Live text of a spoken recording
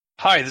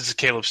Hi, this is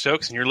Caleb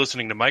Stokes, and you're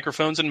listening to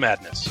Microphones and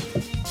Madness.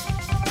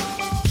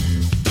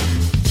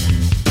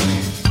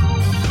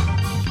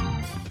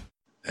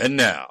 And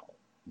now,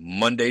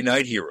 Monday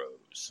Night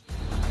Heroes.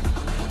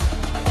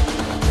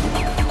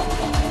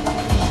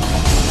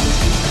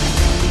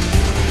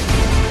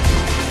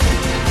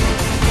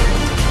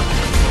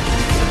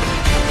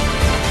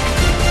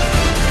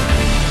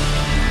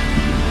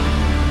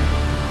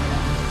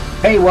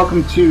 Hey,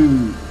 welcome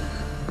to...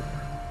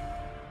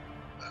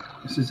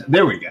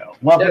 There we go.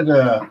 Welcome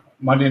to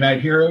Monday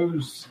Night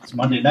Heroes. It's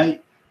Monday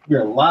night. We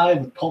are live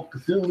with Cult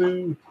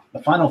Cthulhu,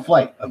 The Final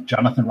Flight of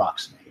Jonathan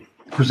Roxney,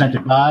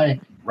 presented by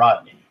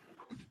Rodney.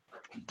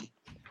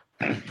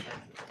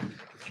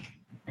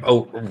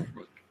 Oh,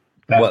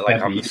 what,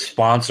 like I'm the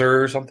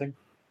sponsor or something?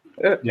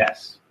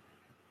 Yes.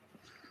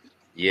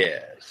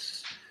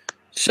 Yes.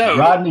 So,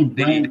 Rodney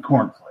brand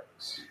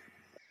cornflakes.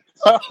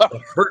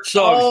 the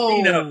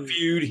Herzog-Cena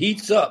feud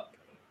heats up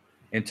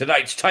in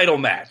tonight's title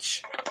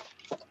match.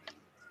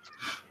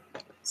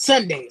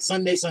 Sunday.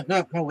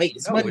 No, wait,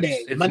 it's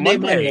Monday. It's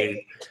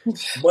Monday.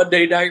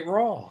 Monday Night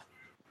Raw.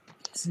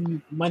 It's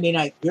Monday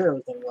Night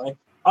Heroes, anyway.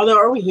 Although,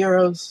 are we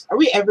heroes? Are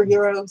we ever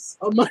heroes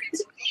on Monday?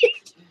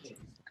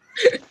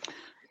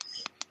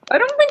 I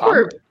don't think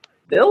we're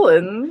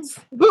villains.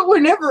 But we're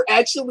never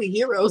actually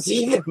heroes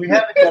either. We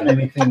haven't done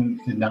anything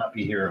to not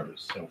be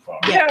heroes so far.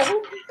 Yeah.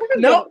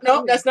 No,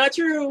 that's not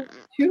true.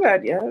 Too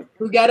bad yet.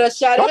 Who got us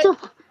shot at?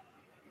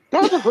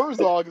 Dr.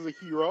 Herzog is a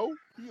hero.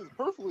 He is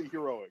perfectly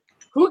heroic.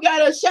 Who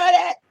got us shot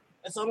at?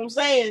 That's what I'm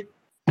saying.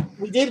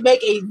 We did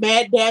make a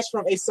mad dash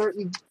from a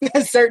certain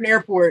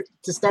airport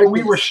to start. But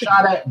we were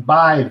shot at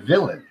by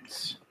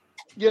villains.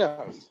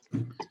 Yes.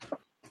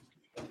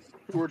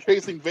 We were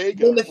chasing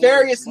Vega. The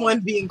nefarious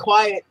one being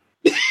quiet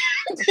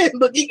and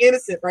looking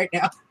innocent right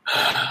now.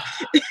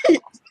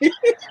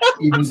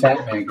 Even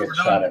Batman gets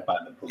shot at by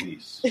the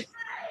police.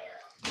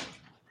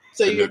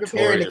 So The you're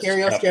comparing the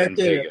notorious Karios character Captain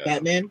to Vega.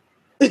 Batman?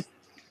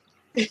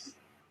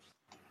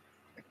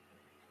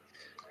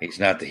 He's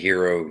not the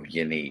hero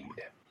you need.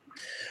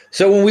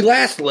 So when we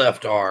last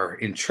left our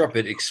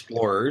intrepid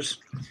explorers,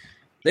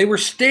 they were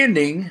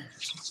standing...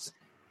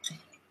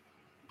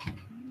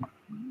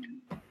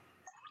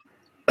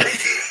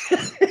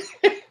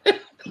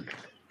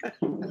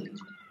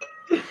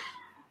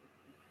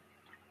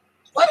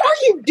 What are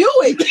you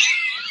doing?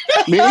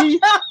 Me?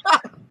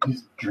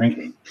 He's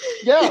drinking.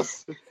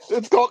 Yes.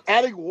 It's called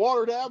adding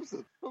water to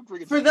absinthe. Don't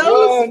drink it. For those,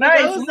 Oh,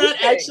 nice. for those not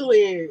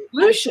actually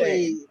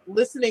Lushing.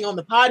 listening on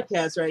the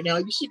podcast right now,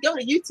 you should go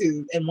to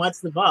YouTube and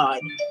watch the VOD.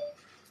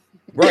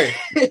 Right.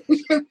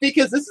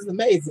 Because this is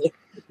amazing.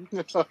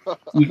 You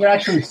can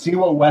actually see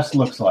what Wes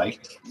looks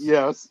like.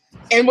 Yes.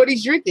 And what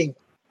he's drinking.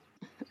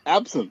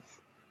 Absinthe.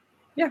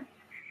 Yeah.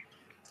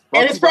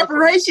 And his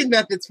preparation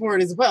methods for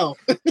it as well.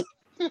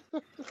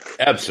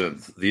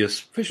 Absinthe, the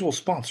official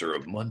sponsor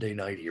of Monday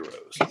Night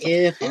Heroes.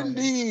 If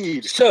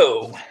Indeed.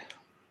 So,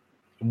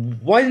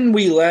 when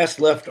we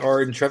last left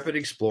our intrepid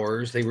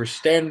explorers, they were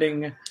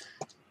standing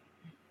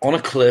on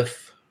a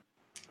cliff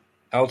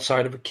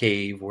outside of a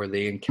cave where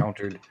they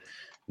encountered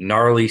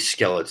gnarly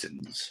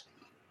skeletons.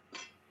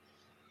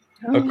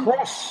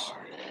 Across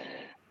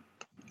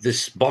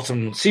this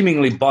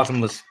seemingly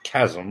bottomless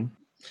chasm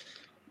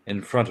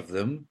in front of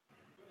them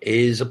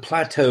is a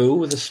plateau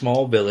with a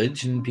small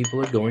village, and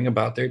people are going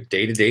about their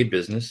day-to-day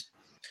business,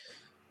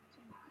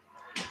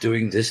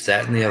 doing this,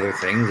 that, and the other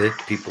thing that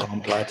people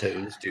on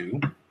plateaus do.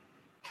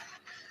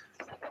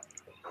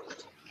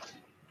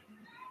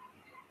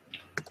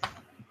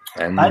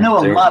 And I know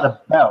a there- lot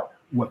about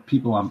what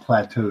people on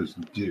plateaus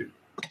do,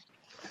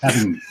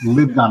 having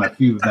lived on a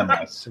few of them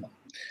myself.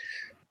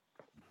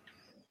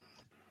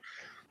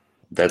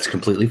 That's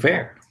completely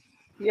fair.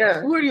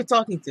 Yeah. who are you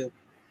talking to?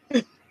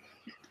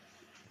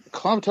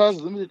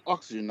 Acclimatized limited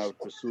oxygen, I would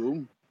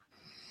presume.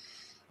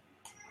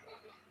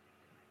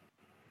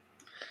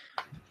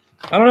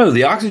 I don't know.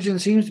 The oxygen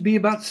seems to be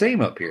about the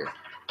same up here.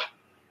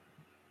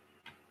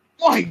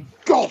 My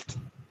God!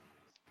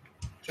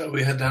 Shall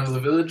we head down to the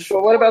village?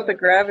 But what about the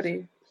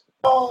gravity?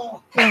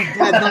 Oh,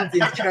 God, don't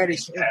think Charlie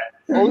shit.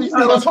 Oh, he's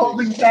I was not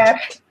holding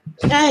back.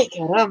 Ay,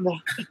 caramba.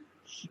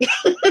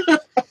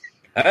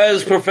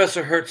 As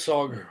Professor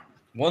Herzog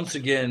once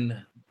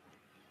again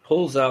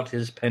pulls out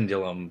his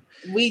pendulum,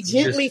 We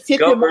gently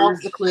tip him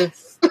off the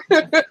cliff.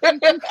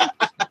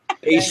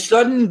 a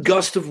sudden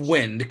gust of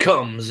wind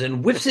comes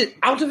and whips it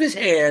out of his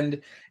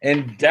hand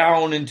and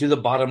down into the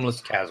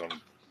bottomless chasm.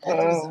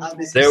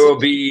 There will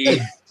be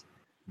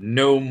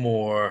no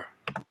more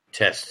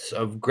tests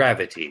of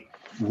gravity.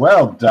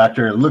 Well,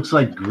 Doctor, it looks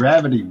like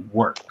gravity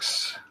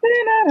works.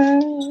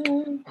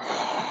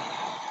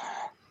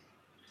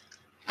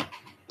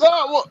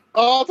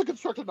 I'll have to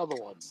construct another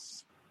one.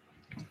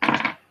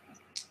 I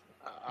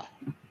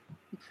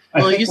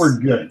Well, think we're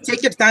good.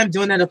 Take your time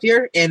doing that up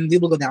here, and we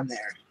will go down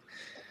there.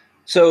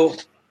 So,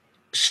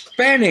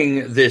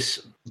 spanning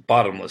this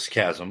bottomless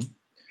chasm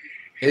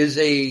is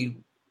a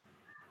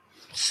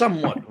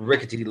somewhat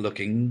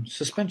rickety-looking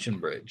suspension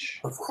bridge.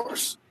 Of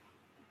course.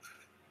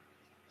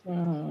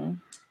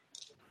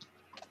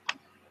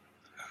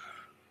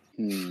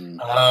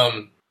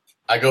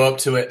 I go up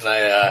to it and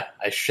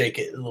I shake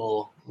it a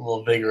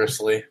little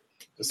vigorously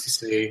just to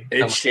see.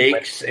 It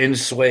shakes and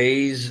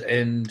sways,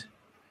 and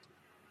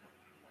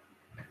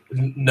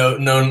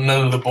none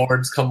of the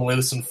boards come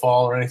loose and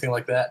fall or anything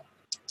like that.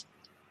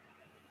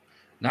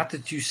 not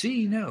that you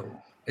see.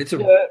 No, it's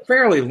a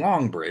fairly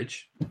long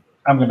bridge.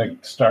 I'm going to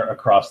start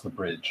across the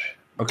bridge.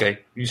 Okay,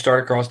 you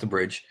start across the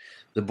bridge.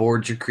 The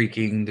boards are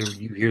creaking.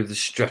 You hear the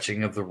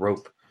stretching of the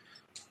rope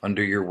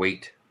under your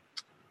weight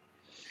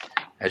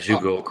as you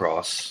go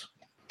across.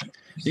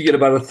 You get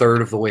about a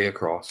third of the way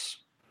across.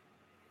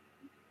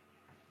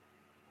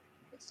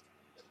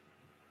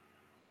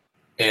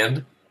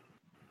 And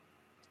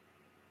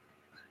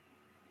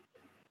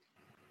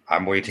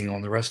I'm waiting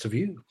on the rest of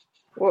you.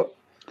 Well,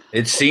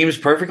 It seems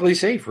perfectly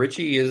safe.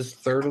 Richie is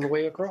third of the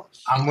way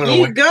across. I'm going to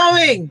Keep wait.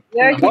 going.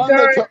 yeah, keep One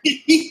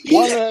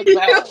going. at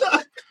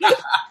a time.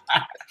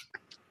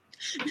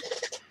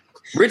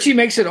 Richie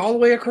makes it all the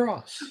way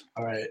across.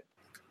 All right.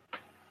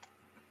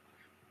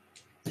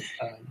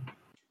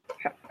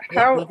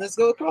 How? Let's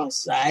go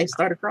across. I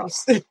start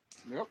across. Yep.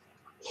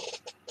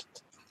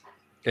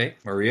 Okay,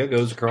 Maria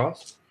goes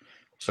across.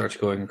 Starts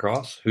going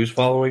across. Who's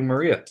following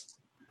Maria?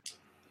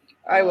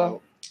 I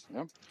will.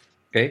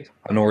 Okay,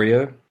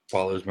 Honoria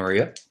follows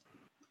Maria.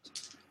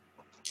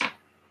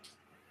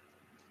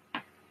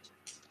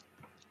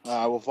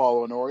 I will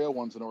follow Honoria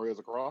once Honoria's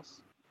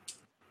across.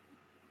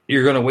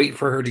 You're going to wait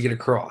for her to get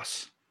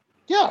across.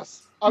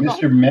 Yes. I'm not,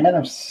 Mr. Man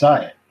of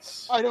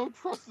Science. I don't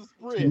trust this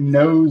He bridge.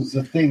 knows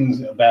a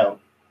thing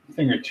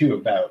or two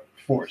about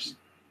force.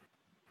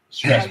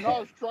 Stress. I'm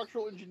not a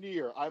structural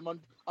engineer. I'm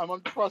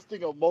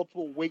untrusting of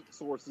multiple weight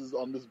sources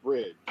on this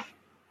bridge.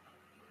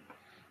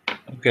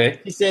 Okay.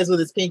 He says with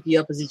his pinky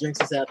up as he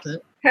drinks his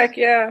absinthe. Heck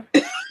yeah.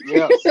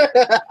 Yes.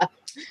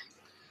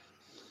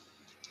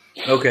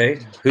 Okay.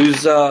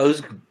 Who's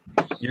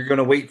you're going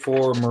to wait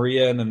for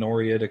Maria and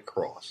Honoria to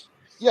cross.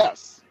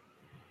 Yes.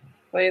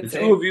 Play The it two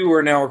safe. of you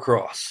are now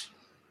across.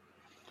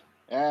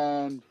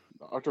 And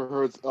Dr.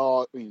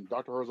 Herzog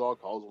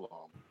calls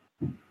along.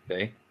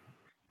 Okay.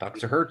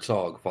 Dr.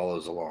 Herzog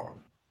follows along.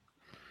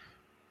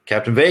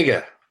 Captain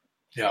Vega.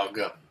 Yeah, I'll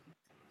go.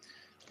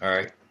 All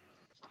right.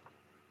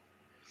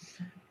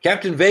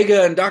 Captain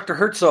Vega and Dr.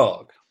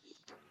 Herzog.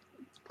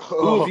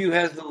 Who of you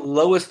has the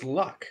lowest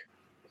luck?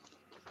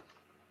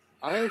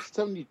 I have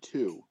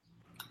 72.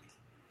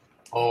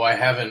 Oh, I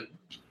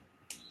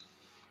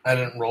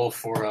didn't roll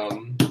for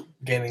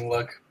gaining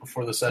luck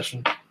before the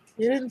session.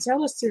 You didn't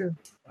tell us to.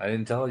 I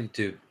didn't tell you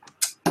to.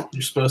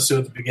 You're supposed to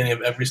at the beginning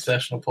of every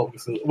session of Pulp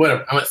Cthulhu.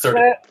 Whatever, I'm at 30.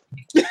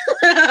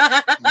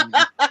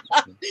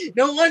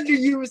 No wonder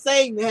you were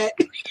saying that.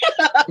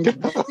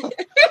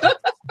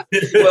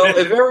 Well,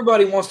 if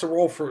everybody wants to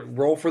roll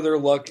for their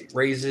luck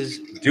raises,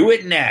 do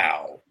it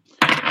now.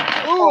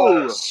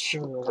 Ooh!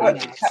 Sure, why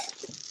not?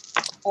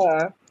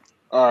 All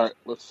right,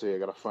 let's see. I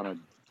gotta find a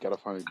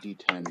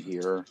D10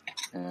 here.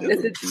 And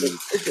Is it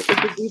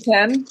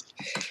D10?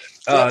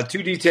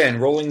 2d10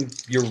 rolling.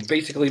 You're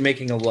basically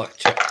making a luck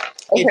check.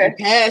 If Okay. you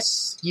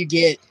pass, you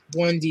get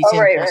 1d10 Oh,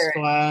 right, plus right,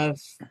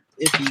 5.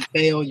 If you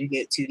fail, you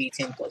get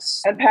 2d10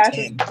 plus And pass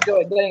is 10.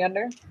 getting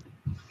under?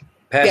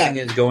 Passing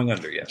is going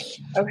under, yes.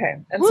 Okay.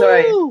 And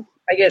so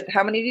I get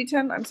how many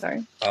D10? I'm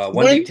sorry.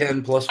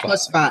 1d10 plus 5.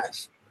 Plus 5.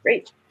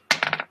 Great.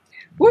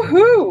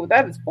 Woohoo!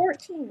 That is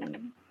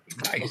 14.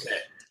 Nice. Okay.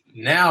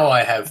 Now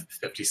I have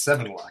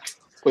 57 luck.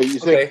 Wait, you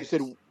Okay.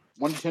 said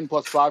 1d10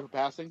 plus 5 for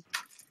passing?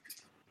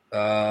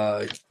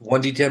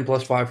 1d10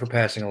 plus 5 for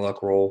passing a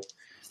luck roll.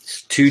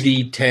 It's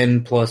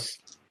 2d10 plus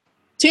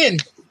 10.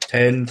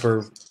 10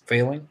 for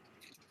failing.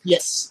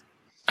 Yes.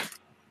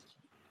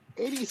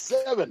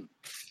 87.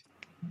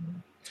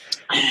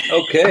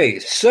 Okay,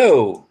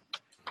 so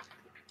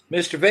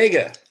Mr.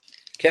 Vega,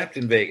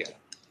 Captain Vega,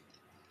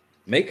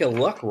 make a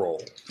luck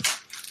roll.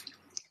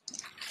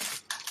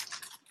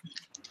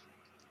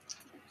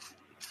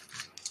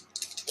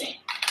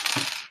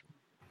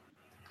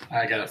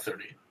 I got a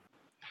 30.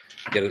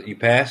 Get it? You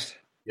passed?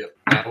 Yep.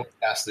 I went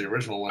past the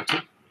original one, too.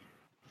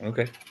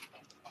 Okay.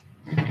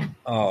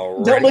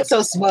 All Don't right. look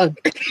so smug.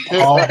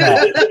 All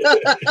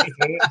that.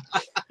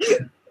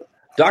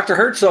 Dr.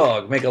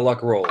 Herzog, make a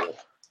luck roll.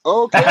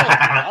 Okay,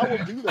 I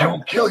will do I will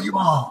that. kill you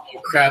all. Oh,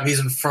 crap, he's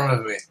in front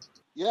of me.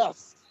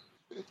 Yes.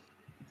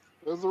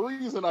 There's a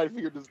reason I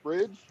figured this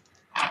bridge.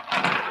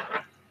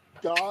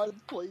 God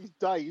plays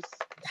dice.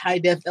 High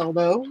def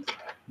elbow.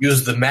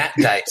 Use the mat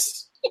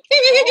dice.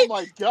 Oh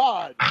my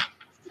god.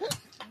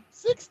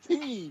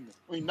 16.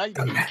 I mean, The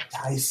 19. mat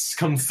dice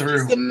come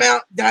through. The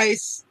mount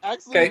dice.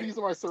 Actually, Okay. these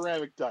are my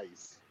ceramic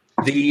dice.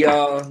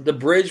 The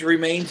bridge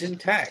remains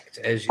intact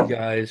as you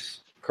guys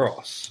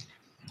cross.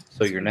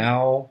 So you're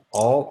now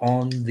all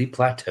on the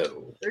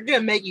plateau. They're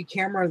gonna make you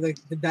camera the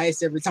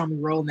dice every time you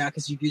roll now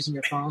because you're using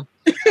your phone.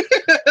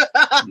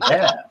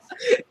 Yeah.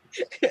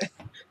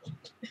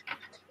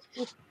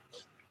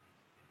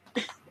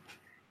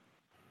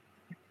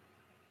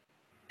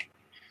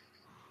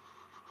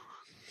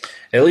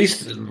 At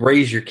least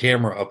raise your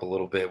camera up a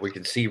little bit. We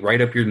can see right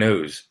up your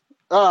nose.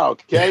 Oh,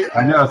 okay.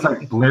 I know it's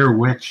like Blair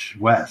Witch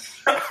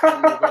West.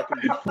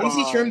 At least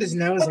he trimmed his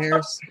nose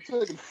hairs.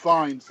 So I can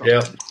find something.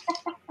 Yep.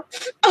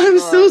 I'm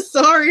so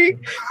sorry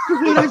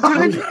for what I've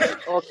done.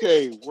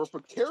 Okay, we're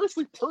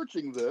precariously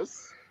perching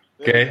this.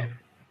 Okay.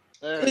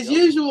 There As you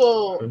go.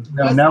 usual.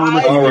 No, now we're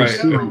looking All at right. the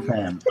ceiling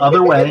fan.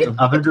 Other way,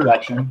 other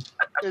direction.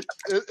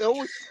 It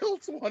always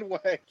tilts one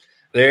way.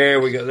 There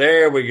we go.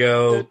 There we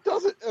go. It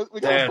doesn't. We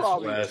got a That's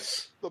problem.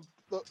 Wes.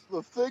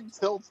 The thing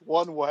tilts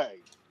one way.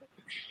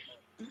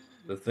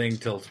 The thing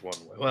tilts one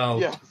way. Well,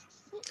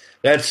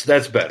 Yes.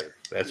 that's better.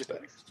 That's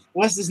better.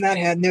 Wes does not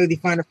know the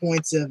finer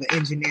points of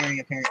engineering,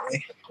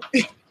 apparently.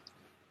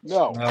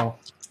 No. Well,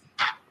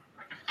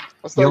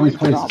 That's He not always even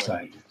plays the common.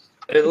 side.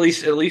 at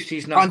least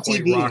he's not On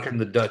quite TV. rocking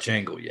the Dutch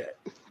angle yet.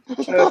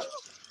 What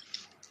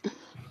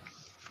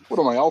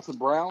am I, Alton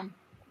Brown?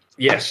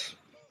 Yes.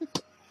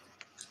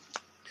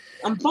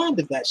 I'm fond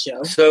of that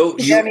show. So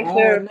Yeah, you're me too.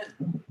 on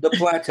the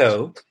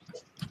plateau.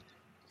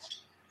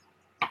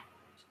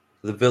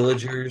 The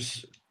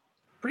villagers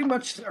pretty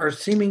much are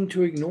seeming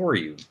to ignore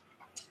you.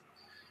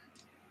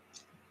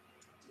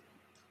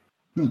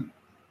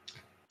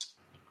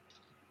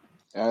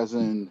 As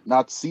in,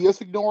 not see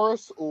us, ignore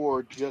us,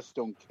 or just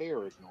don't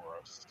care, ignore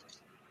us?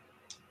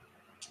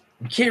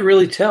 You can't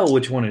really tell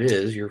which one it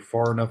is. You're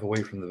far enough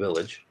away from the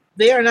village.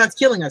 They are not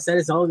killing us. That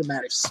is all that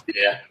matters.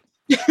 Yeah.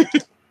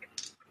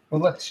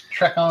 Well, let's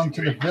trek on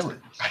to the village.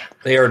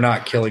 They are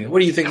not killing it. What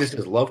do you think this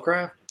is,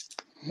 Lovecraft?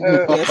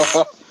 Yes.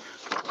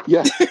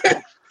 Yes.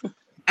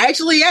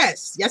 Actually,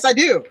 yes. Yes, I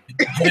do.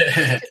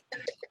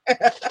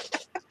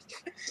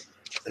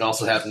 It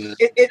also happened in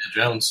It, Indiana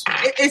Jones.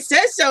 it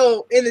says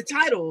so in the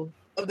title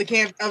of the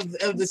camp of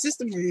the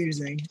system we're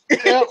using.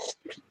 Yep.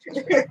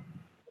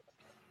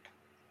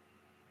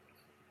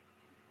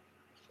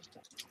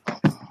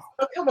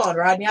 Oh, come on,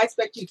 Rodney. I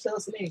expect you to kill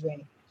us in any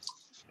game.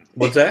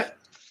 What's that?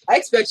 I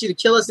expect you to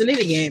kill us in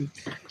any game.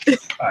 All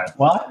right.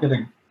 Well, I'm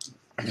going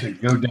to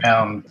go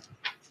down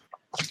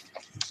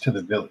to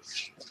the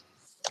village.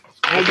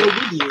 I'll go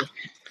with you.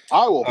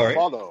 I will All right.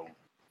 follow.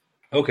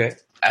 Okay.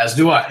 As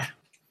do I.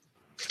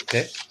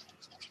 Okay.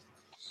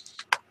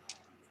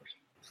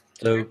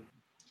 So,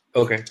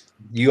 okay.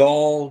 You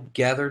all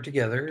gather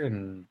together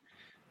and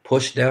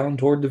push down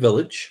toward the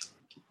village.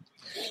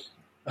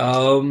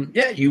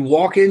 Yeah, you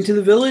walk into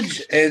the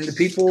village, and the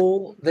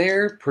people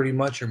there pretty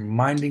much are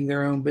minding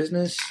their own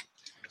business.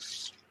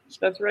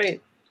 That's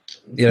right.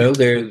 You know,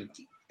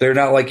 they're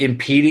not like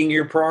impeding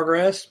your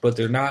progress, but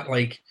they're not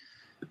like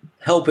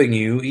helping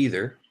you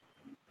either.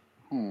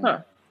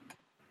 Huh.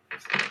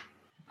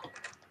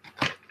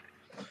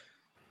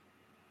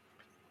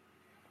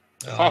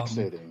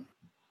 Fascinating.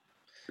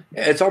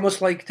 Yeah, it's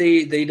almost like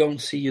they don't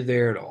see you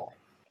there at all.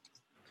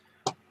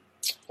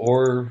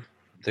 Or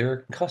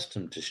they're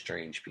accustomed to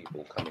strange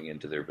people coming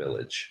into their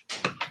village.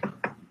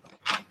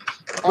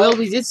 Well,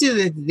 we did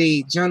see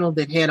the journal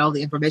that had all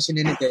the information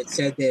in it that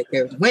said that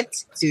they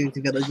went to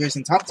the villagers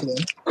and talked to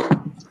them.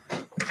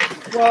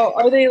 Well,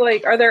 are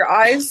their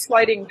eyes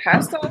sliding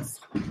past us?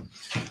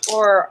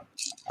 Or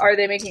are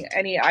they making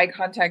any eye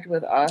contact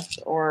with us?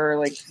 Or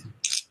like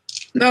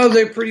No,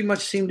 they pretty much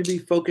seem to be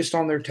focused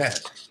on their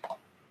tasks.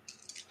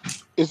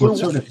 Is there What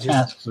sort of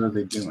tasks are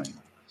they doing?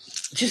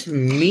 Just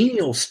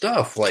menial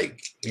stuff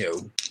like,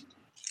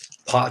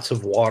 pots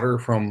of water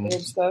from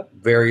weird stuff?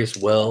 various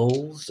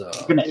wells.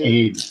 I'm going to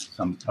aid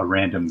a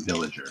random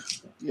villager.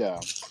 Yeah.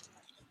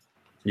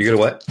 You're going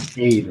to what?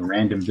 Aid a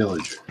random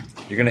villager.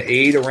 You're going to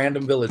aid a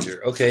random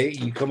villager. Okay,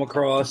 you come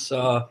across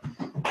a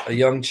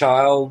young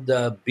child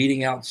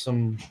beating out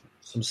some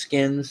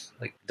skins,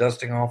 like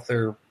dusting off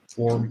their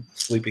floor,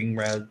 sleeping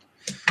rugs,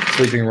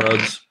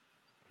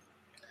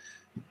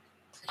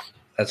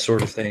 that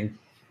sort of thing.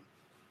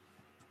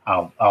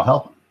 I'll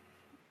help him.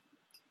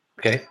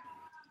 Okay.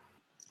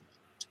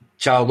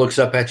 Child looks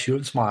up at you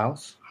and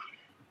smiles.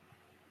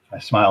 I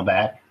smile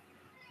back.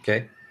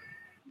 Okay.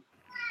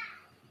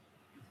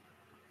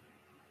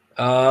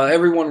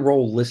 Everyone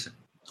roll listen.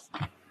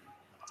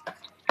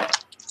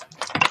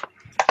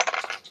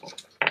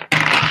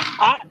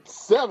 Hot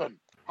 7.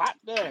 Hot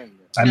dang.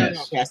 I No,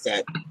 miss. past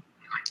that.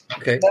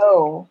 Okay.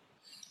 No.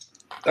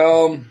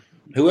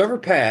 Whoever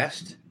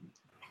passed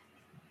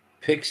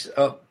picks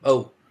up.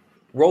 Oh,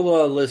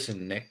 roll a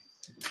listen, Nick.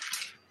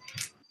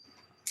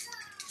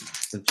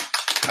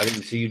 I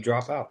didn't see you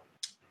drop out.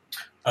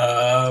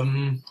 I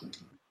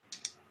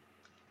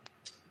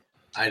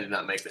did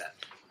not make that.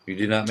 You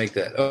did not make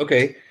that.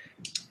 Okay.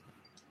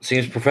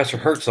 Seems Professor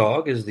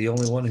Herzog is the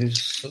only one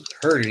who's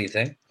heard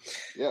anything.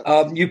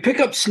 Yeah. You pick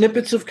up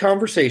snippets of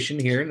conversation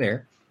here and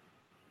there.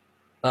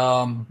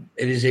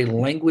 It is a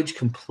language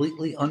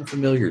completely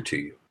unfamiliar to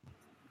you.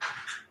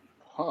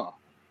 Huh.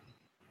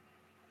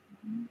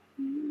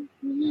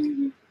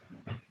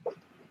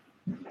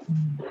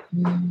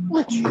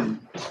 Richie. Do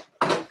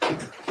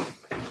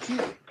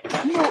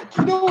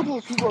you know what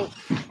those people are?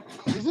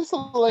 Is this a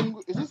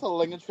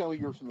language family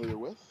you're familiar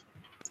with?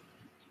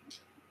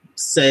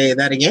 Say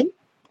that again.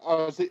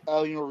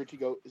 Richie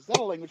go, is that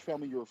a language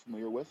family you're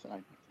familiar with? And I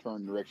turn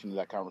in direction to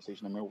that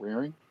conversation I'm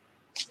overhearing.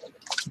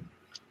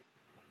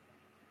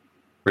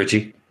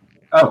 Richie?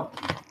 Oh.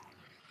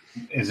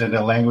 Is it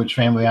a language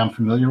family I'm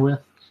familiar with?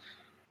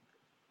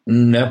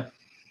 No.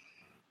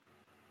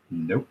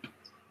 Nope.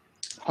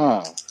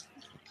 Huh.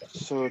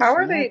 So How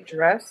are it's they not-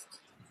 dressed?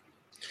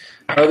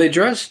 Are they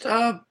dressed?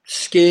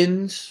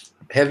 Skins,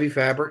 heavy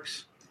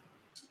fabrics.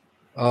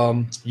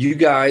 You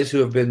guys who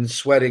have been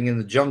sweating in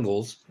the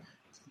jungles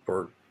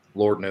for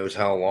Lord knows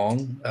how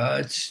long,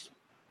 it's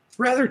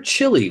rather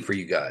chilly for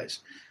you guys.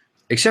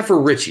 Except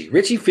for Richie.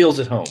 Richie feels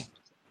at home.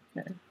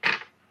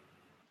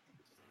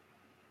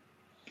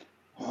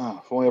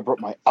 If only I brought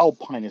my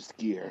alpinist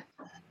gear.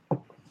 If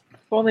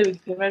only we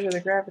could measure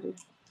the gravity.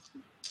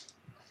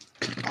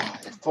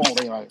 If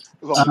only I. If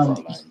only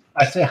Caroline.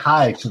 I say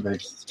hi to the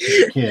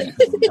kid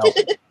who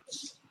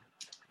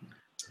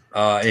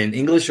helped. In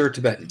English or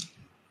Tibetan?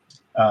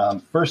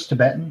 First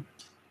Tibetan,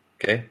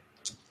 Okay.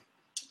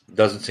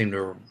 Doesn't seem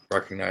to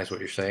recognize what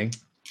you're saying.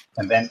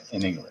 and then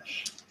in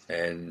English.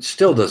 And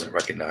still doesn't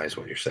recognize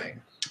what you're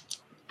saying.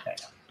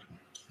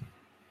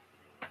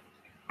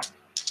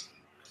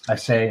 I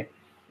say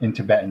in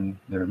Tibetan,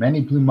 there are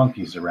many blue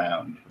monkeys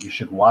around. You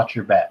should watch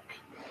your back.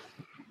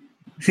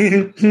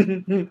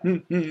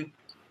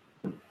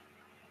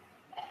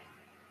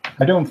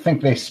 I don't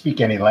think they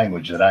speak any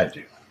language that I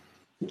do.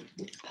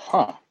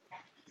 Huh.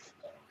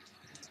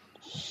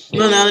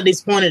 Well, now that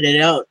he's pointed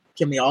it out,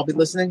 can we all be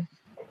listening?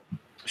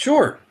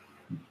 Sure.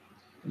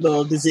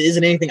 Well,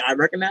 isn't anything I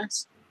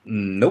recognize?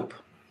 Nope.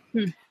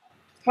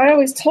 I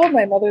always told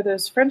my mother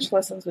those French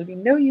lessons would be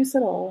no use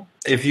at all.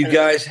 If you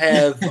guys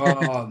have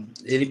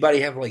anybody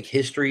have like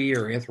history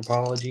or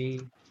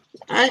anthropology?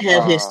 I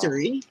have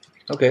history.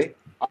 Okay.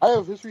 I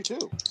have history too.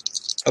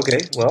 Okay.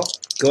 Well,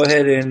 go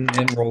ahead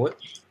and roll it.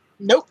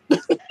 Nope.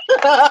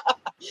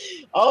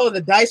 Oh,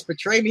 the dice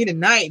betray me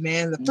tonight,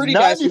 man. The pretty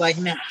dice are like,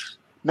 nah.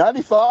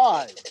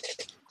 95.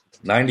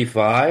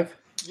 95.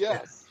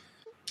 Yes.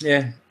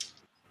 Yeah.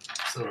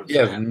 So You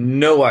have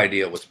no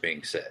idea what's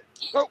being said.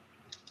 Oh.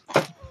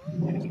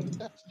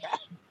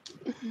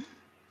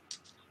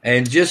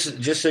 And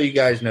just so you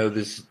guys know,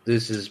 this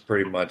is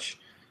pretty much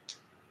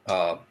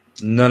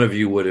none of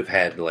you would have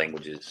had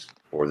languages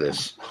for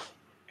this.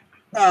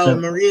 Oh, So-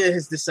 Maria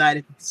has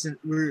decided that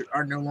we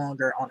are no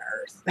longer on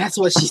Earth. That's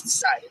what she's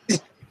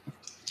decided.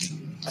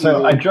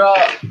 So I draw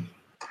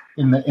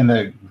in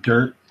the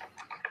dirt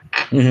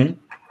Mm-hmm.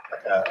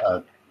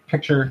 a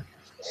picture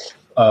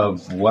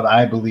of what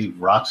I believe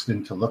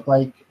Roxton to look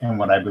like and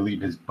what I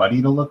believe his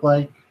buddy to look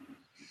like.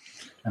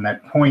 And I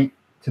point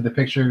to the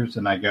pictures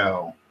and I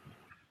go,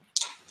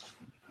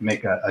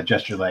 make a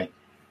gesture like,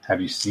 have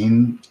you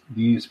seen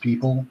these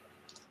people?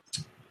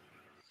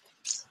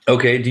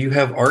 Okay. Do you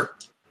have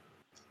art?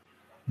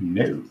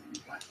 No.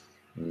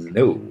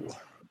 No.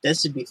 That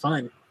should be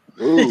fun.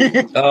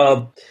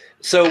 Ooh.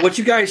 So what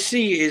you guys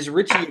see is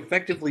Richie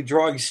effectively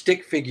drawing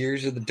stick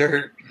figures in the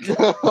dirt.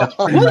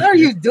 What are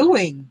you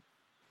doing?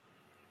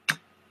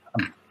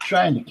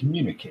 Trying to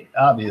communicate,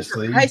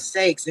 obviously. For Christ's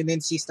sakes, and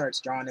then she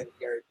starts drawing in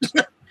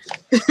the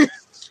dirt.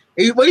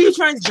 What are you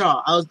trying to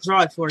draw? I'll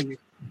draw it for you.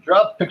 Draw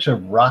a picture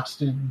of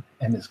Roxton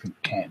and his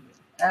companion.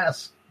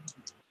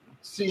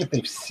 See if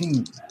they've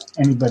seen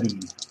anybody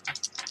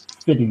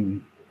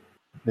fitting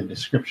the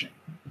description.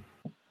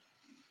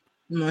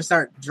 I'm gonna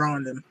start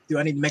drawing them. Do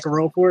I need to make a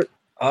roll for it?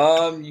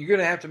 You're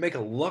gonna have to make a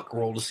luck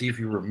roll to see if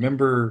you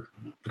remember,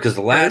 because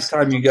the last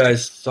time you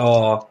guys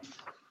saw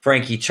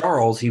Frankie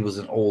Charles, he was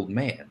an old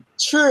man.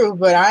 True,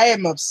 but I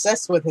am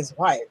obsessed with his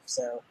wife,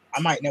 so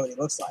I might know what he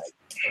looks like.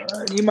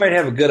 You might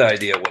have a good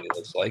idea what he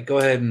looks like. Go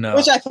ahead and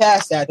Which I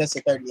passed at. That's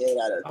a 38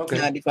 out of Okay.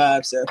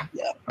 95. So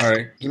yeah. all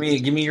right. Give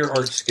me your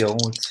art skill.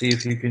 Let's see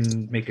if you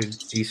can make a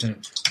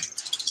decent.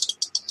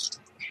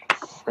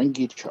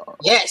 Frankie Charles.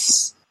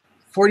 Yes.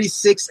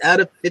 46 out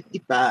of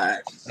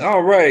 55.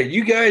 All right,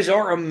 you guys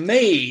are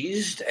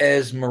amazed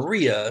as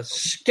Maria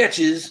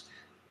sketches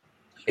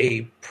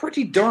a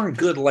pretty darn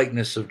good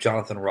likeness of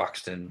Jonathan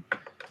Roxton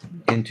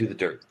into the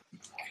dirt.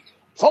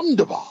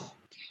 Thunderball.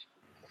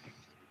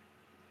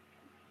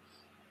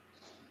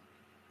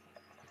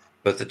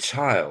 But the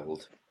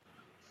child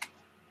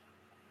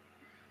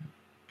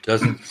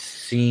doesn't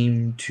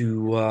seem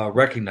to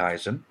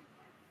recognize him.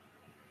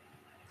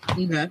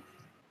 Okay.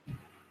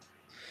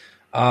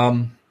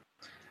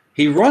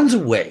 He runs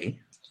away.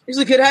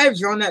 Actually, could I have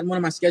drawn that in one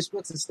of my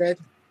sketchbooks instead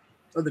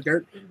of the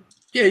dirt?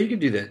 Yeah, you can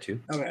do that too.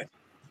 Okay.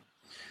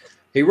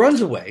 He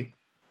runs away,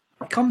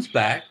 comes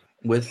back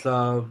with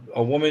a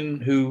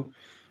woman who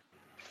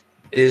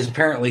is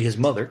apparently his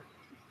mother.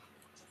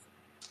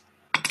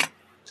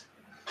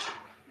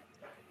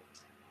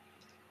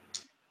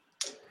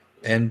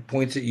 And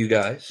points at you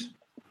guys.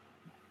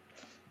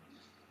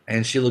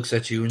 And she looks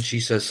at you and she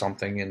says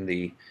something in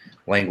the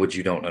language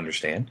you don't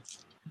understand.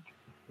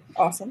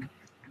 Awesome.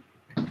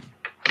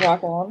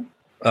 Rock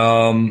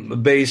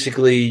on.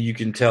 Basically, you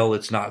can tell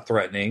it's not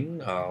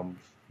threatening.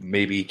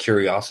 Maybe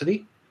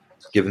curiosity,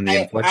 given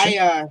the inflection.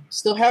 I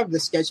still have the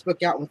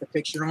sketchbook out with a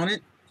picture on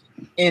it,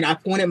 and I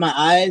pointed my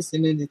eyes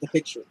and then at the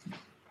picture.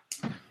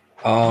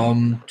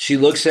 She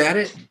looks at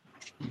it.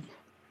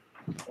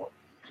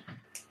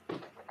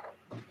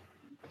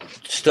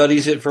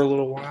 studies it for a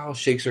little while,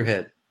 shakes her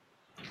head.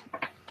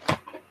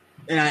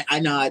 And I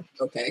nod.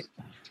 Okay.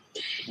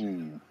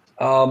 Hmm.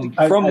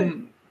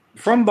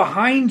 From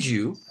behind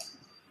you,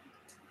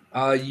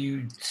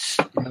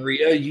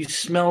 Maria, you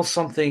smell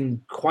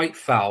something quite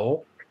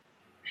foul,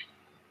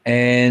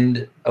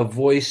 and a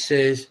voice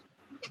says,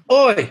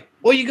 "Oi,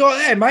 what you got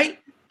there, mate?"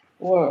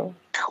 Whoa.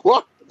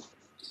 What?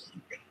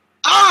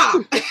 Ah!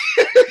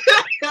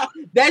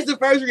 That's the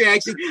first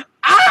reaction.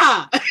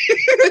 Ah!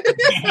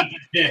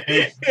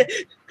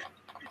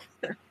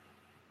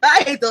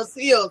 I hate those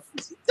seals.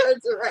 She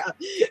turns around.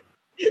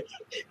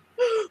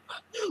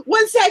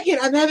 1 second,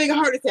 I'm having a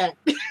heart attack.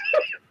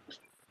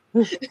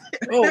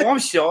 Oh, I'm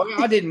sorry.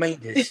 I didn't mean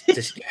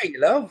to scare you,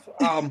 love.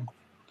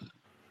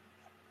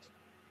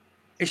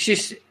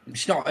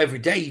 It's not every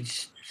day you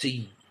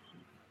see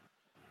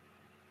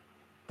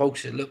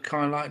folks that look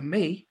kind of like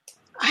me.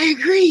 I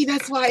agree.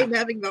 That's why I'm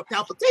having the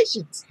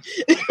palpitations.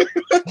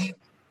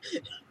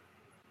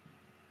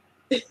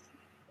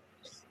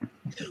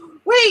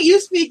 Wait, you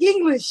speak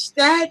English?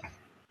 That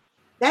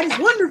is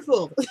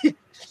wonderful.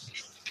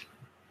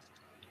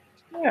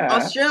 Yeah.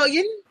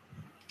 Australian?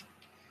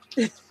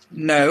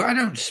 No, I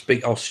don't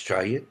speak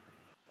Australian.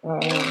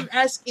 I'm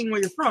asking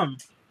where you're from.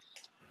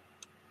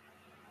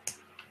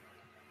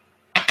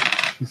 A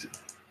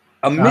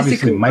Obviously,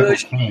 mythical Michael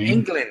version of Caine.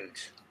 England.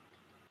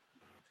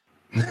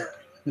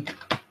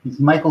 He's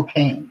Michael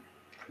Caine.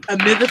 A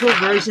mythical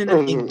version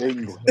of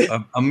England.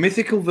 A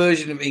mythical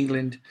version of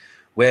England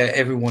where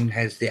everyone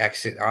has the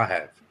accent I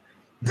have.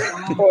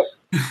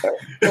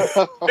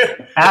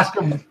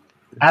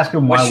 Ask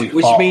him why we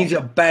Which fall. means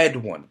a bad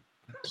one.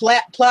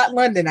 Plot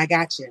London, I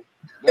got you.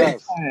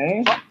 Yes.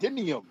 Okay.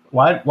 Platinum.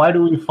 Why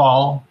do we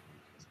fall?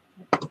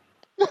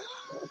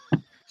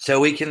 So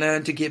we can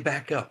learn to get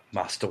back up,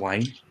 Master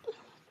Wayne.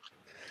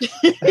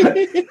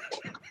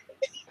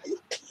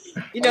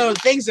 You know,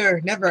 things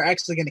are never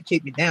actually going to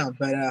keep me down,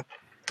 but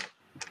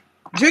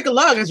drink a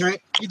lager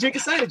drink, you drink a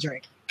cider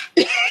drink.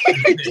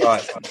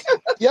 Right.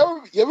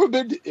 You ever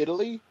been to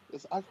Italy?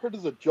 I've heard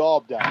there's a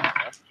job down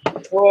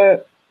there.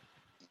 What?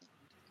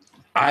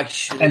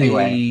 Actually,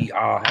 Anyway.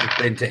 I have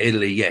been to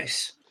Italy,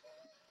 yes.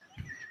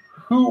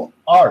 Who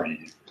are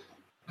you?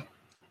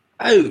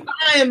 Oh,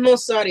 I am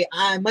most sorry.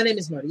 My name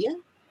is Maria.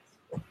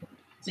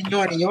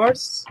 Senor and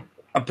yours?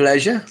 a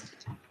pleasure.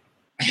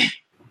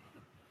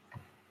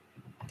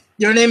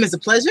 Your name is a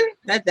pleasure?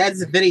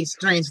 That's a very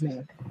strange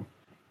name.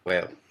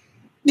 Well,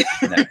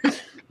 no.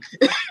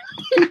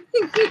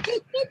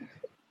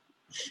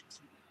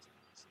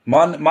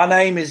 My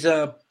name is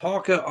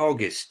Parker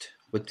August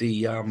with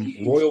the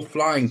Royal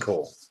Flying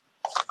Corps.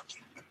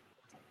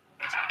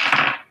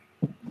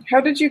 How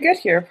did you get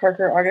here,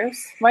 Parker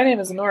August? My name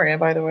is Honoria,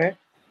 by the way.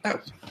 Oh,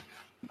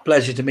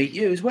 pleasure to meet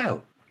you as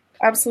well.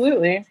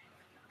 Absolutely.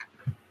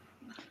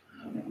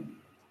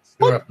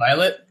 You're a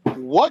pilot?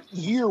 What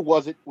year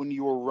was it when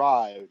you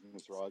arrived,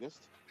 Mr. August?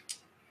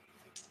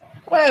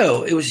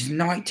 Well, it was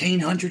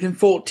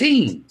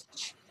 1914.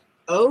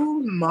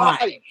 Oh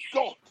my.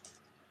 God.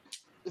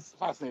 This is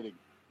fascinating.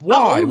 Why?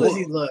 How old does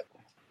he look?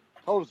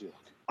 How old is he?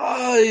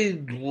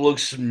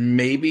 Looks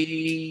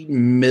maybe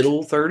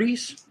middle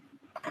 30s.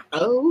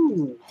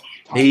 Oh.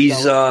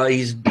 He's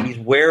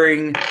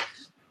wearing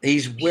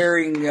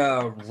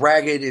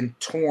ragged and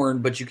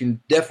torn, but you can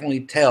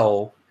definitely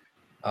tell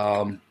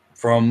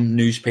from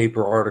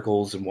newspaper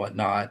articles and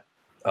whatnot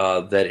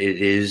that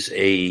it is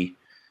an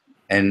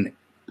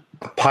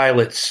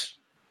pilot's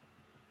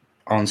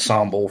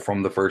ensemble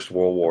from the First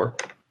World War.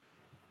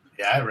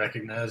 Yeah, I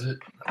recognize it.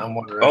 I'm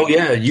wondering. Oh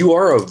yeah,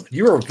 you're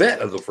a vet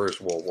of the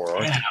First World War,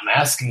 aren't you? Man, I'm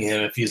asking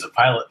him if he's a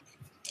pilot.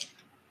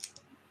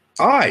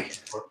 I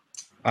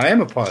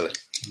am a pilot.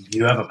 Do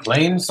you have a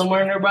plane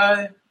somewhere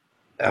nearby?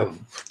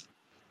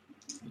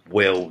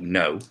 Well,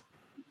 no.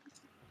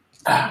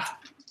 Ah,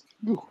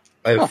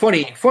 A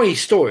funny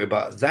story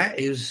about that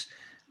is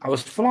I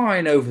was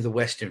flying over the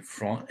Western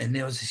Front and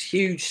there was this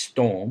huge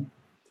storm.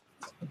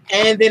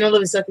 And then all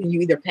of a sudden you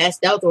either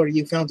passed out or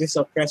you found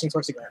yourself crashing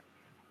towards the ground.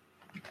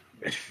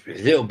 A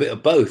little bit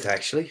of both,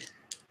 actually.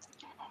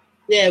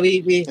 Yeah,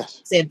 we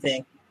Yes. same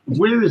thing.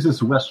 Where is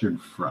this Western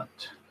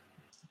Front?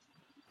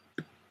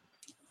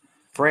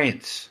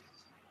 France.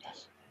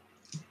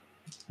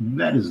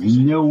 That is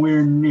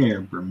nowhere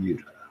near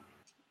Bermuda.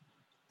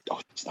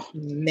 Oh, it's not.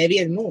 Maybe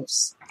it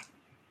moves.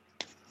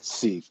 Let's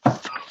see.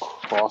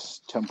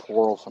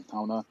 Cross-temporal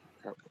phenomena.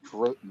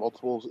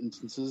 Multiple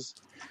instances.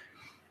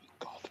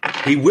 God.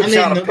 He whips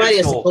out a nobody is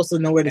pistol supposed to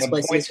know where this and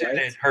place points is, it right?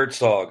 at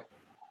Herzog.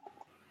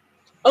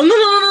 Oh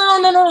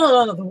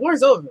no! The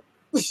war's over.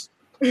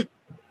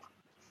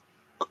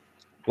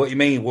 What you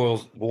mean,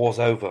 war's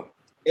over?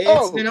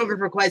 It's been over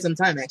for quite some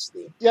time,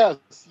 actually. Yes,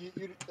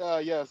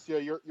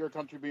 your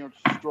country being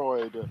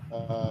destroyed,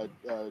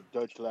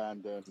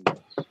 Deutschland and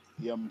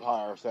the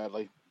Empire,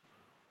 sadly.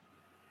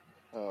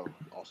 Oh,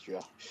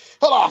 Austria.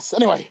 Alas,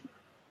 anyway.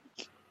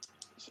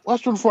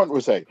 Western Front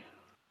would say,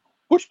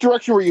 which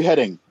direction were you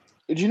heading?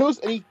 Did you notice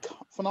any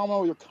phenomena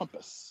with your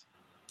compass?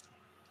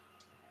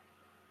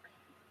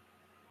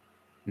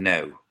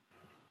 No.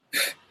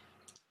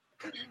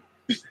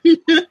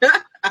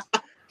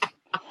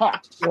 Huh.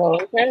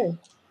 Well, okay.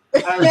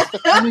 Has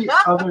any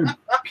other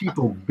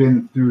people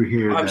been through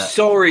here? I'm that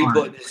sorry, aren't-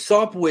 but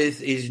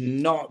Sopwith is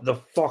not the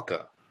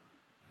fucker.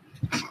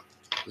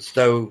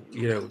 So,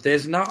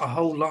 there's not a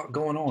whole lot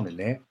going on in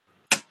there.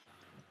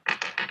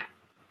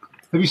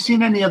 Have you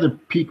seen any other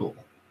people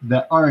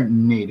that aren't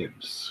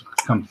natives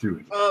come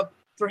through?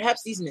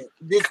 Perhaps these men.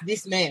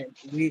 This man.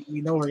 We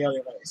know where the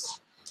other one is.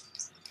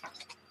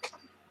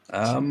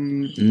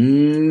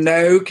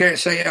 No, can't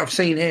say I've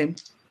seen him.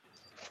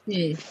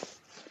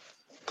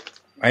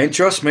 And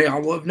trust me, I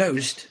would have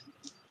noticed.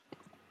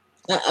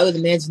 I would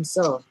imagine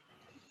so.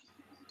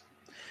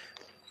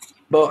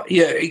 But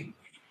yeah,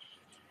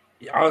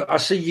 I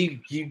see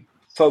you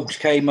folks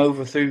came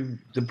over through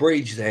the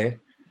bridge there,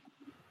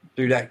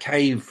 through that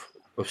cave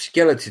of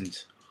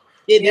skeletons.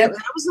 Yeah,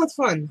 that was not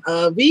fun.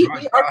 We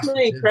our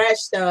plane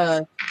crashed.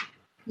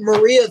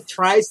 Maria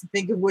tries to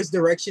think of which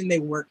direction they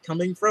were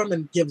coming from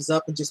and gives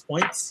up and just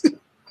points.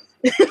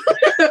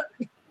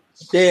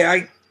 Yeah,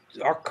 I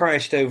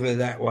crashed over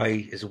that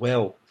way as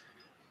well.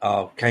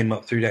 Came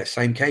up through that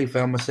same cave,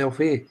 found myself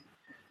here.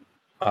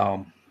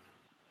 But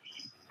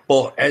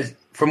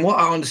from what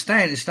I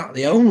understand, it's not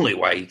the only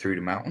way through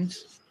the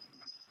mountains.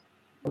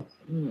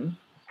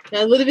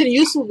 That would have been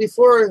useful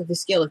before the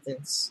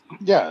skeletons.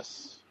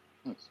 Yes.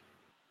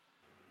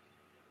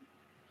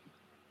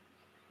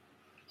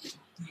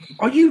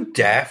 Are you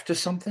daft or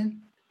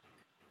something?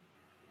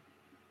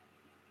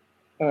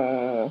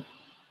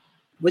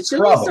 Which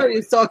of us are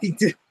you talking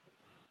to?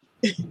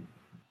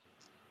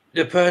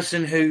 The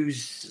person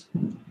who's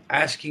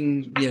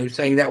asking,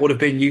 saying that would have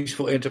been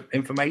useful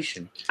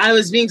information. I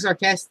was being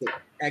sarcastic,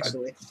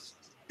 actually.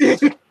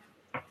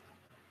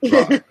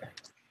 Right.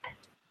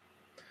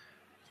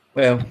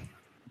 Well,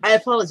 I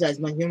apologize.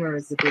 My humor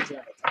is a bit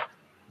dry.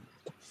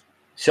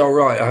 it's all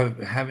right. I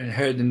haven't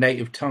heard the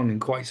native tongue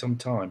in quite some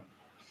time.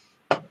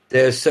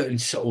 There are certain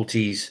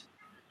subtleties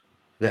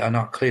that are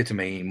not clear to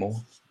me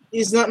anymore.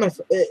 It's not my.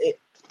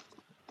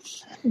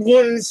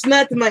 It's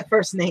not my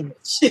first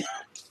language.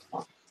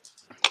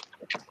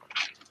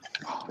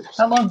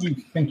 How long do you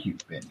think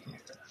you've been here?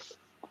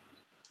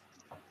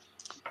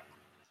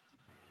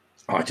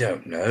 I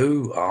don't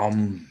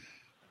know.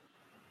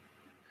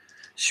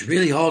 It's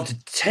really hard to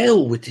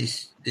tell with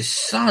this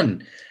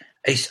sun.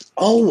 It's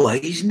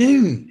always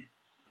noon.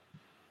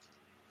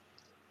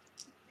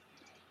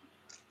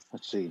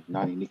 Let's see,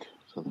 not unique.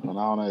 So the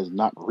phenomena is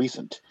not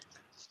recent.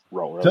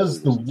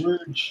 Does the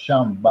word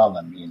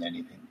Shambhala mean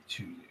anything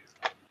to you?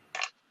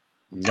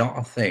 Not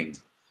a thing.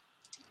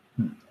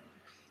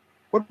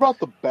 What about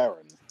the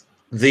Baron?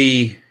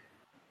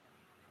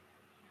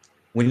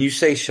 When you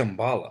say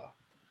Shambhala,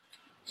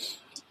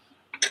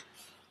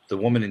 the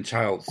woman and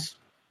child's,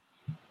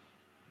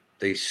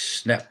 they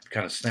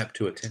kind of snap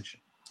to attention.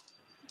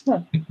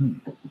 Do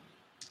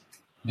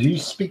you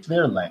speak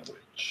their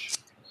language?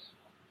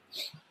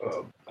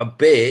 A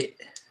bit.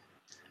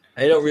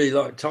 They don't really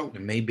like talking to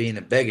me, being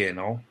a beggar and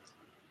all.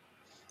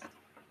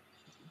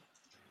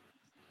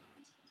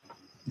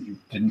 You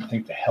didn't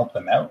think to help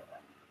them out?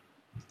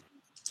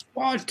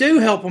 Well, I do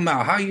help them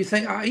out. How you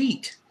think I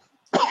eat?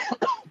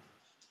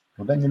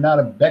 Well, then you're not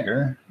a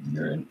beggar.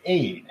 You're an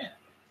aide.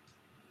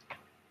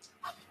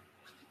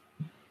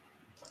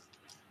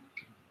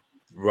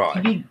 Right.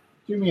 Can you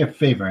do me a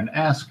favor and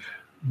ask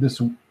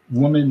this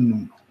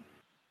woman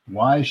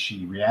why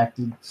she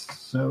reacted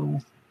so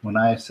when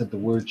I said the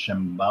word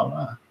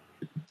Shambhala?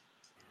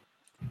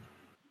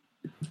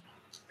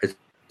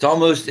 It's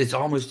almost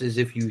as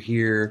if you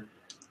hear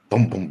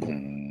boom, boom,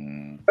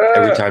 boom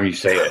every time you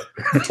say it.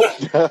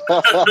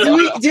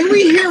 Did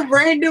we hear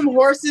random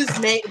horses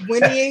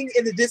whinnying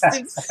in the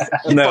distance?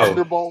 No.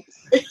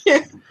 Thunderbolts?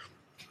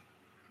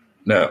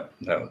 No,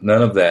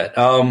 none of that.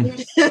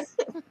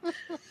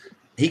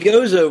 He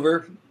goes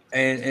over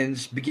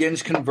and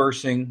begins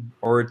conversing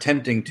or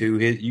attempting to.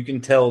 You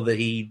can tell that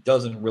he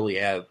doesn't really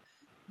have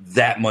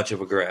that much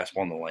of a grasp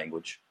on the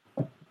language.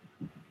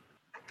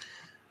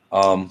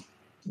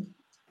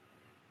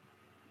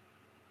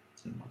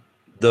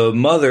 The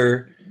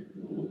mother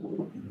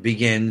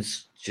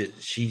begins.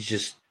 She's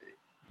just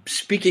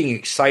speaking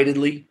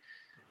excitedly.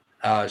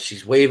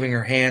 She's waving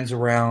her hands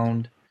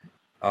around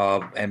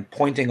and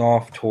pointing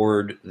off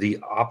toward the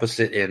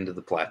opposite end of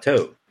the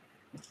plateau,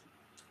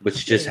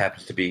 which just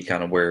happens to be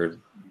kind of where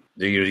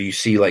you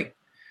see like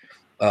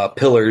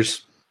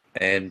pillars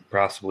and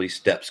possibly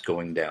steps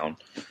going down.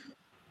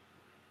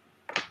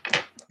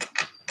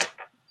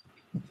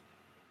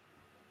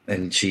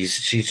 And she's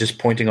just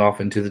pointing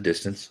off into the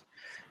distance.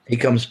 He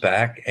comes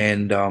back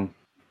and,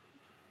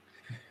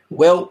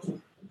 well,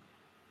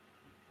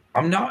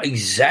 I'm not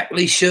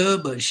exactly sure,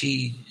 but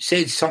she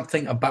said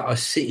something about a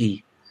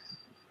city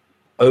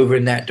over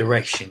in that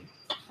direction.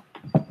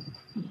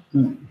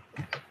 Now,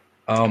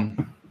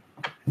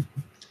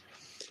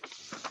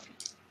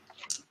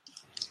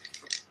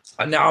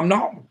 I'm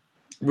not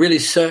really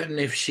certain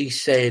if she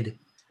said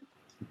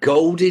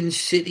Golden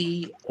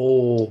City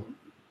or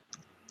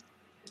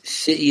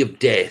City of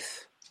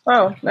Death.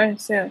 Oh,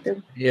 nice. Yeah,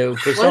 good. You know,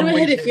 for Why some do I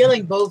have a reason,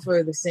 feeling both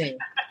are the same?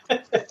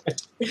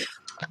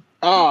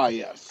 Ah,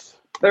 yes.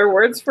 Their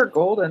words for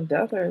gold and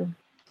death are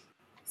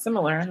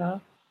similar, huh?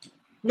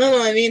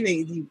 No, I mean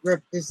the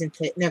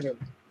representation. Never.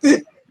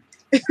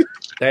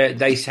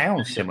 they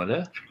sound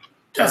similar.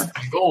 Just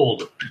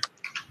gold.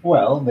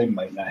 Well, they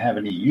might not have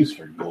any use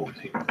for gold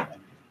here.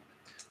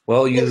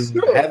 Well, you It's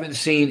true. haven't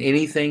seen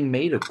anything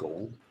made of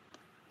gold.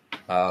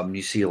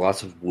 You see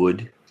lots of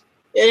wood.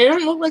 Yeah, they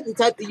don't look like the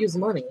type to use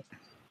money.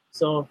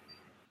 So,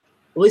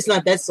 at least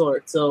not that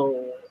sort.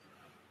 So,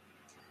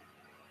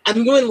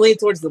 I'm going to lean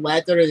towards the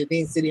latter of the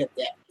being City of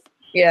Death.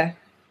 Yeah.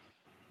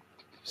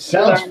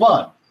 Sounds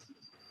fun.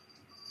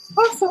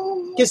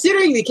 Awesome.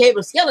 Considering the Cave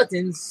of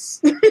Skeletons,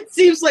 it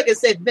seems like a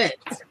safe bet.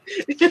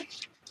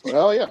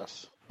 Well,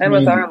 yes. And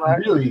with our luck.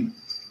 really,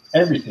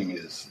 everything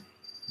is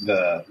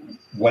the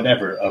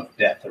whatever of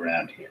death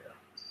around here.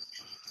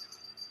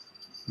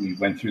 We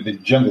went through the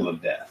jungle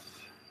of death,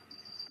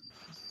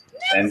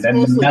 and then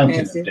the mostly mountain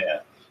passive. of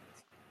death.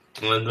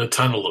 And the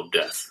tunnel of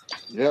death.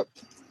 Yep.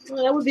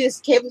 Well, that would be the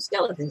Cave of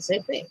Skeletons,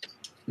 same thing.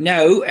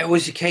 No, it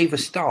was the Cave of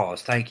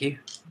Stars. Thank you.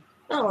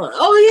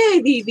 Oh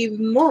yeah, the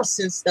moss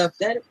and stuff.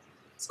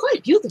 It's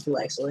quite beautiful,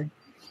 actually.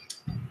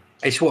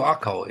 It's what I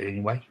call it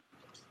anyway.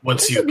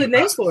 Once That's you a good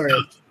name for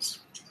it.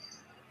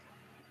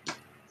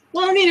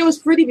 Well, I mean, it was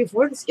pretty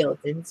before the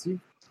skeletons.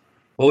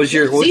 What was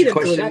your See them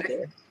till question, we got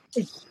Nick?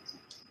 there.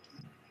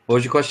 What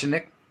was your question,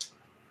 Nick?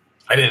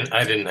 I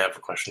didn't have a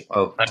question.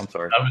 Oh, I'm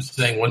sorry. I was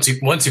saying once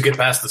you get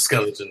past the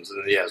skeletons,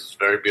 then yes, it's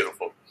very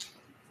beautiful.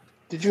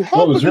 Did you Well, it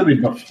happen was really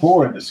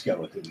before the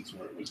skeletons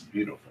where it was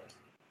beautiful.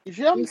 Did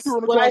you happen This to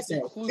run is what I across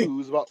any said.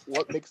 clues about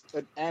what makes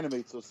and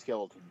animates those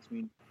skeletons? I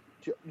mean,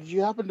 did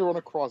you happen to run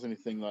across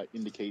anything that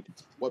indicate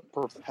what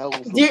propels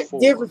them Dear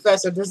forward?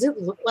 Professor, does it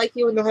look like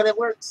you know how that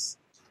works?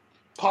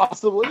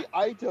 Possibly.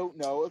 I don't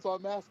know. That's what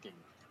I'm asking.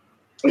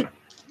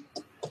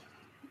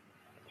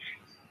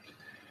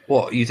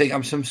 What, you think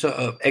I'm some sort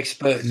of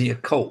expert in the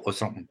occult or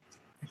something?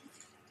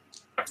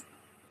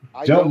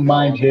 I Don't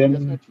mind know. I him.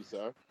 just met you,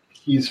 sir.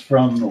 He's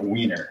from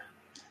Wiener.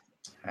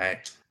 Hey.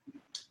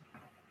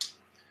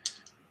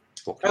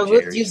 I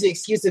would use the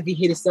excuse if he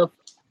hit himself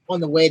on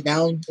the way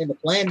down in the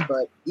plan,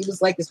 but he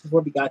was like this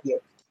before we got here.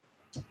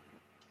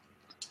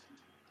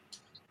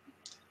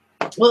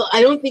 Well,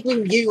 I don't think we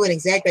can give you an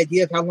exact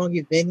idea of how long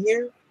you've been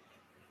here,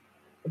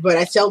 but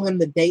I tell him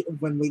the date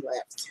of when we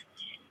left.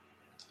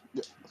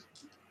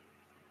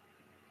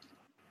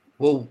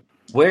 Well,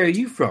 where are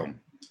you from?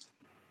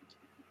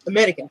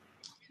 America.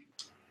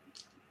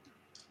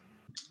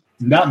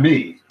 Not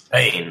me.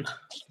 Pain.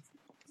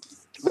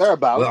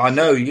 Thereabouts. Well, I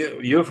know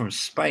you're from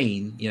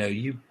Spain. You know,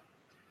 you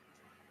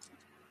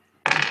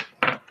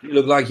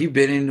look like you've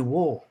been in the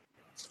war.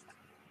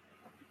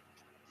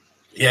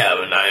 Yeah,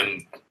 but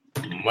I'm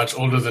much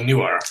older than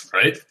you are,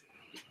 right?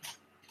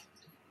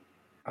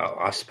 Oh,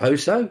 I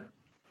suppose so.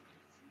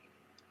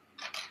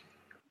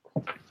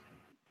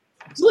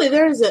 Actually,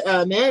 there's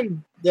a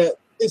man that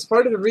is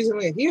part of the reason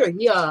we're here.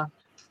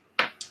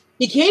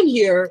 He came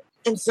here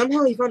and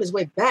somehow he found his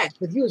way back,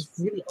 but he was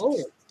really old.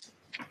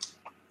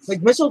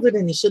 Like much older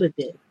than he should have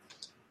been.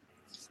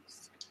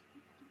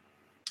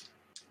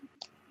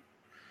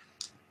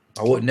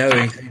 I wouldn't know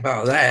anything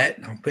about that.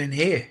 I've been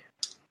here.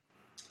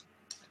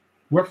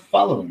 We're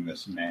following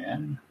this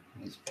man,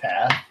 his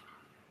path.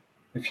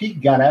 If he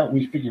got out,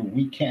 we figure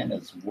we can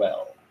as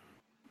well.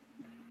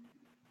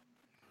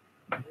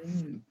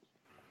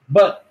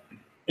 But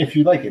if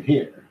you like it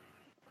here,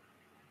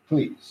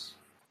 please.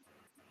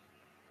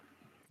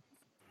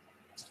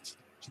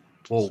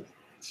 Well,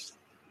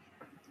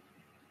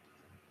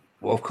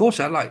 of course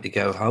I'd like to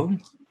go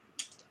home.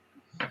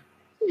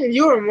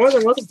 You are more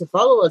than welcome to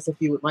follow us if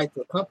you would like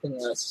to accompany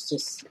us.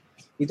 Just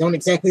we don't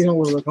exactly know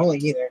where we're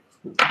going either.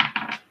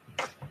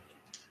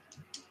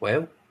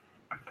 Well,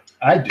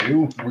 I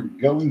do. We're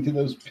going to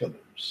those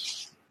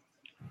pillars.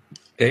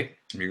 okay,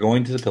 you're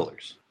going to the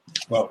pillars.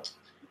 Well,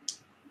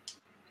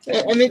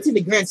 I meant in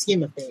the grand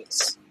scheme of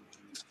things.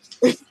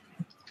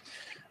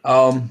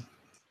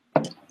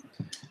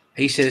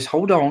 He says,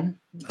 "Hold on,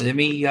 let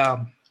me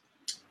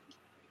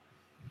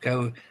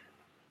go.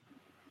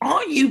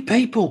 Aren't you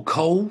people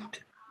cold?"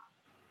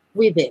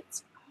 With it.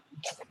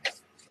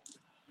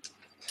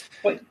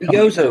 He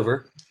goes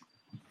over.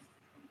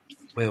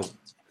 Well,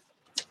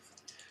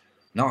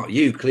 not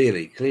you,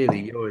 clearly.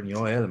 Clearly, you're in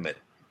your element.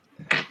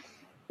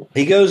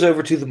 He goes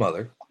over to the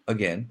mother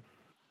again,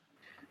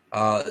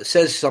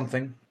 says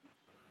something,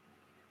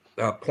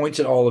 points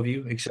at all of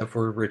you except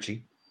for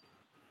Richie.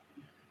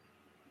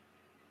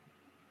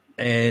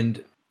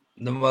 And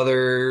the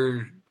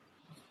mother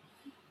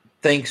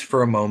thinks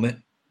for a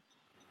moment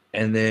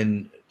and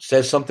then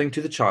says something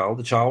to the child.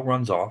 The child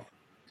runs off,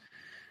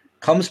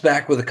 comes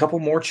back with a couple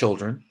more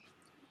children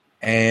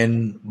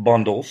and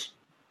bundles.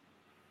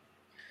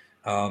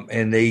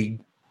 And they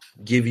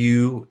give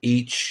you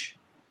each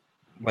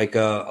like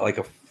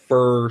a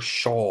fur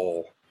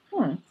shawl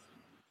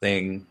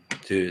thing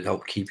to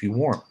help keep you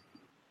warm.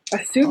 A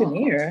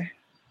souvenir.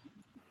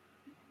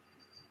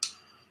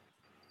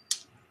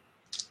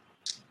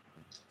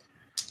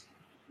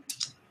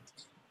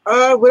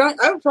 I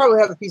would probably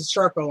have a piece of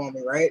charcoal on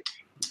me, right?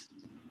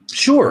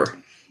 Sure.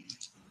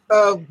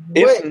 What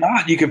If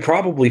not, you could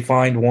probably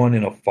find one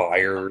in a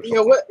fire. Or you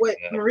know something what like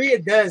that. Maria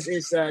does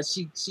is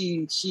she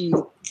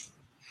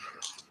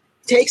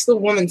takes the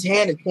woman's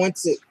hand and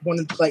points at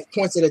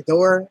a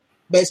door,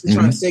 basically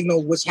trying to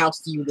signal which house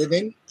do you live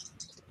in.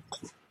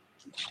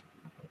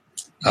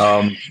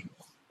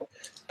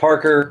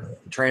 Parker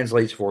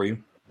translates for you.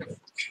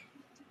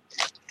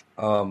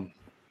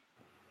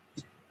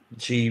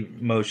 She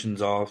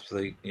motions off.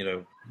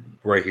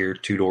 Right here,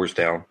 2 doors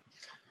down.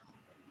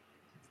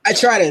 I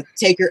try to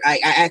take her.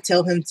 I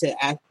tell him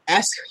to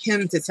ask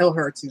him to tell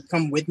her to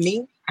come with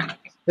me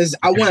because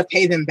I want to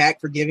pay them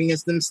back for giving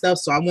us them stuff.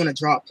 So I want to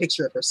draw a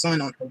picture of her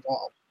son on her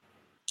wall.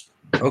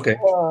 Okay.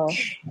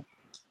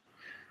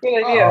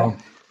 Good idea.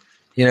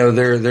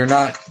 They're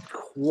not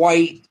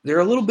quite. They're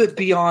a little bit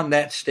beyond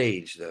that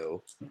stage,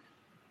 though.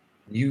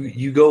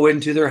 You go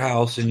into their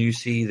house and you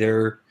see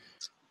there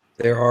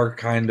are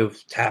kind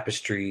of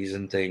tapestries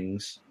and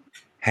things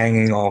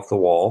hanging off the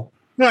wall.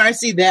 No, I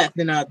see that.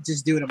 Then I'll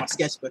just do it in my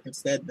sketchbook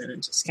instead. Then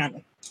and just kind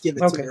of give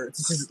it to her.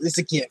 It's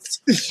a gift.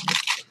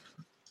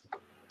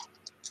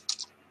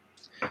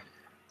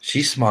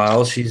 She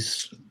smiles.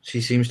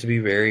 She seems to be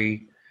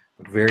very,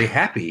 very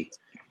happy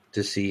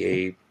to see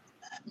a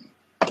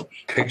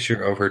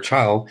picture of her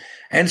child,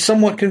 and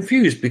somewhat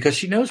confused because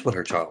she knows what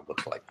her child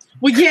looks like.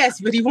 Well, yes,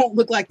 but he won't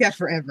look like that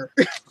forever.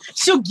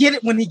 She'll get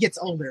it when he gets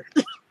older.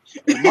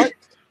 You might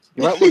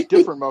look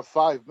different in about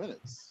 5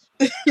 minutes.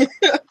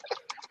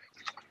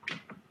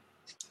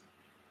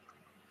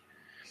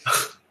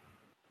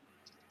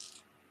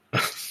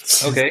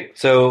 Okay,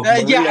 so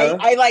yeah,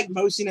 I like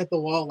motion at the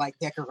wall like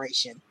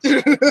decoration.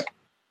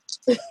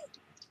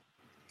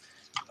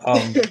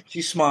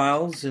 She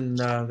smiles and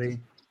they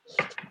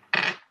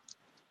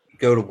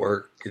go to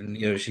work,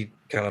 and she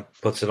kind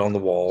of puts it on the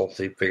wall.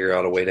 They figure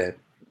out a way to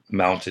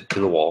mount it to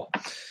the wall.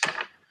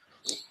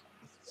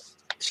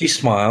 She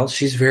smiles.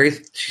 She's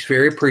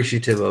very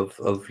appreciative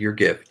of your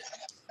gift.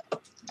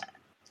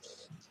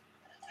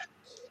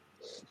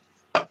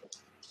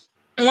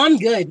 Well, I'm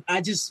good.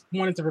 I just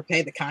wanted to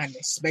repay the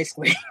kindness,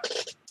 basically.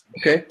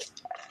 Okay.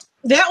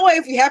 That way,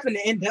 if we happen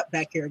to end up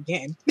back here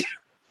again,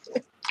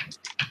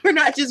 we're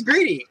not just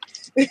greedy.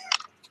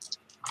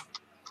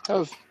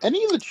 Have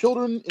any of the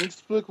children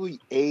inexplicably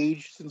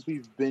aged since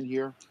we've been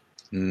here?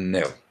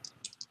 No.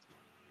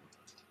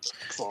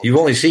 You've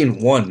only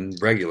seen one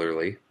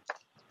regularly.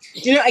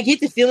 I get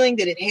the feeling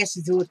that it has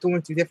to do with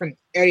going through different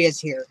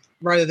areas here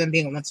rather than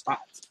being in one spot.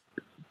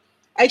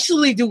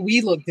 Actually, do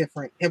we look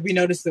different? Have we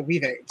noticed that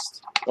we've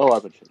aged? Oh, I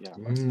bet you, yeah.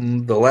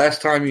 The last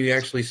time you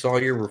actually saw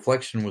your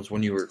reflection was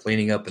when you were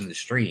cleaning up in the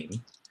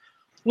stream.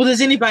 Well,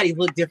 does anybody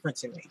look different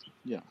to me?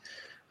 Yeah.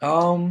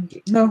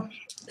 No.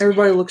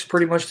 Everybody looks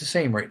pretty much the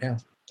same right now.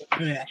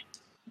 Yeah.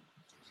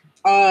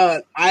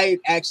 I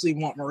actually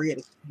want Maria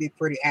to be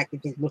pretty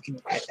actively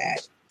looking at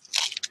that.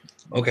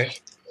 Okay.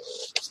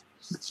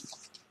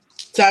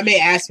 So I may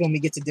ask when we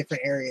get to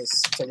different areas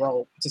to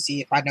roll to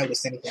see if I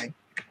noticed anything.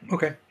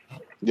 Okay.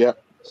 Yeah.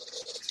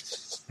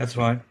 That's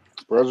fine.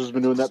 Brother's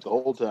been doing that the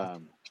whole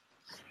time.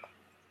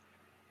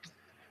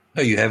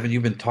 No, you haven't.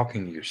 You've been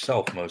talking to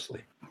yourself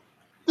mostly.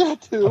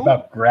 That too.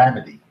 About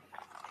gravity.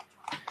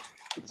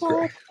 It's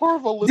all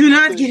part of a Do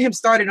not get him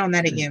started on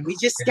that again. We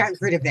just got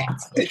rid of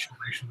that.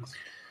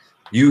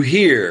 You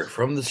hear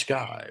from the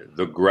sky,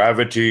 the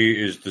gravity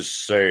is the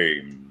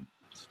same.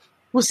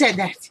 Who said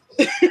that?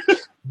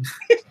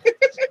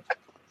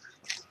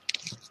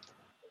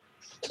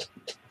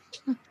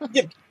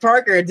 Yeah,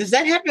 Parker, does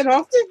that happen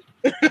often?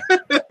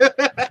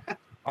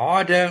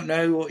 I don't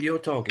know what you're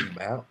talking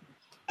about.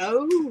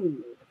 Oh.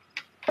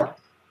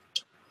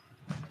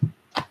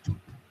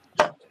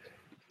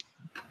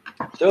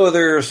 So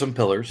there are some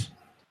pillars.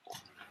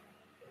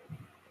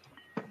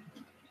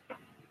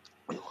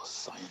 We will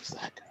science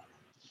that.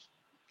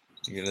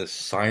 You're going to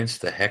science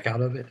the heck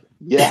out of it?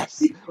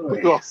 Yes.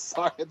 We will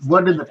science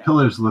What that. do the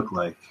pillars look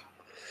like?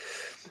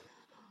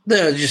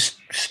 They're just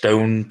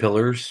stone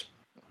pillars.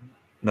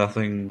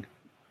 Nothing.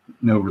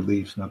 No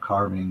reliefs, no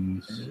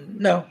carvings.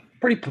 No,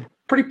 pretty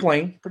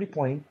plain. Pretty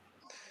plain.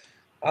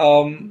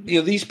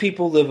 These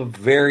people live a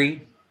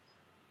very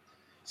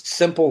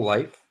simple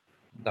life.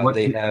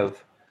 They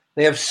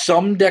have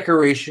some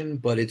decoration,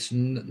 but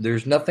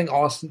there's nothing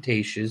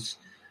ostentatious.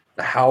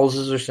 The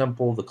houses are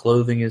simple. The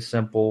clothing is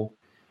simple.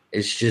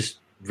 It's just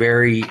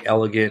very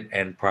elegant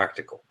and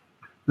practical.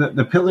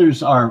 The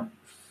pillars are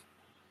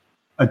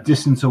a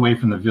distance away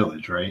from the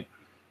village, right?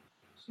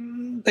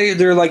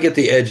 They're like at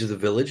the edge of the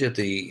village, at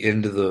the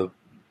end of the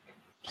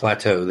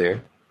plateau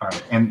there. All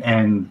right.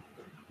 And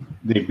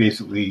they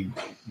basically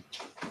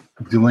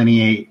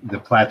delineate the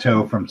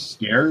plateau from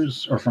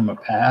stairs or from a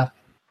path.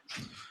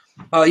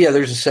 Yeah,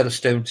 there's a set of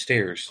stone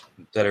stairs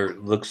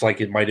that looks like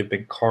it might have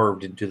been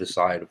carved into the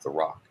side of the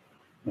rock.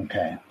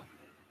 Okay.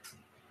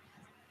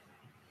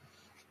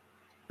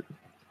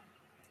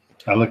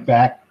 I look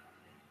back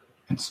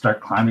and start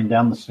climbing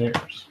down the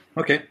stairs.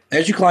 Okay.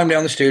 As you climb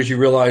down the stairs, you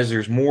realize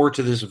there's more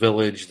to this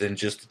village than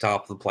just the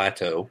top of the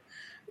plateau.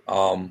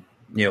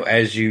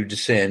 As you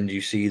descend,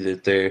 you see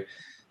that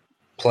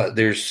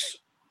there's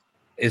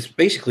it's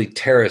basically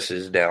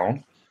terraces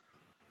down.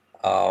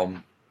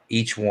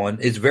 Each one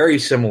is very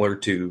similar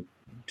to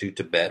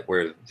Tibet,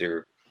 where there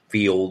are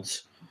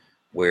fields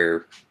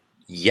where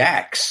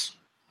yaks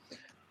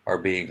are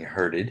being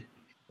herded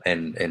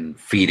and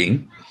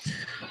feeding.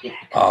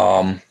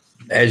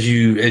 As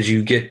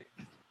you get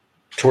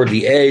toward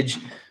the edge,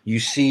 you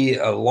see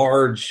a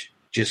large,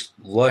 just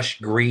lush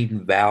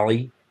green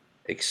valley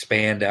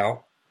expand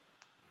out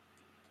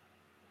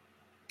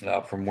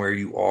from where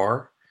you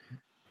are.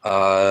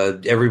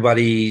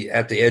 Everybody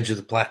at the edge of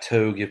the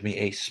plateau, give me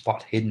a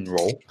spot hidden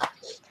roll.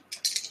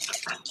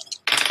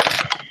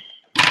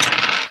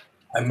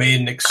 I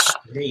made an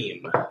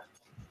extreme.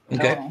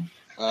 Okay.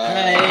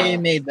 I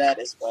made that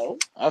as well.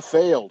 I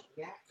failed.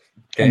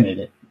 I made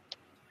it.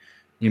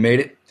 You made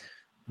it?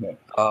 Yeah.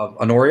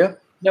 Honoria?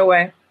 No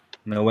way.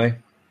 No way.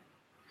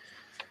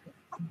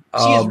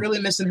 She is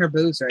really missing her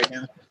boots right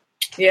now.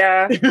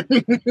 Yeah.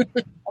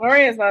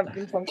 Honoria has not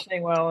been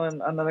functioning well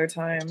in another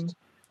time.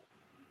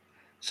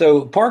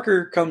 So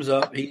Parker comes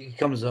up. He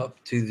comes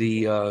up to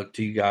the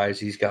to you guys.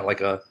 He's got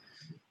like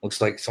looks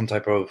like some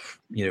type of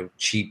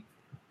cheap,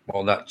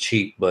 well, not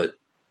cheap, but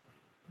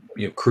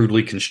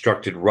crudely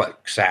constructed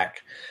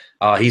rucksack.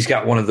 He's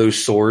got one of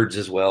those swords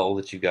as well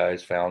that you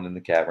guys found in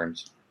the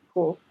caverns.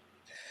 Cool.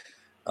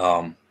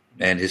 And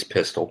his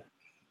pistol.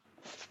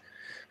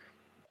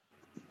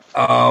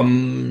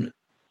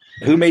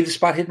 Who made the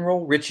spot hidden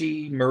roll?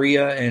 Richie,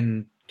 Maria,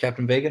 and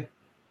Captain Vega?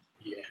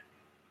 Yeah.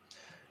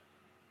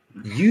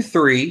 You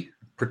three,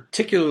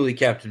 particularly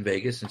Captain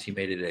Vega, since he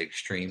made it at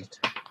extreme,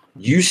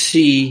 you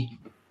see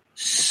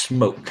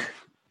smoke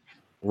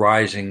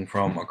rising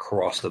from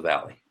across the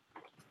valley.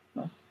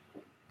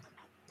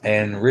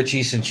 And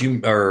Richie,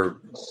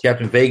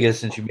 Captain Vega,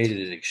 since you made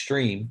it at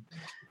extreme,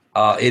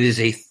 it is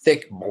a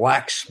thick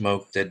black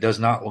smoke that does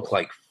not look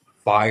like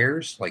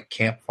fires, like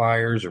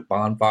campfires or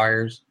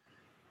bonfires,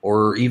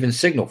 or even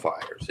signal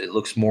fires. It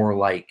looks more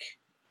like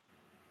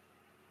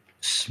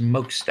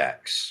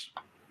smokestacks.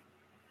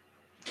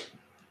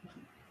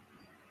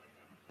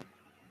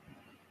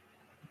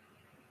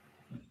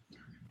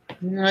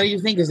 What do you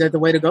think? Is that the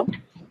way to go?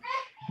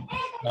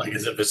 Like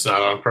as if it's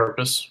not on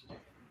purpose.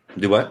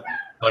 Do what?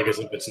 Like as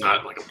if it's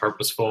not like a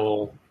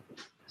purposeful,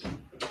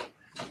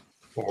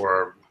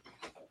 or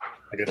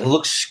It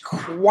looks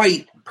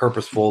quite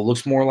purposeful. It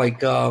looks more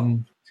like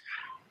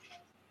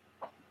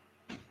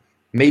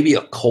maybe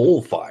a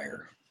coal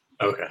fire.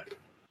 Okay.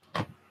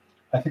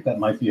 I think that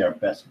might be our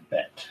best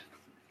bet.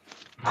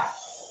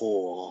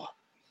 Oh.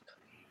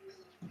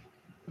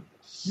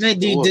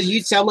 Did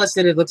you tell us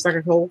that it looks like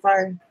a coal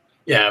fire?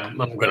 Yeah, I'm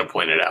going to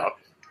point it out.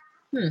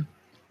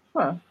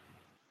 Huh.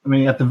 I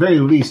mean, at the very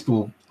least,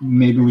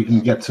 maybe we can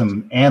get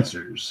some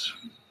answers.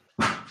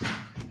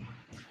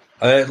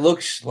 It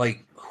looks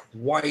like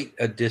quite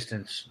a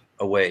distance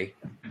away.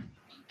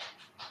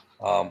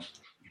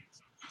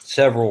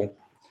 Several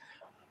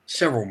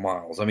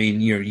miles. I mean,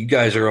 you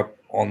guys are up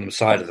on the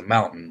side of the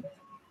mountain,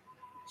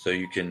 so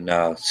you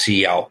can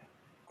see out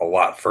a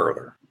lot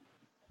further.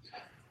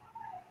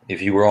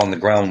 If you were on the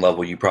ground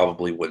level, you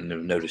probably wouldn't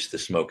have noticed the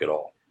smoke at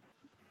all.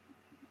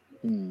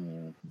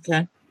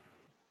 Okay.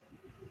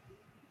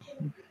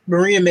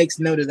 Maria makes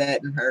note of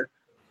that in her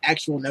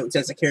actual notes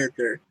as a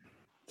character.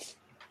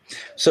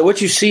 So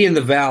what you see in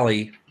the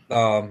valley,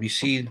 you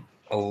see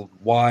a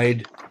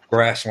wide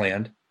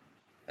grassland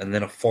and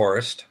then a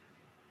forest.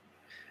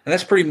 And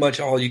that's pretty much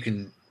all you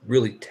can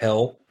really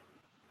tell.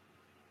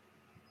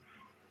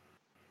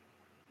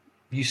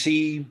 You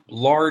see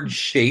large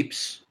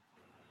shapes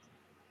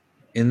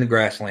in the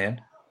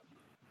grassland.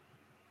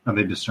 Are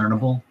they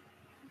discernible?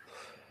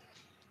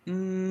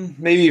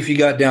 Maybe if you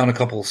got down a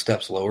couple of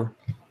steps lower.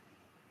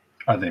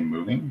 Are they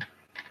moving?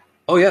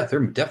 Oh, yeah, they're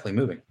definitely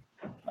moving.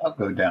 I'll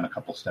go down a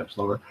couple steps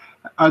lower.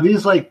 Are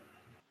these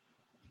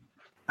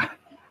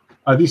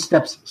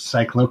steps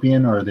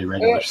cyclopean or are they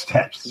regular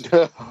steps?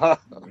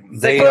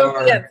 They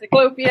are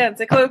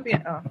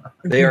Cyclopean. Oh.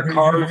 they are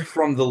carved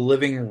from the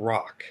living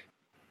rock.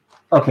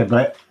 Okay,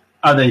 but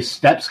are they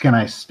steps? Can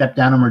I step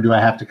down them or do I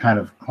have to kind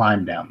of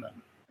climb down them?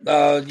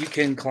 You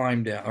can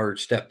climb down or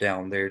step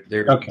down. They're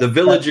Okay. The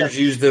villagers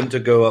use them to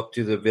go up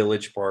to the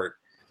village part.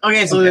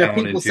 Okay, so they're Down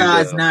people into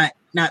size, the-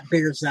 not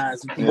bigger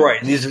size.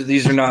 Right.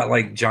 These are not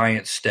like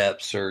giant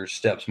steps or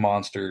steps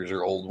monsters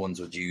or old ones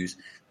would use.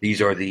 These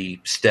are the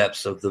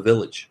steps of the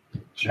village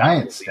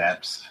Giant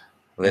steps.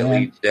 that Yeah.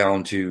 lead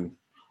down to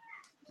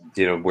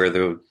where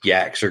the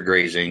yaks are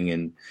grazing,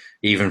 and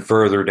even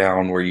further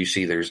down where you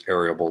see there's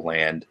arable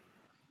land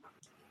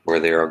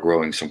where they are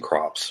growing some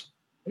crops.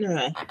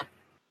 Yeah.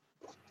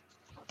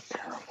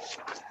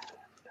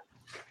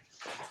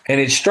 And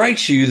it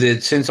strikes you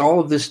that since all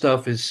of this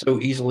stuff is so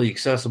easily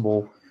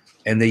accessible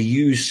and they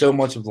use so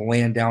much of the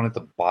land down at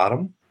the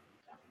bottom,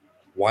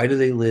 why do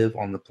they live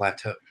on the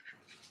plateau?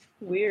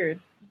 Weird.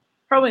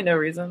 Probably no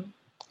reason.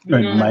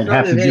 It might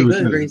have to do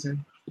with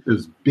reason.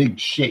 those big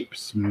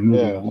shapes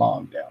moving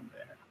along down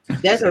there.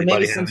 That's or maybe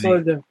Anybody some have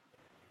sort of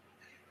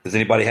Does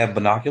anybody have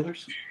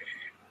binoculars?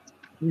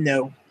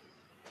 No.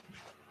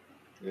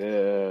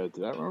 Yeah,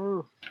 did I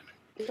remember?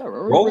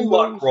 Roll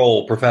luck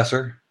roll,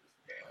 Professor.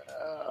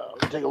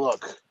 Let me take a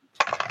look.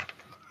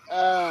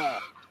 I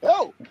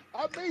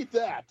made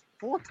that.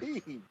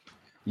 14.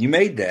 You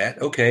made that.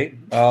 Okay.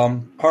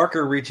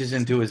 Parker reaches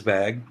into his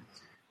bag and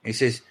he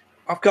says,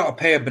 I've got a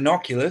pair of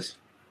binoculars,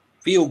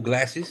 field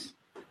glasses.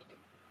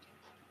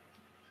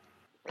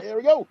 There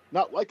we go.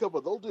 Not like them,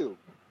 but they'll do.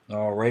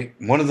 All right.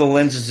 One of the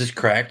lenses is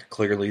cracked.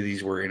 Clearly,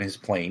 these were in his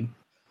plane.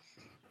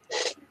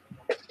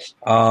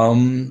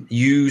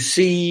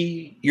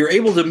 You're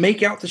able to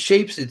make out the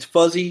shapes. It's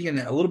fuzzy and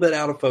a little bit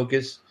out of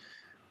focus,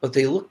 but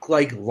they look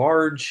like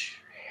large,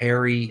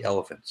 hairy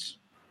elephants.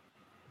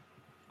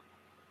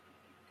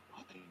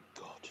 My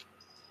God.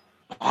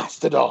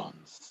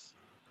 Mastodons.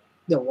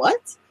 The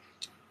what?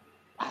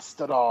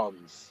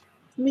 Mastodons.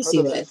 Let me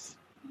see that.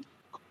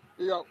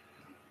 Here you go.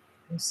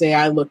 Say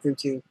I looked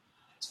into.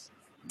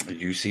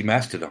 You see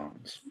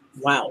mastodons.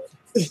 Wow.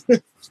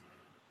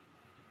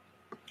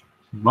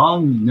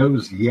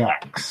 Long-nosed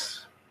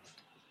yaks.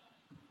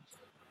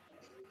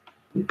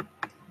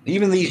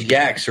 Even these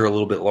yaks are a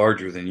little bit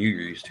larger than you're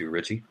used to,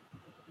 Richie.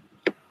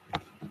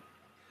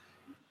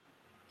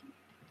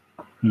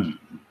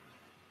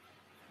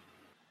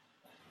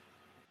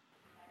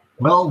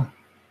 Well,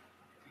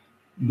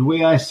 the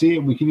way I see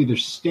it, we can either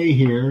stay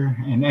here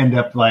and end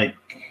up like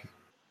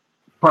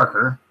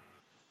Parker.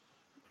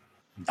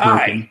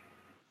 Aye.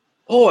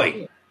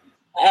 Oi.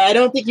 I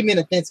don't think you meant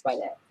offense by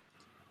that.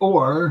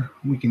 Or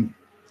we can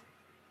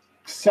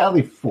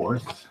sally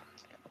forth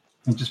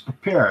and just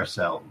prepare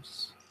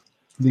ourselves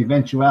for the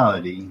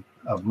eventuality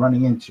of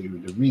running into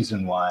the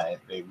reason why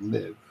they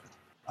live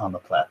on the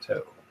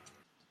plateau.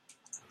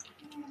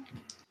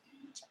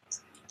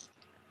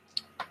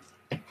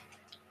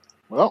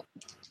 Well,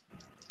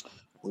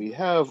 we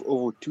have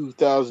over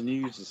 2,000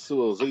 years of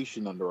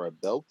civilization under our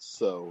belts,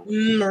 so...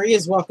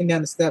 Maria's walking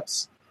down the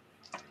steps.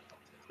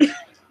 I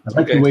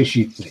like the way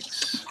she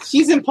thinks.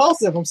 She's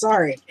impulsive. I'm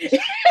sorry.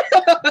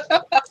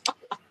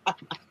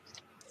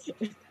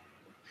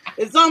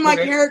 It's on my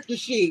character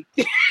sheet.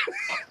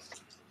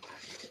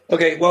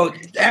 Okay, well,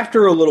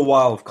 after a little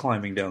while of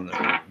walking down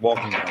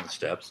the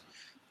steps,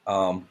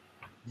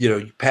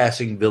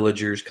 passing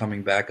villagers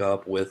coming back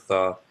up with,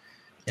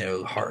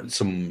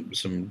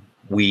 some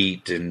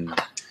wheat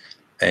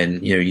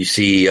and you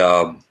see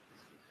a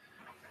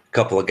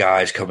couple of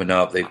guys coming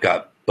up. They've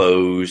got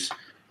bows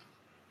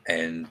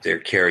and they're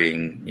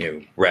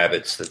carrying,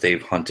 rabbits that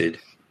they've hunted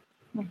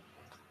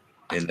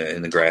in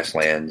the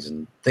grasslands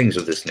and things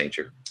of this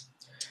nature.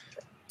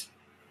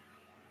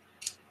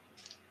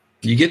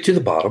 You get to the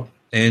bottom,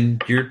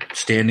 and you're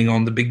standing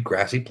on the big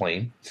grassy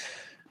plain.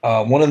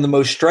 One of the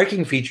most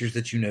striking features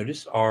that you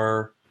notice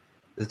are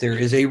that there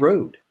is a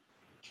road.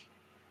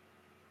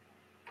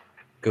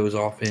 Goes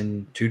off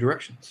in two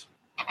directions.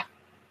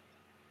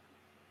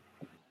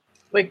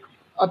 Like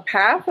a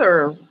path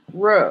or a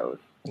road?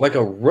 Like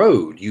a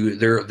road.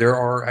 There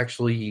are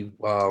actually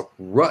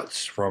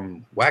ruts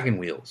from wagon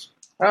wheels.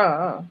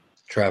 Oh.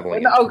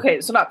 Traveling.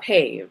 Okay, so not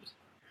paved.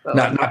 So.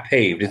 Not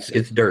paved.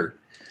 It's dirt.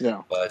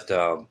 Yeah. But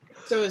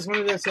so is one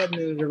of those heading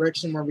in the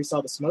direction where we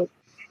saw the smoke?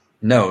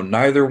 No,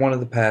 neither one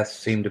of the paths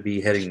seem to be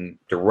heading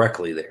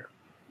directly there.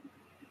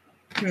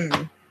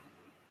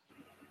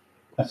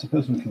 I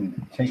suppose we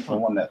can take the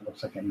one that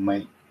looks like it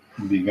might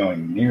be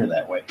going near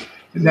that way.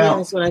 Yeah, Now,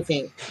 that's what I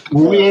think.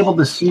 were we able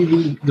to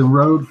see the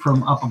road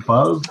from up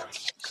above?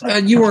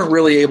 You weren't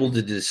really able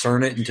to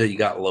discern it until you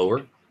got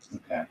lower.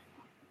 Okay.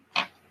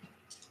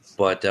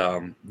 But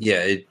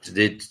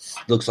it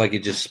looks like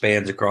it just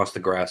spans across the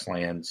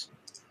grasslands.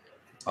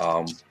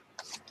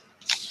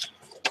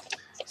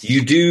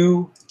 You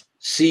do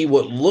see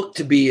what looked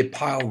to be a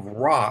pile of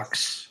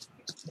rocks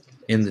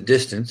in the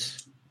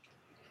distance.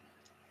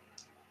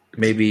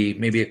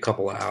 Maybe a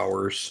couple of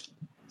hours,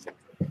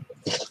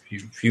 a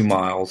few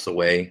miles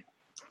away,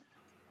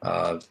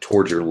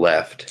 towards your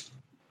left.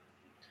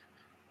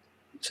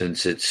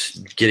 Since it's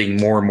getting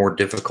more and more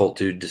difficult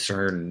to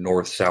discern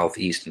north, south,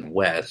 east, and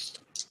west.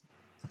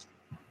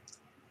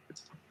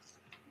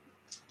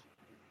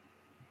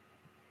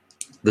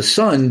 The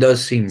sun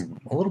does seem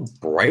a little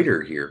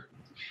brighter here.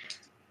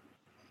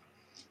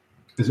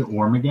 Is it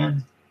warm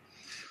again?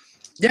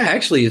 Yeah,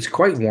 actually, it's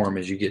quite warm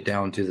as you get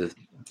down to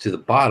the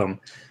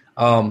bottom.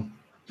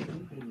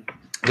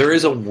 There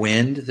is a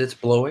wind that's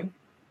blowing,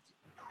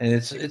 and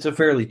it's a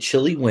fairly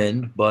chilly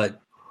wind, but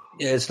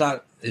it's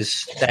not as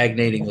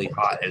stagnatingly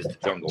hot as the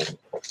jungle.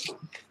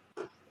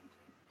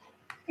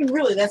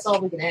 Really, that's all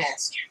we can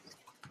ask.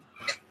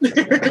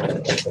 Welcome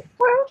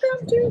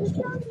to the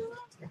jungle.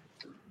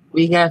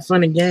 We got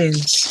fun and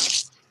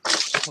games.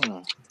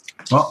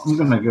 Well, I'm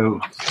gonna go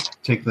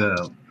take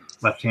the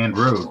left-hand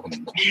road.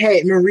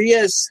 Hey,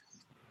 Maria's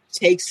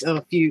takes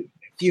a few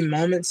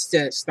moments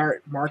to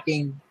start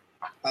marking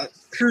a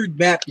crude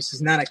map. This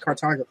is not a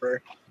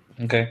cartographer.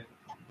 Okay.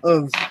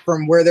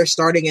 From where they're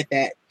starting at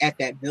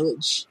that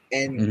village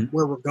and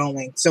where we're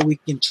going, so we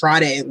can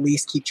try to at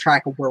least keep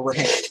track of where we're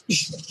headed.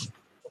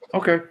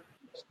 Okay.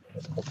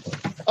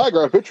 I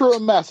got a picture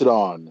of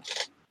Macedon.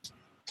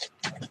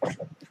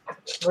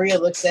 Maria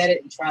looks at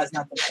it and tries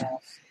not to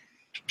laugh.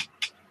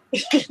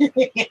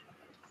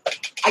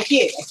 I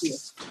can't.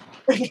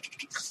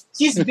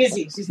 She's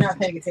busy. She's not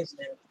paying attention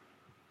to it.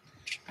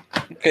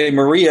 Okay,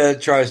 Maria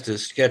tries to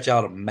sketch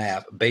out a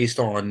map based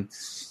on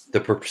the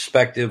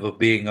perspective of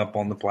being up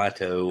on the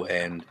plateau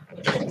and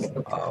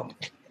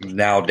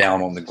now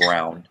down on the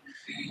ground.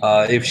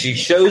 If she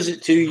shows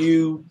it to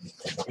you,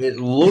 it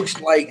looks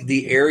like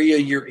the area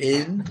you're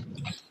in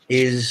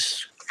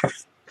is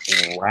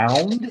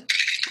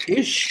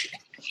round-ish.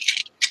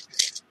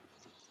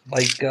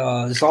 Like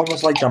it's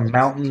almost like the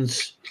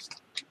mountains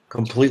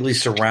completely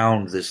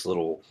surround this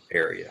little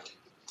area.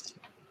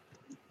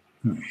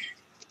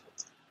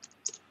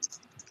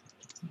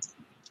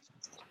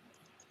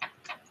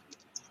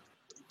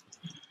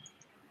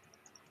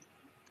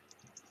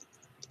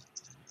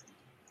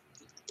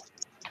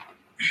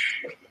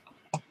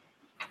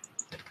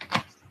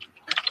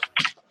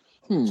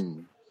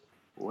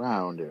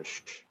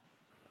 Roundish.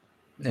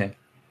 Yeah.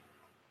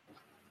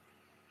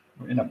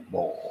 We're in a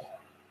bowl.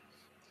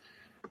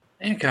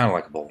 And kind of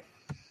like a bowl.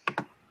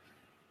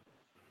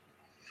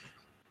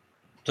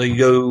 So you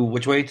go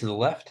which way? To the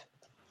left?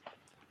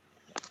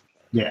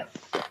 Yeah.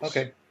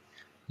 Okay.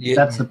 Yeah.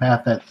 That's the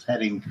path that's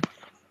heading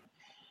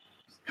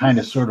kind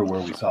of sort of where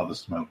we saw the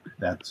smoke.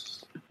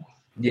 That's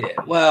Yeah.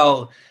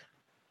 Well,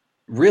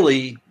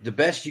 really, the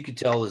best you could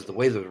tell is the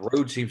way the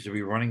road seems to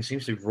be running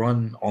seems to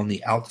run on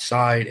the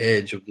outside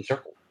edge of the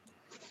circle.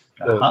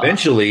 So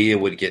eventually, it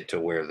would get to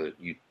where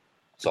you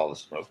saw the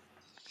smoke.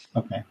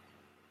 okay.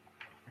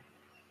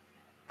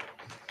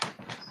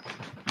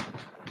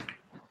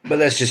 But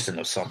that's just an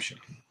assumption.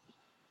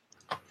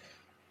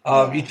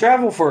 You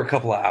travel for a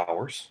couple of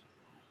hours,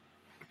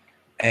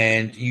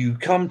 and you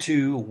come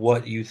to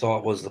what you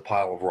thought was the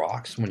pile of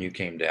rocks when you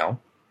came down.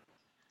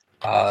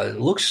 It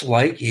looks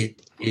like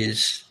it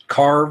is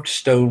carved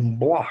stone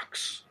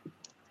blocks.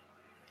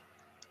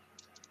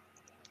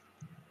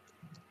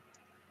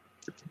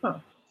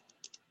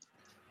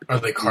 Are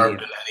they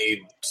carved in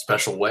any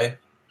special way?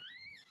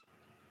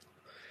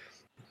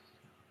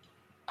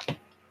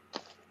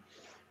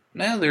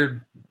 Now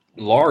they're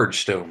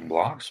large stone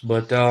blocks,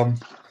 but they're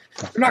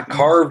not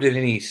carved in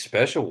any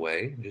special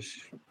way. Just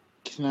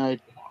Can I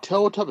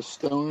tell what type of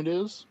stone it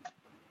is?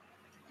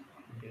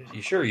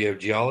 you sure you have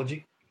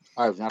geology?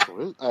 I have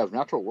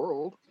natural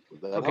world.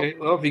 Would that Okay. help?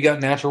 Well, if you got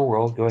natural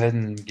world, go ahead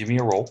and give me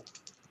a roll.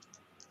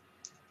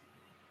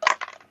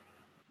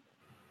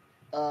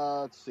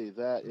 Let's see.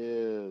 That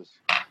is.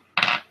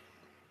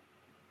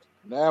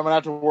 Nah, my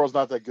natural world's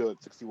not that good.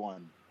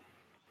 61.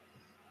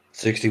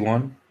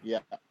 61. Yeah.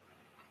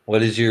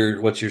 What's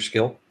your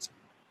skill?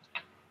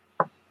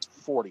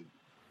 40.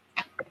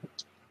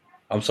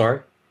 I'm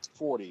sorry.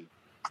 40.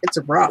 It's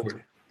a rock.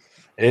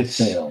 It's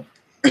Fail.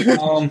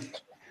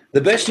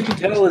 the best you can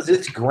tell is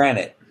it's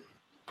granite.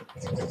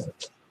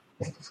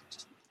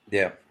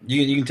 Yeah,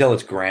 you can tell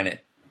it's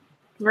granite.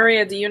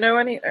 Maria, do you know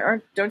any?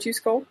 Or don't you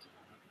sculpt?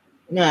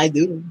 No, I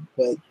do,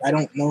 but I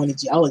don't know any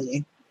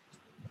geology.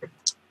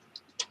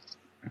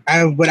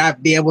 Would I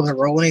be able to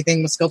roll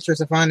anything with sculpture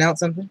to find out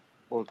something?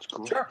 Well, it's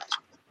granite. Sure.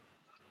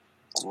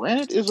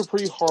 Granite is a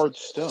pretty hard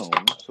stone,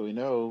 so we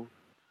know.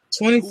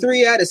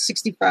 23 out of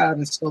 65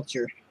 in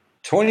sculpture.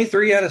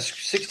 23 out of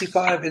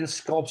 65 in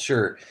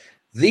sculpture.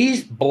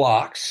 These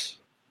blocks,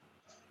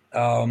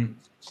 though,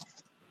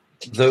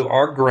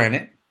 are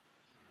granite.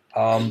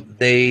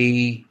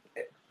 They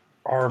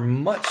are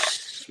much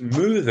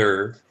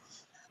smoother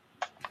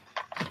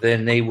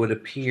than they would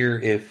appear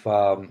if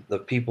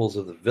the peoples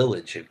of the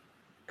village had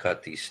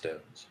cut these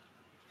stones.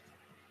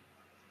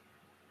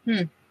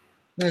 No,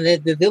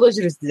 the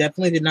villagers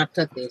definitely did not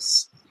cut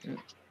this.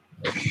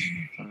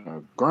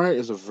 Granite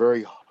is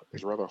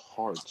is rather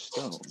hard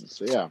stone.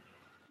 So yeah.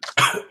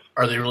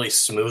 Are they really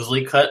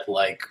smoothly cut?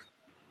 Like,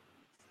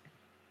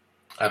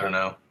 I don't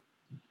know.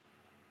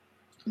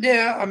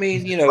 Yeah, I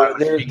mean,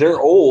 they're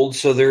old,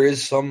 so there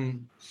is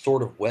some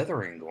sort of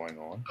weathering going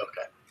on.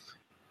 Okay.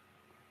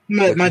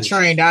 My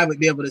trained eye would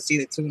be able to see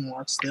the tool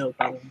marks still,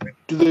 probably.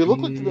 Do they look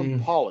like they've been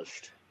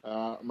polished?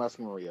 I'm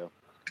asking Maria.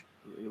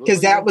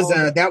 Because that was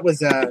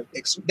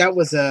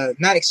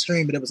not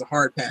extreme, but it was a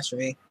hard pass for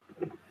me.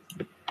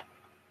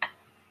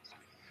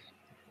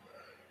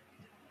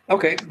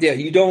 Okay, yeah,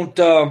 you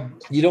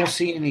don't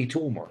see any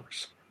tool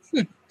marks.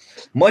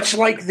 Much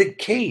like the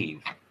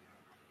cave.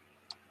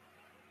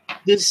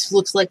 This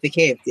looks like the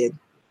cave did.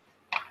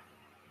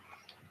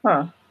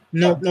 Huh.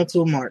 No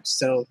tool marks.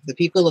 So the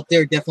people up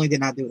there definitely did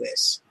not do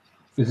this.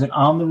 Is it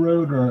on the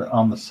road or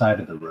on the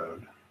side of the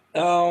road?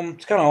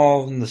 It's kind of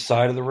all on the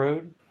side of the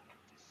road.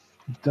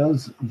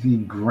 Does the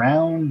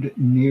ground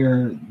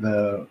near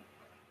the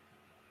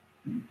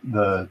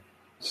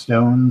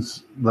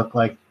stones look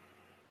like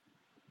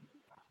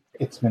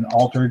it's been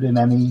altered in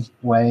any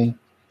way?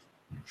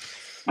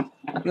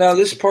 Now,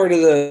 this part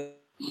of the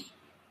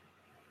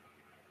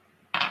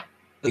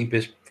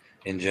deepest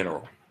in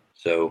general,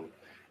 so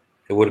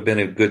it would have been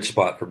a good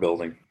spot for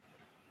building.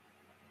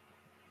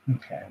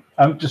 Okay.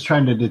 I'm just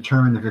trying to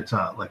determine if it's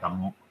a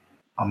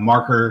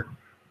marker,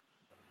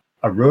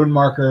 a road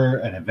marker,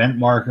 an event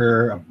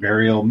marker, a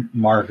burial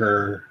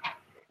marker.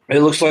 It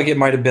looks like it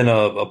might have been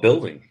a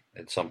building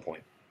at some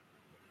point.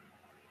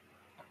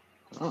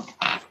 Oh.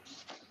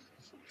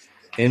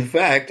 In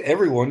fact,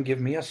 everyone give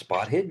me a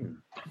spot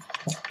hidden.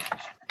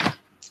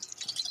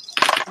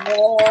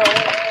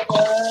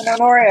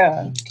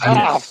 Memoria.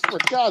 For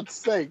God's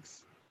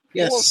sakes.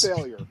 Yes. More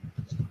failure.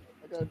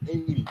 I got an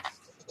 80.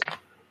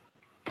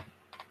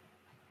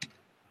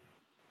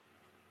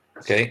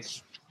 Okay.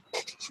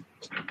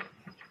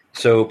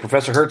 So,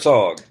 Professor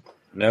Herzog,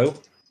 no?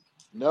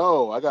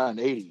 No, I got an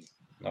 80.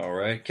 All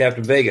right.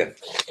 Captain Vega.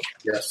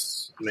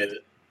 Yes, made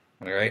it.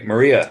 All right.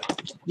 Maria.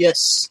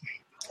 Yes.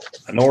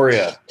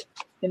 Honoria.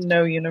 In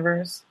no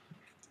universe.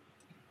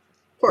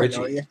 Poor Richie.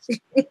 Amelia.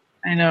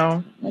 I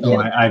know.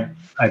 So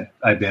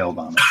I bailed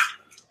on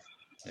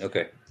it.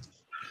 Okay.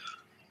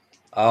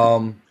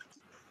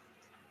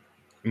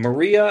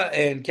 Maria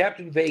and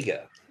Captain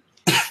Vega.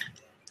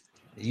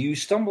 You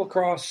stumble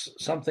across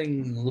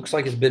something that looks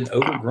like it's been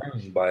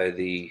overgrown by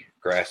the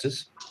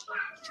grasses.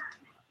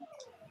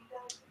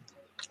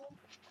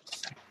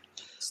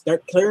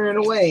 Start clearing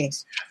it away.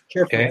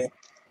 Carefully. Okay.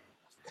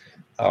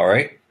 All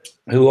right.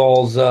 Who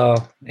all's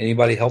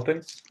anybody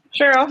helping?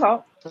 Sure, I'll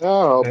help.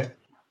 Oh, Okay.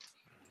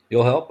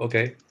 You'll help?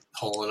 Okay.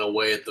 Pulling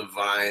away at the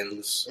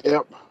vines.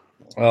 yep.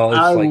 Well,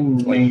 I it's will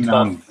like remain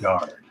on tough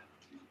guard.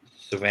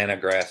 savanna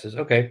grasses.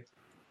 Okay.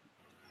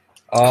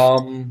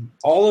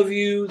 All of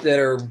you that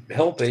are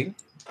helping,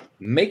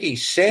 make a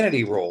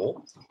sanity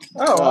roll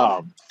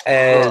Oh.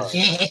 as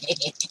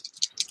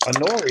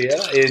Honoria,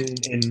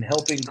 in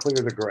helping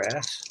clear the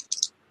grass,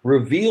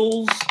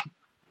 reveals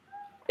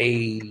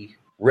a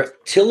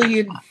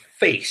reptilian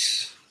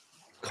face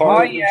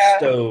carved in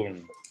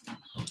stone.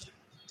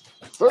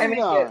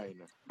 39.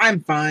 I'm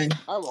fine.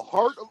 I have a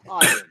heart of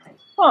iron.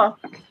 Huh.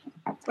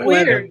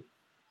 Weird.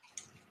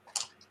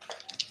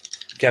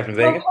 Captain Oh,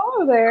 Vega,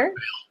 hello there.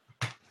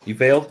 you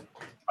failed.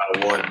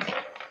 I won.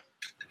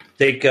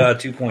 Take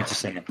 2 points of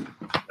sand.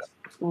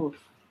 Ooh,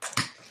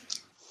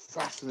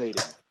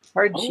 Fascinating.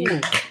 hard cheat.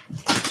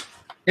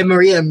 And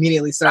Maria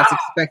immediately starts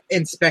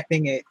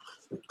inspecting it.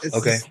 This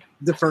Okay. is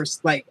the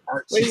first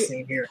art Wait. she's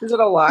seen here. Is it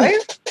alive?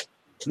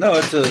 No,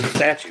 it's a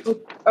statue.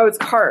 Oh, it's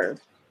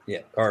carved.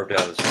 Yeah, carved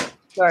out of stone.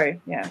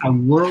 Sorry. Yeah. I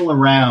whirl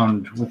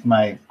around with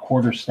my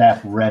quarterstaff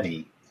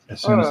ready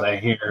as soon as I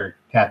hear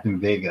Captain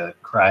Vega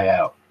cry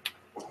out.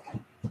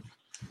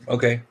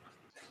 Okay.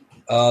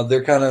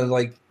 They're kind of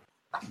like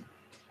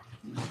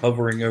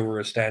hovering over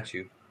a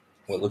statue.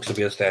 What looks to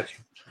be a statue.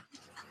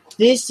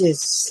 This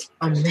is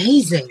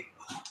amazing.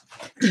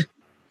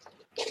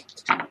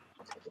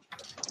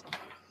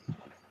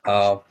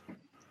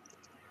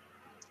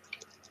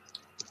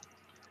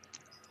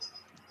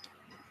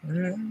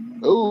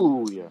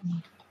 Oh yeah.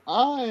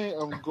 I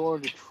am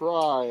going to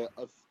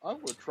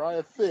try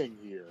a thing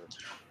here.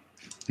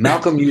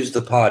 Malcolm used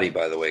the potty,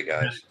 by the way,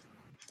 guys.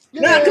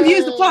 Malcolm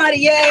used the potty.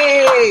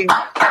 Yay!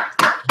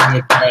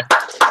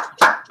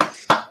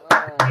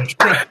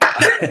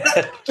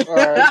 All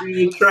right.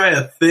 You try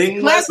a thing.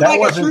 Clap that like a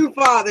wasn't- true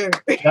father.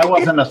 That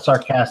wasn't a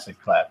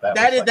sarcastic clap.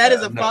 That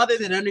is a no. father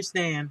that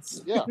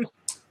understands. Yeah.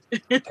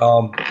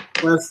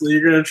 Leslie,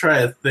 you're gonna try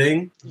a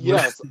thing.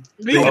 Yes.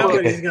 We know Okay.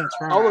 what he's gonna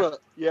try. I'm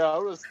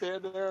gonna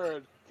stand there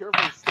and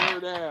carefully stare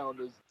down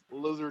this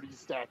lizardy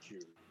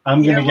statue.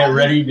 I'm going to Yeah, get well,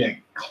 ready to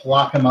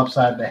clock him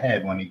upside the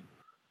head when he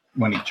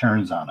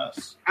turns on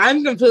us.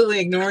 I'm completely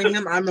ignoring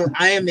him.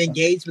 I am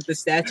engaged with the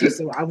statue,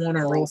 so I want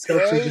to roll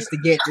sculpture just to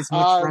get as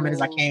much from it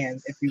as I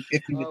can.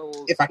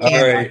 If I All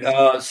can.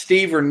 right.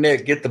 Steve or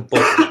Nick, get the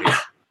book ready.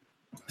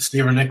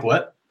 Steve or Nick,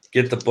 what?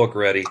 Get the book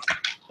ready.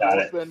 Got I'll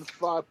it. spend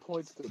 5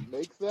 points to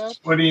make that.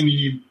 What do you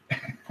need?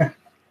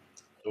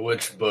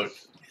 Which book?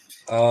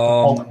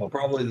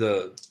 Probably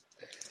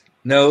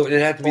No,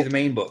 it'd have to be the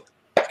main book.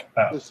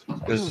 This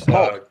Because, is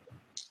pulp.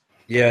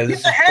 yeah, this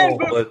is the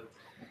pulp,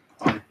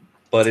 handbook.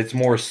 but it's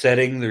more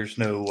setting. There's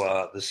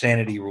no the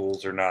sanity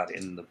rules are not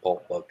in the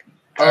pulp book.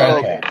 Oh,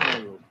 Okay.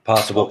 okay.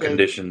 Possible Okay.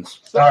 conditions.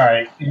 All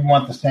right. You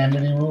want the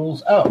sanity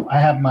rules? Oh, I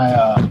have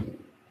my.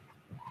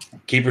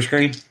 Keeper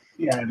screen.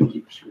 Yeah, I have a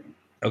keep screen.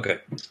 Okay.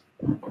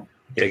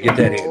 Yeah, get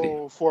that handy.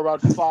 So, for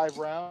about 5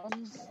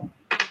 rounds,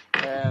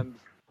 and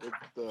with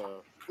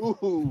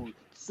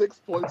 6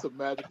 points of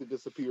magic to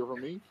disappear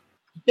from me.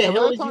 What the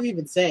hell did you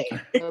even say?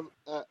 Have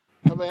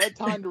I had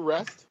time to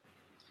rest?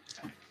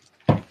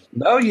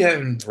 No, you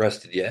haven't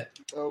rested yet.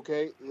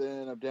 Okay,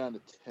 then I'm down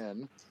to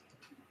 10.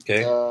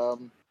 Okay.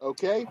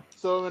 Okay,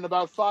 so in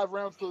about 5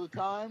 rounds to the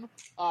time,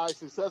 I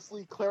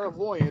successfully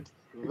clairvoyant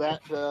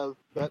that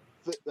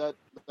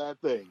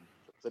thing.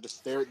 So just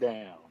stare it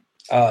down.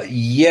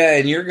 Yeah,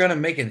 and you're gonna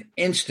make an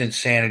instant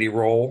sanity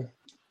roll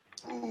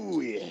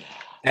Ooh yeah.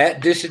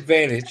 at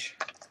disadvantage.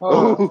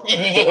 Oh,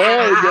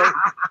 there you go.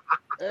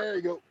 There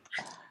you go.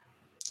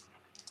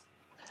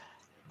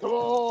 Come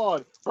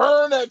on,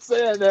 burn that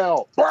sand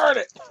now. Burn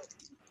it.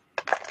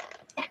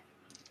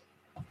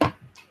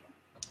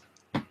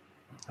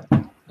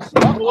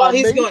 While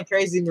he's going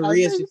crazy,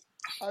 Maria's just,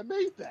 I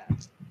made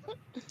that.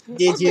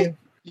 did you?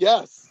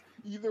 Yes.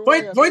 Either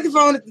way, Point the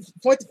phone at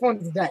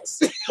the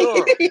dice.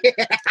 Sure.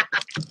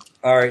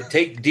 All right,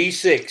 take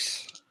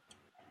D6.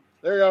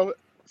 There you go.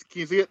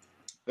 Can you see it?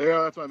 There you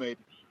go. That's what I made.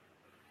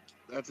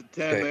 That's a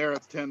 10 Okay. there.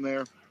 That's 10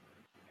 there.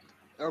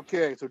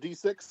 Okay, so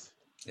D6.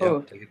 Yeah,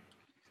 Oh. take it.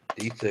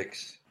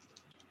 D6.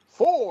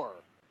 4.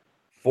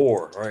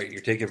 4. All right,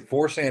 you're taking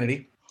 4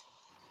 sanity.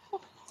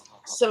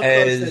 So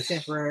close to As-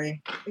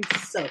 temporary.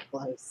 It's so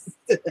close.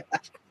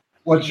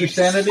 What's your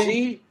sanity?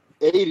 See?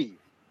 80.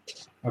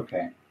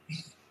 Okay.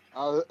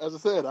 As I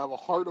said, I have a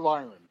heart of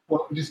iron.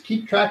 Well, just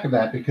keep track of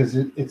that because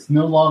it's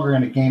no longer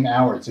in a game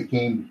hour; it's a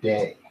game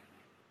day.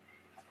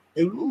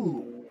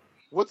 Ooh.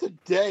 What's a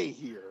day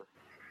here?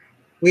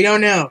 We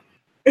don't know.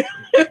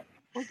 What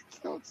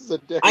counts as a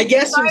day? I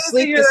guess from Trying to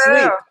sleep figure to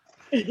that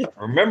sleep. out.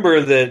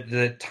 Remember that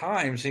the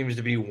time seems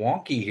to be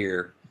wonky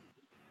here.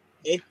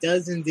 It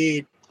does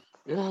indeed.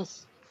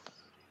 Yes.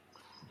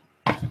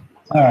 All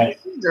right.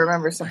 I seem to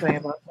remember something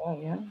about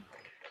that,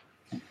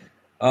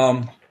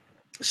 yeah.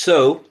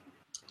 So,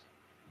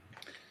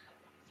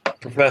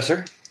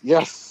 Professor,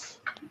 Yes.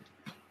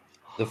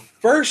 the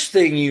first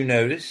thing you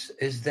notice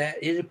is that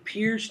it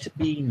appears to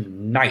be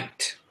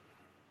night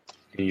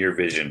in your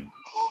vision.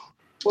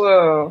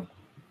 Whoa.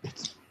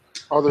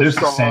 Are there There's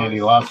the stars?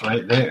 sanity loss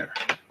right there.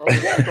 Are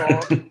there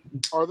stars?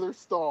 Are there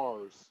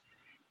stars?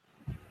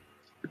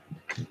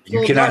 You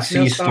Full cannot dark, see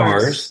no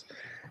stars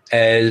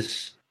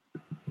as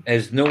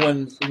no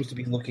one seems to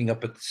be looking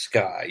up at the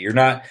sky. You're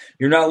not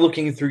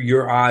looking through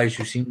your eyes,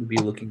 you seem to be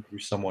looking through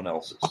someone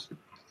else's.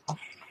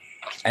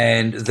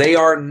 And they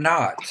are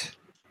not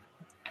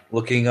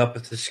looking up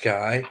at the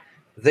sky.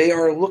 They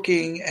are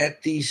looking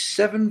at these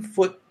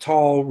 7-foot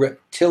tall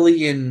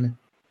reptilian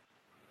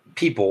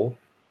people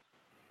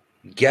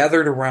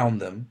gathered around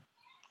them.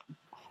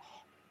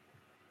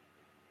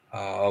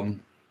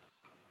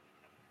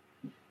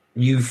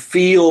 You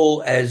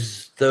feel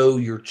as though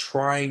you're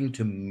trying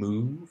to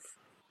move,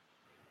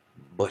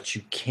 but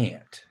you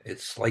can't.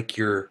 It's like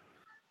you're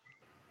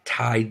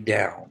tied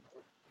down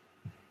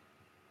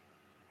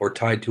or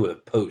tied to a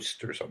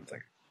post or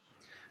something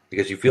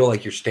because you feel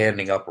like you're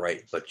standing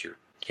upright, but you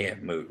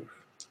can't move.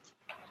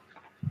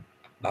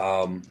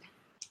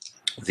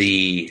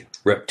 The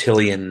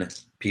reptilian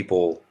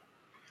people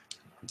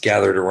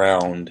gathered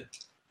around,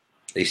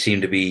 they seem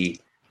to be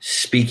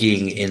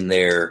speaking in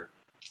their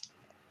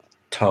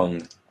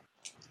tongue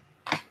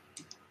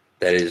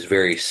that is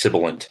very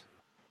sibilant.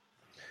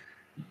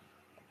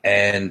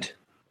 And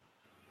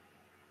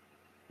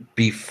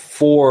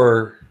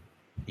before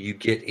you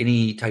get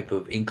any type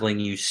of inkling,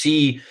 you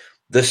see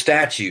the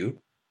statue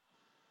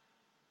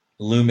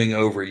looming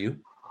over you.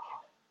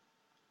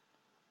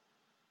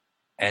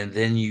 And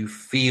then you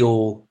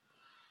feel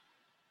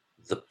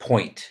the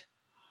point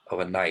of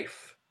a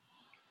knife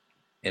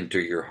enter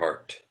your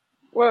heart.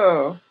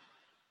 Whoa.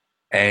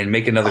 And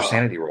make another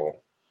sanity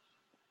roll.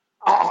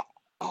 Ah,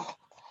 ah.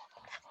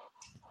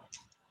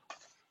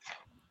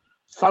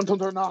 Phantom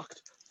der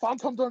Nacht.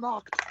 Phantom der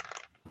Nacht.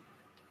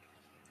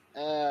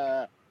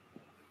 Well,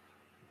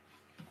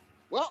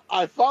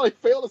 I finally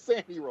failed a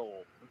sanity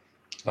roll.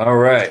 All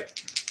right.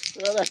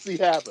 That actually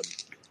happened.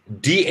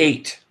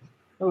 D8.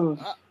 Ooh.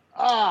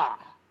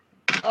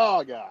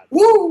 Oh, God.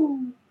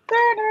 Woo!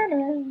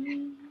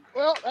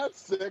 Well, that's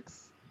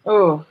 6.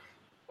 Oh.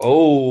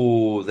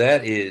 Oh,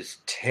 that is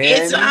 10.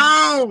 It's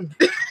on!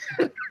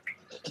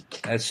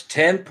 That's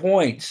 10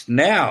 points.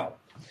 Now,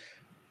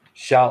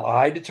 shall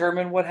I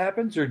determine what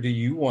happens, or do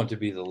you want to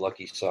be the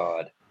lucky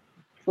sod?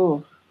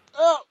 Ooh.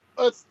 Oh,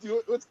 let's do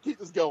it. Let's keep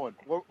this going.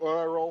 What do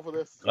I roll for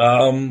this?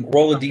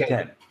 Roll a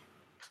D10.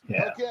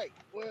 Yeah. Okay.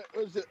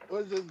 Where's this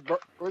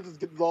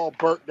getting all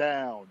burnt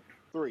down?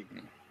 3.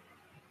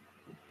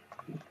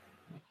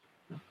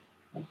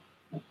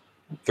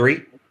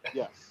 3.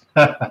 Yes.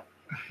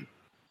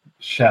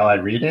 Shall I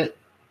read it?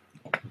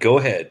 Go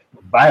ahead.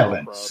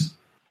 Violence.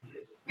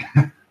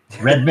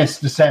 Red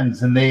mist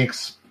descends, and they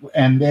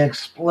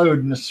explode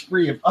in a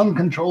spree of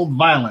uncontrolled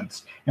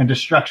violence and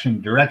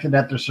destruction directed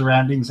at their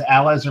surroundings,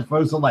 allies or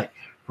foes alike,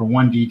 for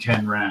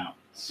 1d10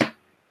 rounds.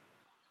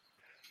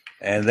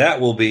 And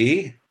that will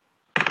be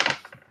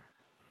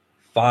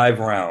 5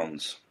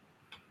 rounds.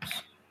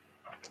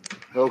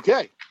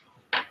 Okay.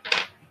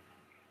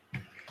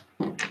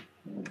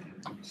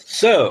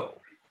 So,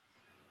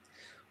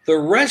 the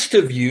rest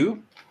of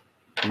you,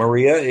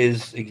 Maria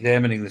is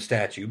examining the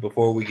statue.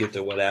 Before we get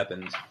to what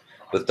happens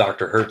with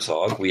Dr.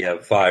 Herzog, we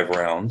have 5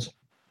 rounds.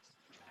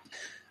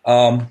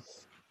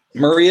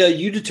 Maria,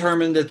 you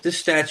determined that this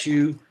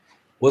statue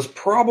was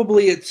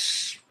probably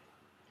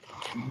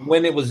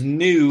when it was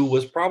new,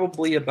 was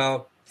probably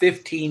about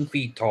 15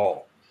 feet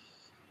tall.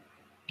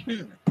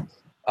 It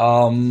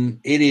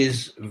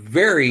is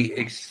very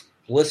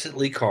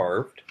explicitly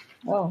carved.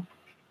 Oh.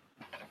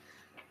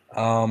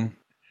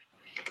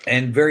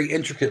 And very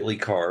intricately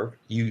carved.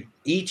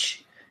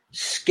 Each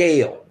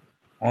scale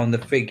on the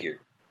figure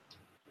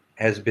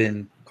has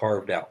been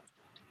carved out.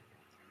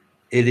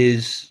 It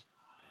is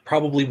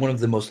probably one of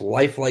the most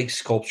lifelike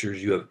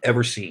sculptures you have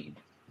ever seen.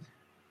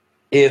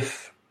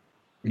 If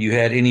you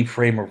had any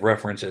frame of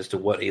reference as to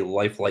what a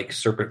lifelike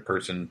serpent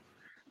person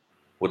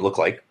would look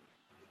like.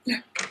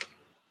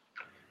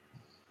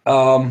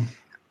 The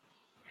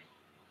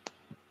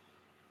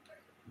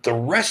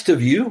rest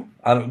of you,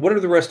 what are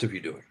the rest of you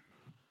doing?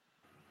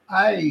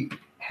 I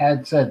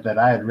had said that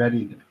I had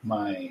readied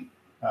my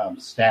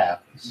staff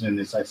as soon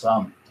as I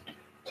saw him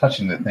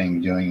touching the thing,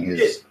 doing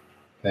his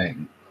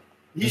thing.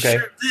 You Okay.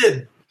 sure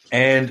did.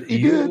 And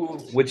you,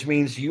 which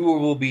means you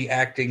will be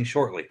acting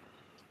shortly.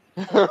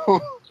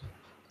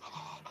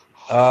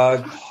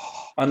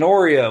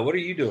 Honoria, what are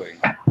you doing?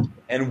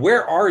 And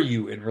where are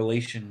you in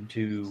relation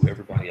to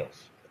everybody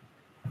else?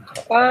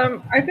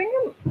 I think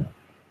I'm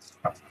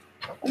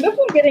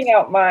definitely getting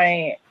out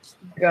my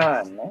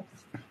gun.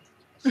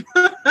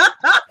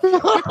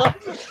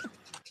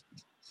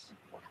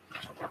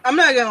 I'm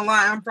not gonna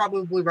lie, I'm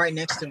probably right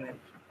next to him.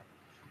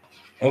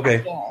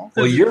 Okay. Yeah.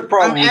 Well, you're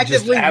probably just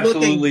actively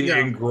absolutely looking, yeah.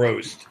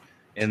 engrossed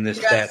in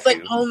this Yeah, it's statue.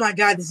 like, oh my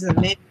god, this is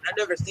amazing. I've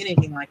never seen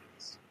anything like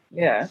this.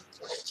 Yeah.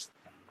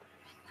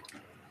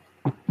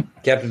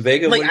 Captain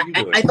Vega, Like, what are you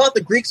doing? I thought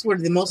the Greeks were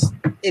the most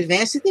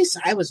advanced at this.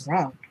 I was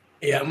wrong.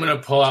 Yeah, I'm gonna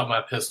pull out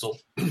my pistol.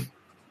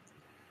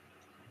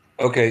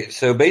 Okay,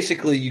 so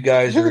basically, you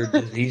guys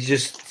are—he's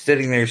just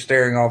sitting there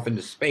staring off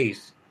into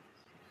space,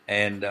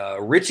 and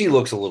Richie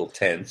looks a little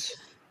tense.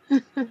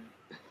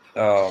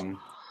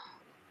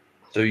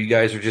 So you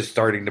guys are just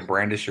starting to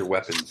brandish your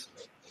weapons,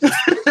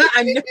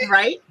 I know,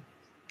 right?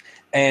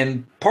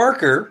 and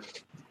Parker,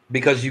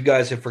 because you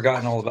guys have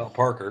forgotten all about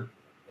Parker,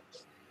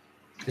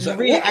 is like,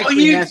 Maria "What are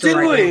actually you has to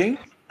right doing?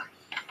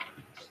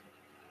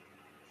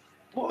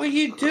 What are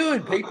you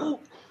doing,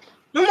 people?"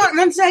 No,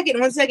 one second.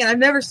 I've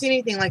never seen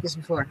anything like this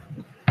before.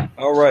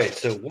 All right,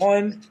 so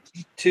 1,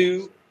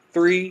 2,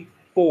 3,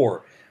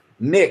 4.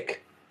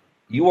 Nick,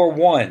 you are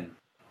 1.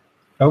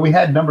 Oh, we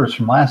had numbers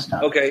from last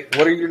time. Okay,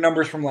 what are your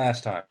numbers from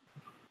last time?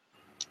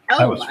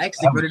 Oh, I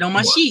actually wrote it on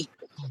my sheet.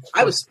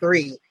 I was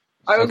 3.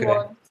 I was Okay.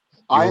 one.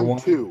 I'm one?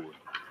 2.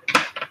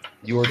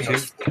 You are 2?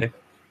 Okay.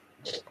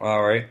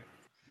 All right.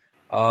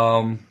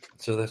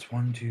 So that's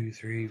 1, 2,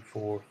 3,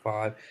 4,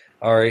 5.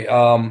 All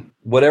right.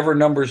 Whatever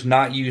number's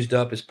not used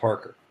up is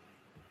Parker.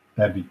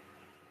 That'd be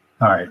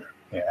all right.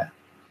 Yeah.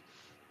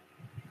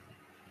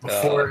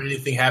 Before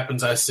anything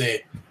happens, I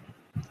say,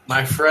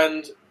 my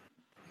friend,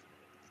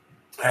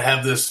 I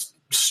have this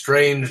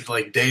strange,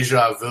 like,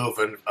 deja vu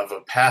of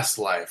a past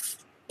life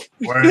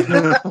where a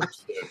person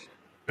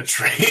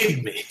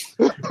betrayed me.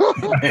 and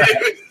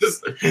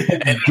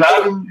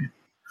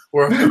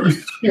where a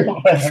person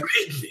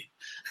betrayed me.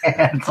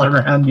 Hands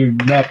around your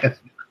neck as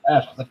you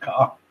crash the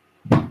car.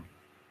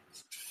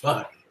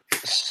 Fuck.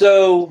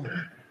 So,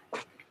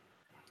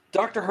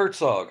 Dr.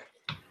 Herzog,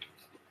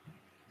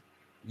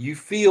 you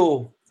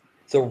feel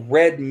the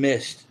red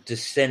mist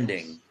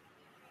descending,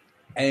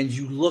 and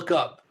you look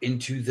up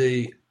into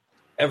the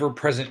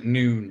ever-present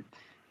noon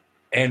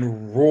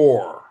and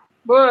roar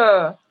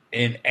Whoa.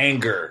 in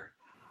anger.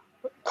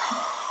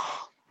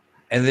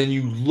 And then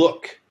you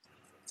look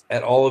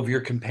at all of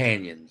your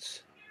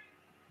companions,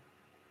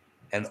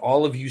 and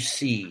all of you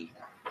see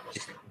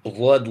just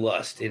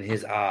bloodlust in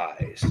his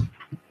eyes.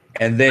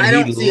 And then I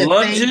don't he see a thing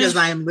lunges, because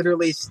I am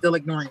literally still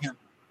ignoring him.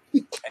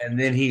 and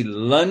then he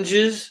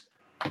lunges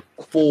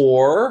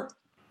for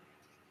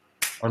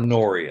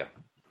Honoria.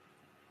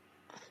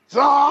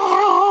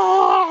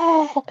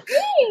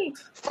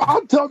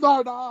 Phantom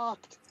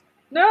Arnacht!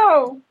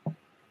 No.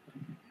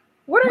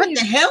 What are What you?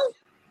 the hell?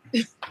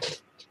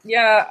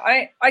 Yeah,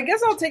 I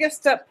guess I'll take a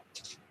step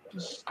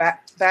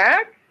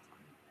back.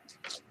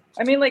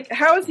 I mean, like,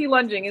 how is he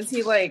lunging? Is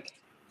he like?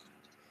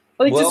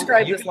 Well,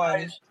 describe you this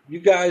lunge. You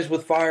guys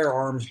with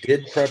firearms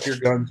did prep your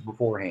guns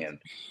beforehand,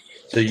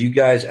 so you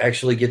guys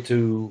actually get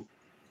to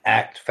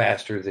act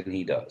faster than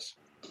he does.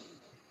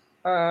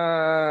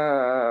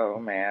 Oh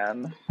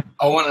man.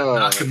 I want to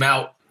knock him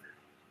out,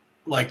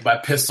 like by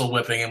pistol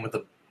whipping him with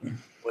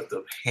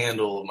the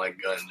handle of my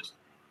gun. Just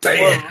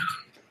bam,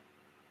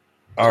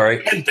 All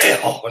right, and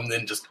bam, and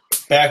then just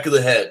back of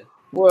the head.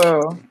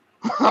 Whoa.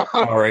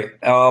 all right.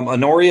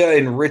 Honoria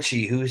and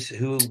Richie,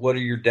 what are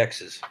your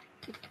dexes?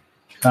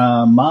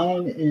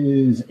 Mine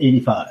is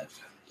 85.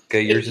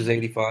 Okay, yours is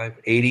 85.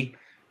 80.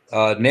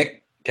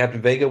 Nick, Captain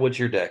Vega, what's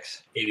your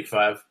dex?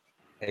 85.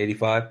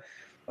 85.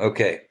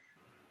 Okay.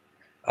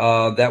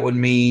 That would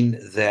mean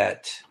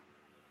that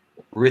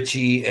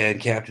Richie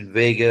and Captain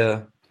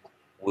Vega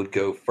would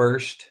go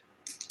first.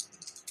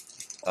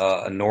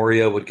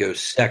 Honoria would go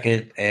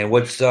second. And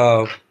what's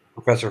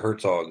Professor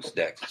Herzog's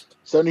dex?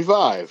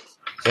 75.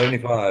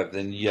 75.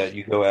 Then yeah,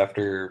 you go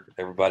after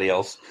everybody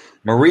else.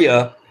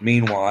 Maria,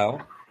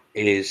 meanwhile,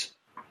 is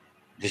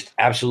just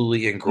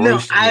absolutely No,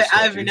 engrossed. in this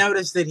I've statue.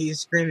 noticed that he's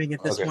screaming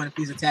at this Okay. point if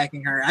he's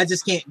attacking her. I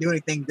just can't do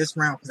anything this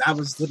round because I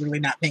was literally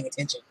not paying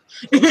attention.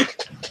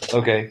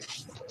 Okay.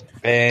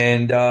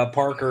 And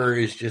Parker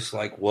is just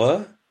like,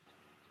 what?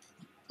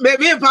 Me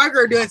and Parker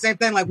are doing the same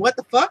thing. Like, what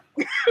the fuck?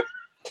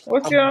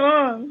 What's going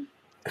on?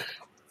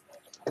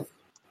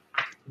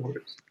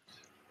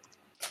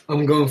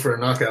 I'm going for a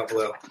knockout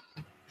blow.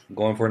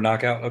 Going for a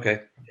knockout?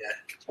 Okay. Yeah.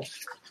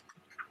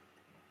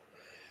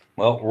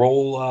 Well,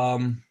 roll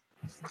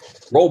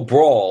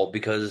brawl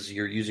because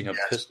you're using a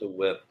pistol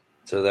whip.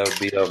 So that would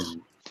be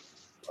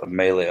a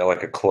melee,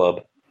 like a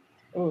club.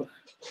 Ooh.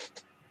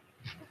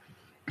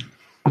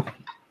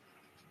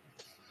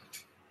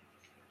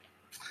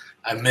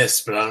 I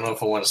missed, but I don't know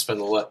if I want to spend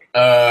the luck.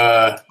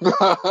 I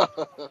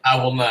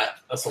will not.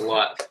 That's a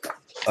lot.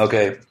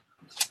 Okay.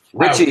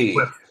 Richie.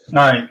 All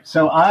right,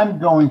 so I'm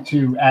going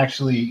to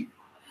actually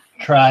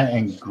try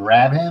and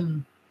grab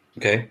him.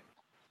 Okay.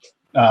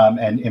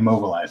 And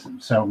immobilize him.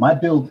 So my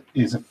build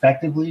is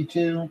effectively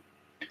 2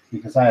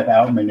 because I have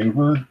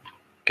outmaneuver.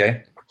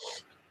 Okay.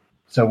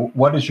 So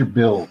what is your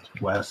build,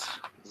 Wes?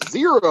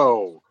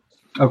 0.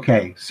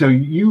 Okay, so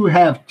you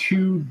have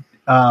 2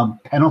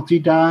 penalty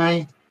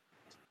die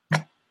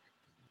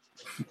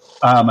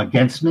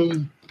against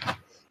me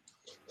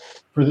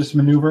for this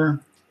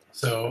maneuver.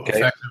 So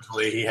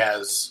effectively, he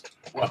has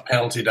a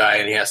penalty die,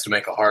 and he has to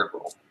make a hard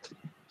roll.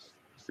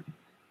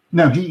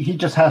 No, he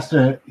just has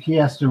to. He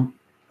has to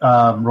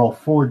roll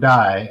 4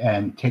 die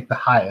and take the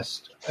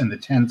highest in the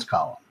tens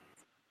column.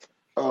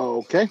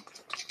 Okay.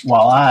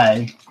 While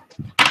I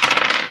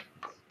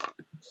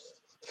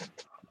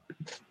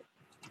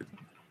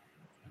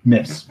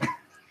miss.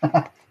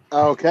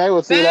 Okay,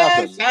 let's see what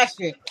happens.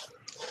 Fantastic.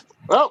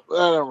 Well,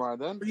 never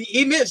mind then.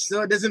 He missed,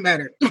 so it doesn't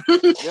matter.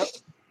 Yep.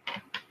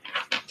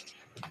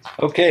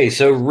 Okay,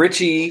 so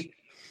Richie,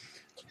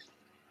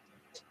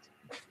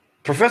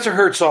 Professor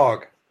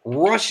Herzog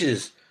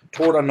rushes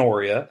toward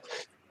Honoria.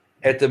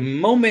 At the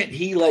moment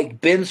he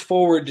bends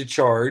forward to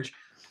charge,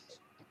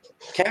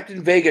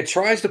 Captain Vega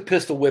tries to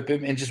pistol whip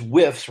him and just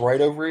whiffs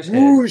right over his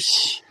head.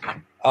 Whoosh.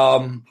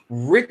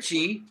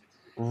 Richie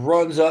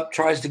runs up,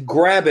 tries to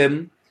grab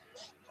him,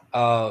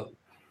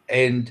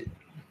 and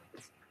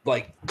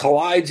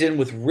collides in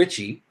with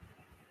Richie,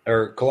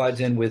 or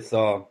collides in with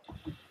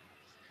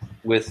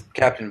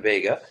Captain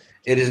Vega.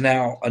 It is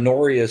now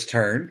Honoria's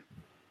turn.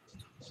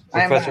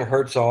 Professor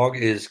Herzog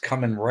is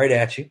coming right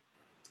at you.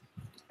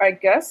 I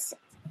guess.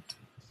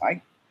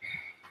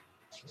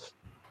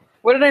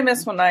 What did I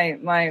miss when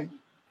my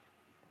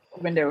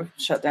window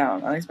shut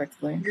down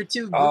unexpectedly? You're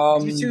too.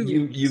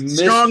 You missed,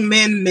 strong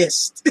men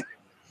missed.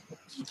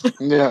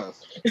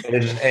 Yes.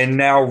 and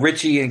now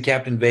Richie and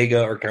Captain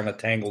Vega are kind of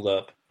tangled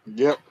up.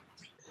 Yep.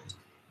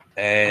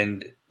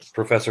 And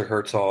Professor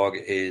Herzog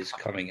is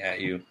coming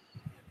at you.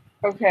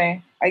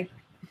 Okay.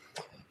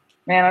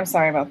 I'm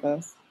sorry about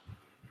this.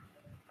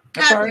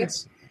 That's all right.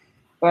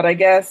 But I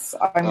guess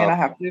I'm going to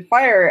have to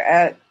fire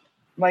at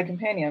my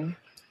companion.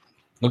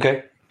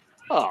 Okay.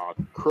 Oh,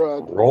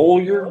 crud.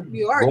 Roll your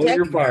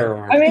technically.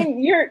 firearm. I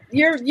mean,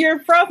 you're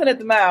frothing at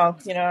the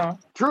mouth, you know.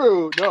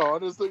 True. No, I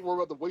just think more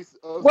about the waste.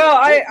 Well,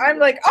 I'm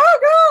like,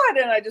 oh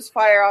god, and I just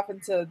fire off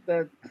into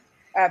the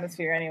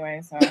atmosphere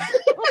anyway. So.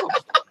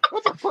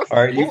 All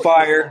right, you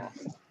fire,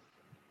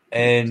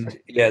 and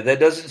that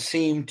doesn't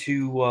seem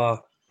to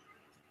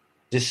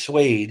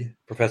dissuade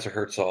Professor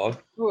Herzog.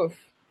 Oof.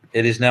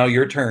 It is now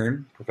your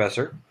turn,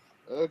 Professor.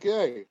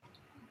 Okay.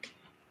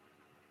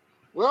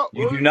 Well,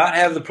 You do not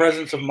have the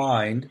presence of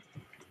mind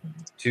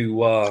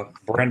to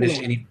brandish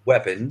any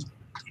weapon.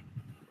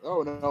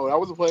 Oh no, I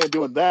wasn't planning on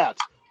doing that.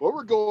 What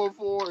we're going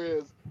for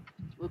is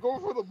we're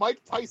going for the Mike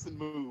Tyson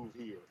move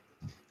here.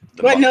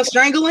 What? No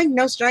strangling?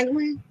 No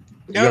strangling?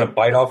 You're gonna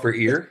bite off her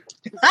ear?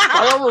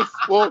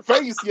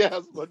 Face,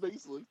 yes, but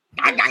basically.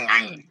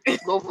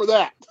 Go for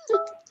that.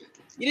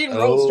 You didn't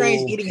roll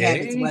strange eating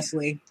habits,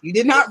 Wesley. You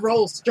did not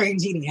roll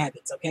strange eating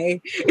habits,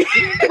 okay?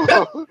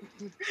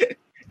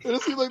 It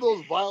just seems like the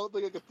most violent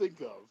thing I could think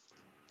of.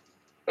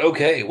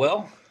 Okay,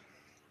 well,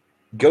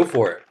 go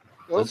for it.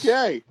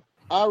 Okay,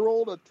 I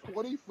rolled a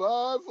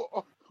 25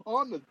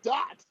 on the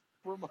dot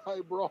for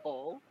my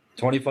brawl.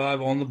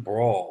 25 on the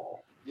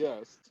brawl.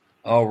 Yes.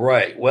 All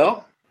right.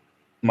 Well,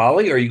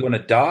 Molly, are you going to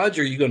dodge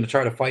or are you going to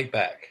try to fight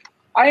back?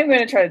 I am going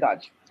to try to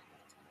dodge.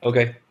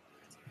 Okay.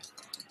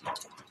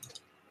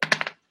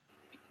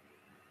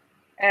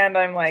 And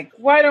I'm like,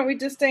 why don't we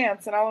just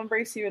dance and I'll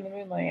embrace you in the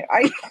moonlight?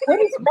 What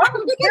is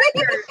wrong with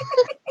character?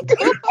 Do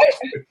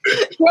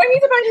I need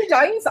to find your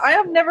dice? I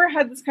have never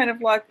had this kind of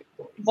luck.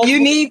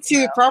 You need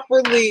to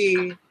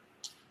properly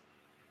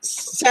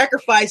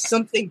sacrifice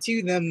something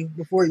to them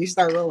before you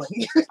start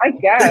rolling. I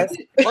guess.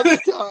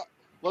 Lunchtime.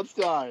 What's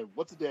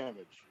the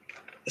damage?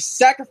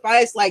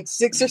 Sacrifice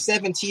 6 or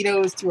 7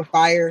 Cheetos to a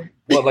fire.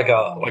 What, like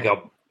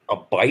a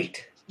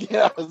bite?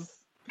 Yes.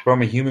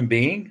 From a human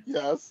being?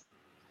 Yes.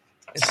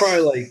 It's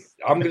probably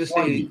I'm going to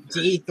say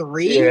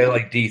D3? Yeah,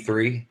 like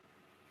D3.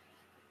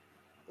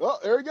 Well,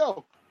 there we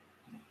go.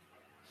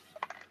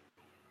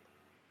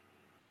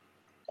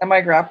 Am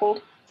I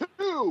grappled?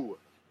 2.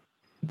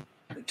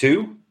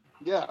 2?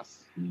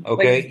 Yes.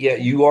 Okay, yeah,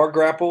 you are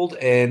grappled,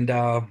 and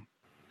Glenn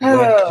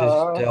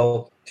just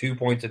dealt 2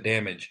 points of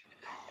damage.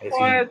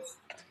 What?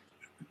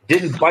 He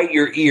didn't bite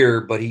your ear,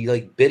 but he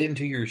bit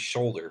into your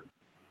shoulder.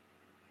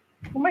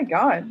 Oh my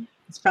god.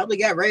 It's probably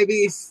got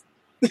rabies.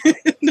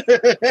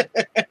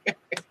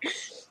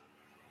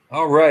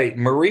 All right,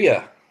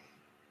 Maria.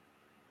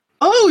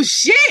 Oh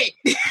shit!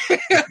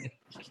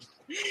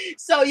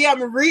 So yeah,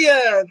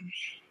 Maria.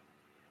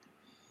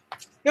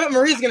 You know what,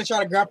 Maria's gonna try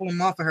to grapple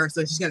him off of her,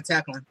 so she's gonna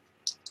tackle him.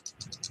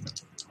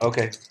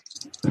 Okay.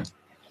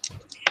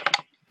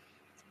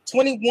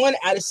 21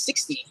 out of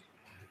 60.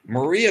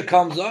 Maria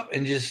comes up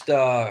and just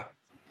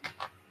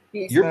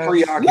He's you're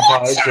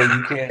preoccupied, so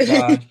you can't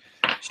dodge.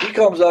 She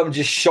comes up and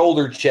just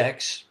shoulder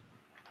checks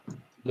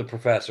the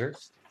professor.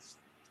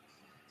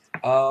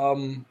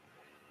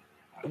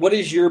 What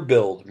is your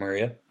build,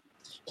 Maria?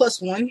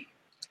 +1.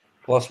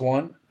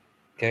 +1.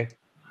 Okay.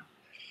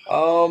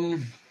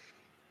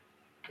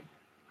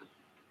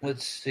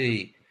 Let's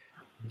see.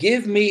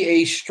 Give me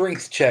a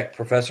strength check,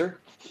 Professor.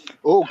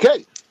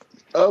 Okay.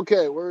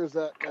 Okay, where is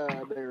that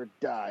there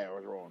die I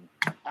was rolling?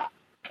 There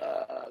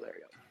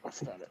you go. I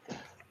found it.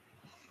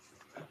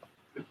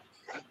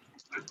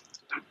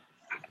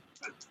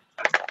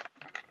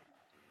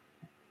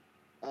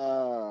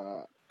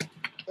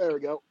 There we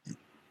go.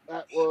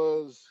 That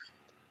was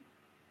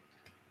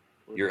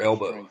Your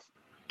elbow. strength.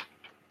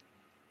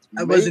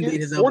 I was Made indeed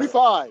it his elbow.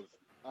 45.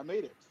 I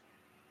made it.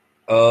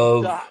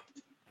 Of Dot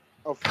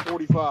of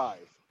 45.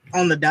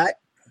 On the dot.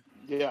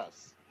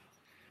 Yes.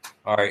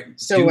 all right.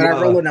 So Do, would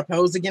I roll an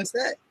oppose against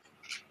that?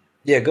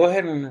 Yeah, go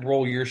ahead and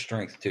roll your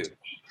strength too.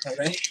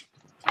 Okay.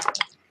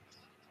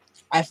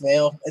 I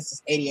fail. This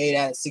is 88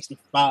 out of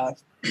 65.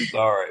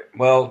 All right.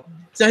 Well,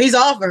 So he's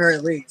off of her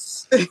at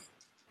least.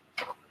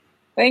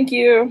 Thank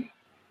you.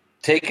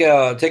 take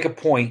a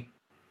point,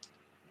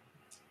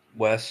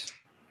 Wes,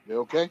 You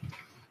okay?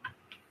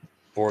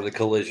 for the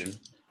collision.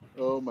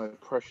 Oh my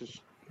precious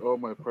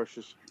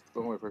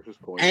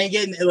point. I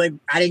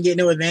didn't get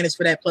no advantage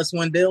for that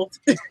 +1 build.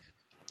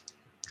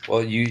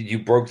 Well, you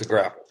broke the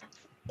grapple,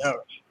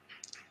 Oh.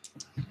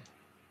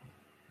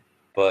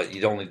 but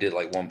you only did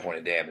like 1 point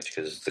of damage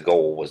because the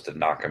goal was to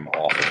knock him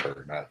off of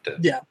her, not to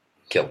Yeah.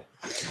 kill him.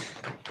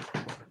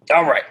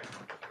 All right.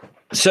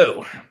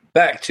 So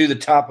back to the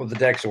top of the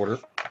dex order.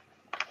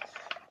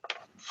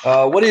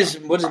 What is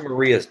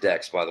Maria's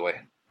dex, by the way?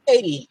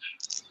 80.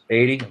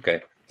 80?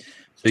 Okay.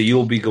 So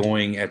you'll be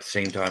going at the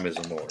same time as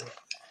Honora.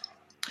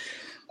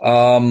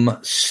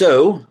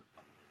 So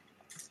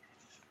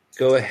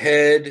go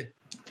ahead,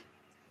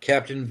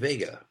 Captain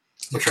Vega.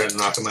 We'll try to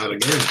knock him out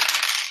again.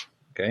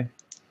 Okay.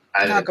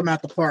 Knock him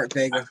out the park,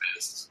 Vega.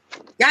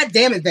 God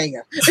damn it,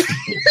 Vega.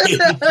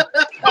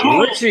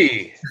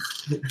 Richie.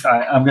 All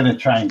right, I'm going to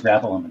try and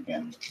grapple him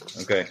again.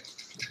 Okay.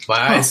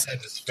 My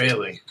eyesight is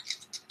failing.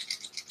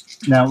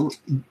 Now,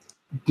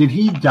 did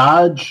he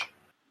dodge?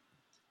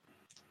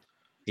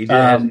 He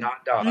has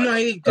not dodged. No,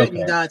 he couldn't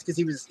Okay. dodge because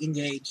he was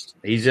engaged.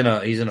 He's in a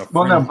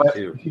Well, no, frenzy, but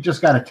too. he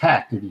just got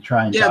attacked. Did he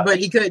try and Yeah, dodge? but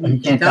he couldn't He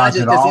can't dodge dodge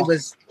it at because he all?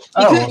 was. He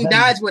Oh, couldn't well,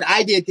 dodge what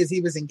I did because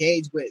he was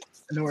engaged with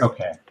Honora.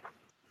 Okay.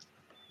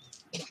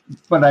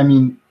 But I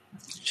mean,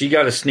 She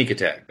got a sneak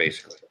attack,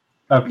 basically.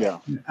 okay. Yeah.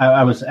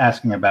 I was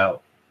asking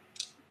about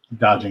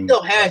dodging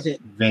Still has it.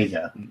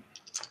 Vega.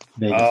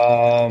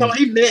 So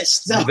he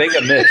missed. So.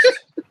 Vega missed.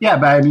 Yeah,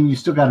 but I mean, you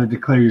still got to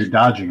declare you're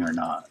dodging or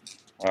not.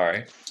 All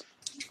right.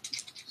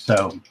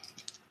 So,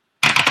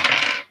 all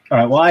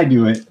right. Well, I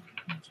do it,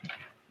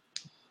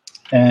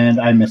 and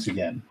I miss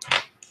again.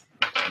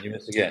 You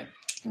missed again.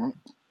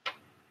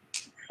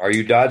 Are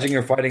you dodging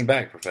or fighting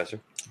back, Professor?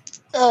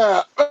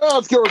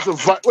 Let's go with some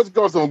fight. Let's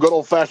go with some good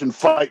old fashioned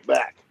fight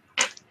back.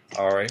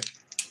 All right.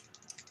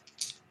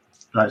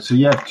 All right. So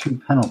you have 2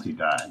 penalty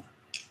die.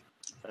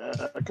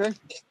 Okay.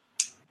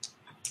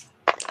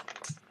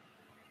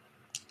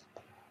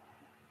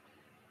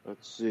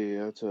 Let's see.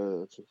 That's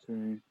a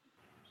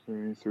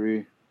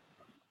 3.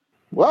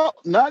 Well,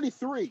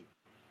 93.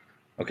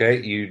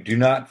 Okay. You do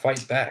not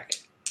fight back.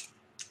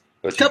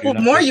 But A couple do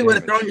not more, take you would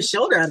have damage. thrown your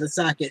shoulder out of the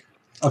socket.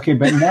 Okay,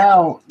 but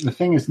now the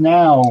thing is,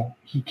 now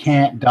he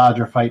can't dodge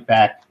or fight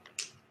back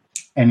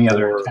any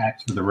other Or-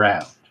 attacks for the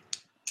round.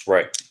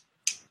 Right.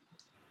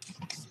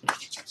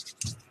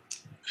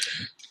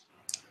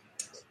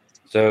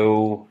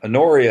 So,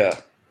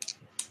 Honoria,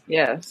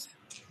 Yes.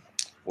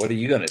 what are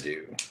you going to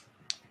do?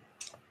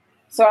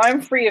 So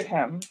I'm free of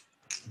him.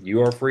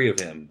 You are free of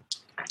him.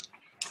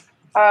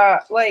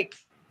 Like.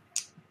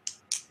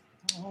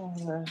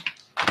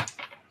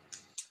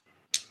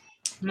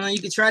 No,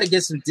 you could try to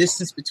get some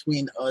distance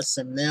between us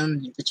and them.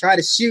 You could try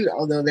to shoot,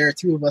 although there are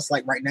 2 of us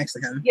like right next to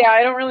him. Yeah,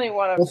 I don't really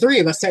want Well, to. 3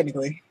 of us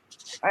technically.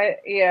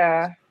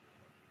 Yeah.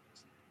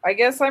 I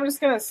guess I'm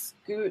just gonna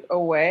scoot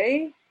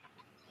away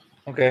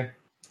Okay.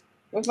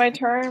 with my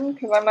turn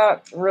because I'm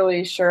not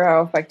really sure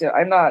how effective.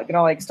 I'm not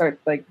gonna like start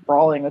like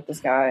brawling with this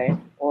guy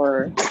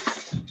or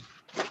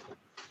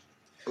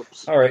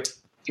Oops. All right.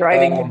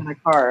 driving him in my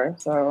car.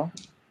 So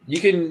You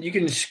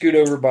can scoot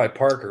over by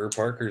Parker.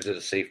 Parker's at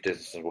a safe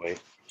distance away.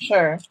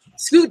 sure.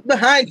 Scoot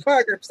behind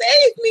Parker.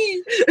 Save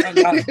me!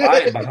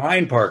 Not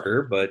behind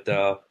Parker, but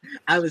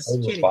I was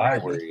over kidding. by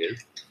where he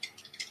is.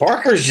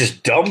 Parker's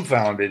just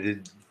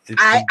dumbfounded.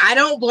 I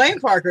don't blame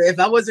Parker. If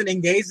I wasn't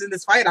engaged in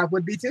this fight, I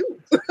would be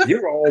too.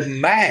 You're all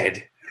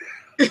mad.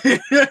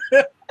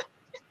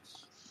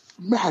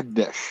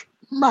 Madness.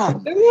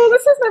 Man. Well,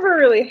 this has never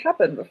really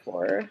happened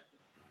before.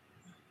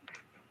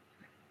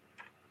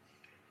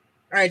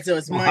 All right, so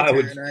it's my Well, I turn,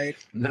 would- right?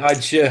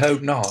 I'd sure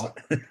hope not.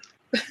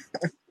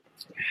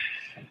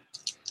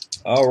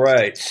 All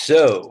right,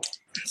 so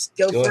Let's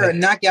go Go for ahead. a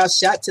knockout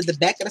shot to the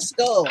back of the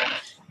skull.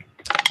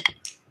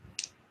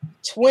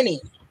 20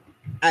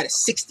 out of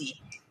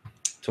 60.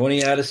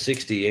 20 out of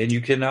 60, and you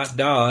cannot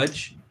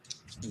dodge.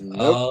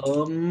 Nope.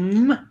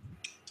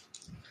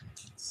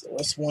 So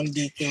that's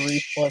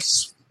 1d3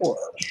 plus 4.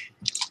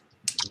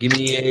 Give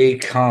me a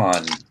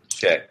con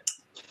check.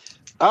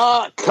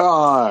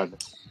 Con.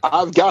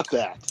 I've got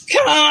that.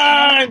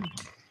 Con!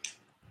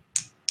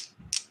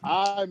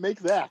 I make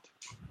that.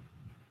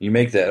 You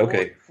make that,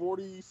 okay.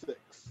 46.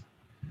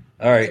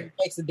 All right.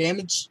 Takes the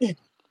damage.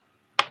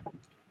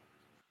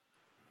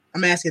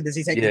 I'm asking, does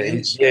he take the Yeah,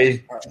 damage? yeah.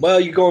 Well,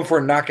 you're going for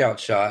a knockout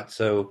shot,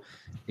 so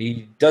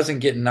he doesn't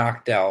get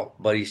knocked out,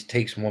 but he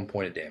takes 1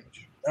 point of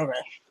damage. Okay.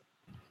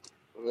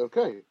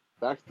 Okay.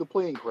 Back to the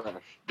plane crash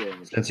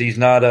damage. Since he's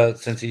not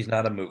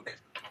a mook,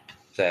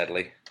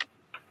 sadly.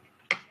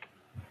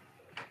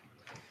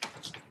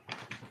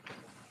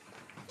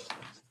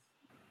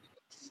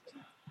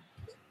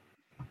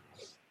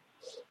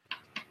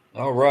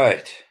 All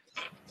right,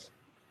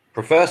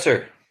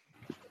 Professor.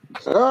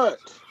 All right.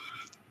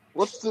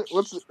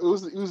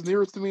 Who's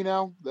nearest to me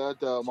now? That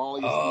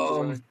Molly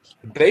is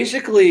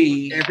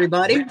Basically,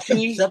 Everybody,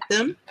 Richie- except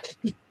them.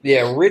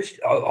 yeah, Rich.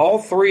 All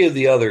three of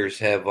the others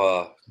have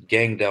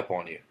ganged up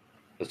on you,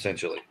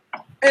 essentially.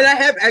 And I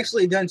have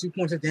actually done 2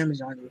 points of damage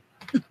on you.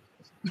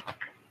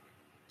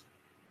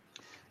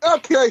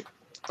 Okay.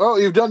 Oh,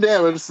 you've done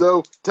damage,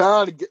 so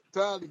time to get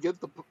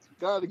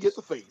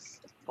the face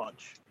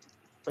punch.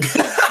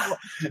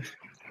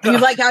 You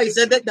like how he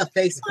said that? The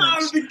face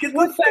punch.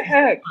 What the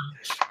heck?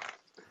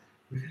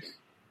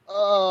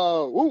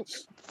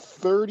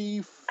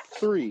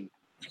 33.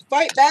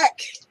 Fight back.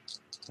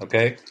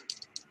 Okay.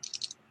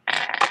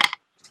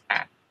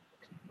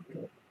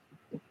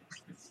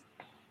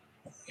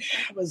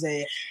 That was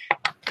a...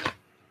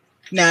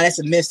 Nah, that's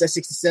a miss. That's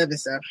 67,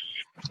 so...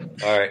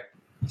 All right.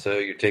 So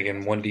you're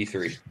taking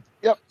 1d3.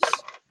 Yep.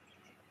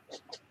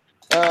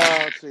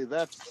 Let's see.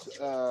 That's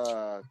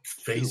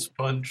Face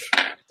punch.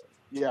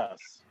 yes.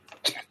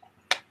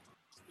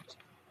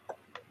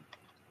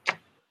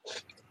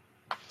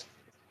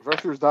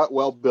 Professor's not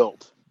well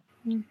built.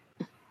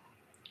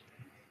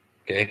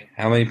 Okay.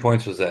 How many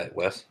points was that,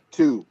 Wes?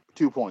 2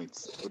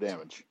 points of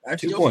damage. I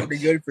 2 feel points.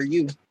 pretty good for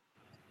you.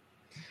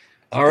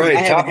 All right.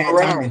 I Top haven't of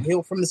the had time to round.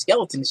 heal from the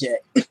skeletons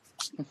yet.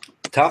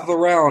 Top of the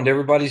round.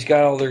 Everybody's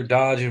got all their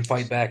dodge and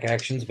fight back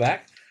actions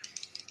back.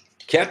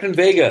 Captain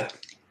Vega.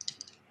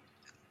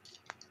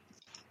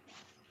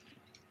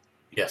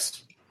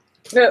 Yes.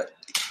 No,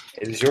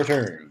 It is your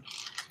turn.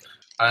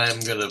 I'm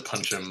gonna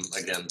punch him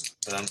again,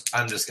 but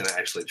I'm just gonna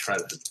actually try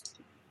to.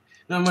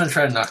 No, I'm gonna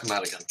try to knock him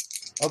out again.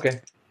 Okay.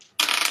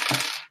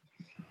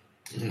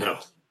 No,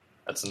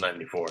 that's a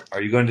 94.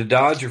 Are you going to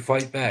dodge or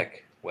fight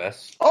back,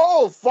 Wes?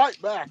 Oh,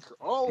 fight back!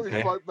 Always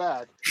Okay. fight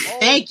back. Always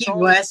Thank you, charge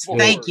Wes.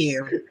 forward. Thank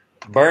you.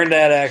 Burn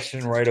that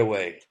action right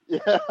away.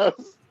 Yes.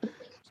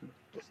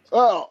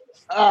 Oh,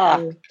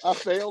 I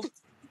failed.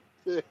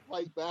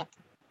 Fight back.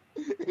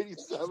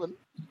 87.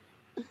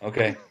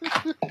 Okay.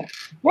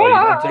 Well,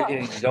 Wah!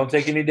 you don't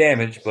take any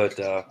damage, but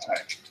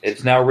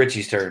it's now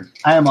Richie's turn.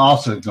 I am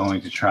also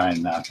going to try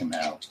and knock him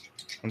out.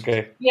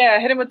 Okay. Yeah,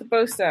 hit him with the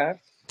bow staff.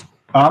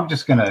 I'm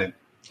just going to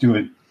do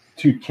it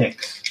 2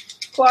 kicks.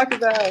 Clock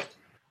his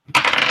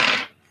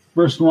ass.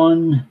 First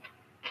one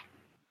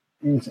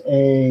is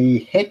a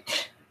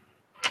hit,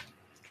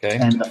 Okay.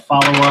 and the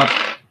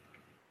follow-up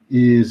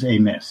is a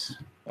miss.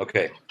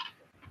 Okay.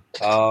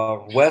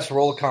 Wes,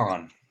 roll a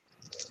con.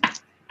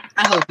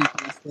 I hope you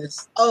pass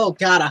this. Oh,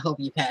 God, I hope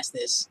you pass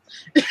this.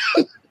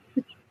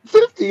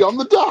 50 on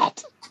the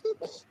dot.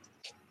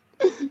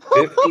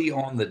 50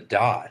 on the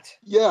dot.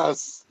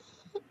 Yes.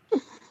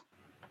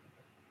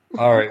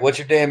 All right. What's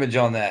your damage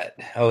on that?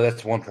 Oh,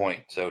 that's 1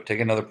 point. So take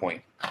another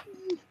point.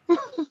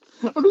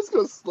 I'm just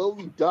going to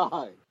slowly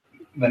die.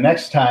 The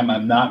next time,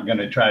 I'm not going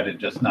to try to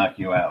just knock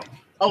you out.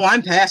 Oh,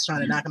 I'm past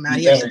trying to knock him out.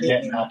 He You better hasn't hit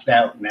get me. knocked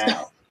out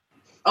now.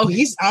 Oh,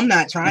 I'm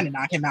not trying to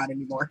knock him out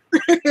anymore.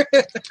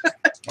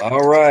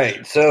 All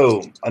right.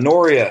 So,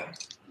 Honoria.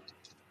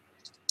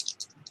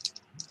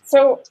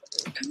 So,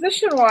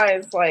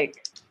 position-wise,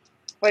 like,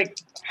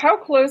 how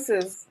close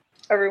is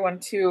everyone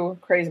to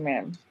Crazy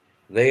Man?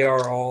 They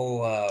are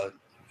all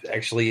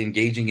actually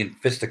engaging in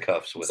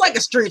fisticuffs with It's like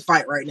a street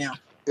fight right now.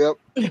 Yep.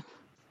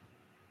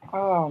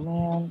 Oh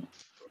man,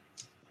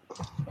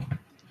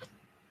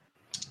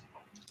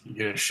 You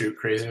gonna shoot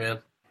Crazy Man?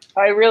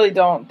 I really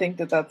don't think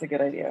that that's a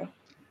good idea.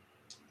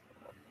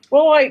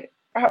 Well, like,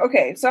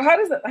 okay, so how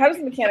does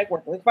the mechanic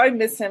work? Like, if I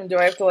miss him, do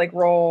I have to like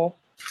roll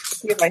to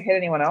see if I hit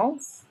anyone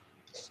else?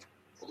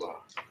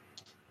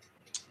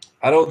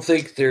 I don't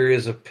think there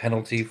is a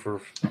penalty for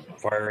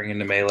firing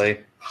into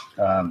melee.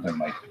 There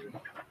might be.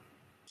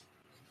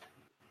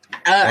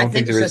 I don't think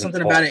think there it says is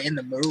something an about alt. it in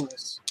the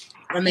rules.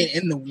 I mean,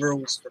 in the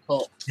rules for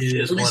cult. It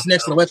is At least one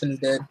next to the now. weapon is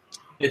dead.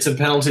 It's a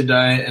penalty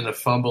die, and a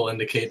fumble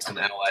indicates an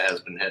ally has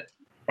been hit.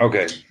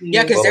 Okay.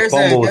 Yeah, because Well, there's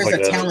fumble is a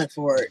like talent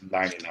for it.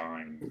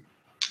 99.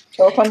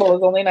 So a fumble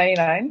is only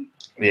 99.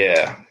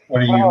 Yeah.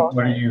 What are you? Oh,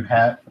 What are you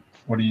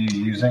What are you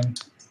using?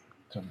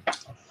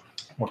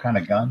 What kind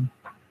of gun?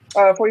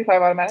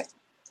 45 automatic.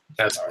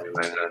 That's already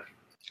my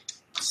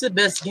It's the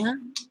best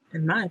gun,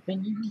 in my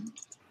opinion.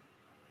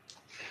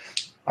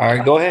 All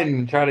right, go ahead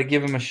and try to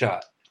give him a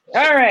shot.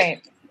 All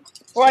right.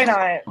 Why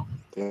not?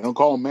 They don't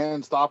call them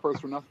man stoppers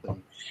for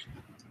nothing.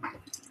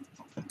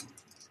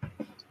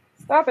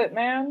 Stop it,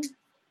 man.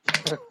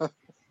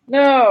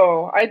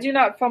 No, I do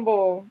not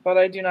fumble, but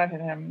I do not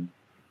hit him.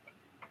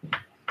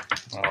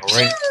 All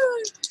right.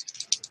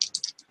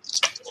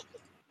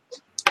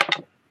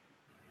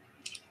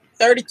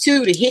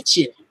 32 to hit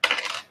you.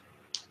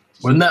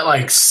 Wouldn't that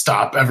like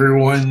stop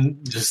everyone?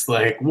 Just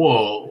like,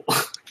 whoa.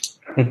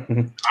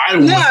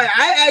 No,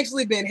 I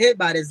actually been hit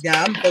by this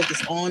guy. I'm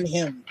focused on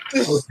him.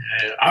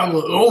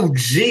 Oh,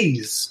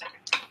 jeez.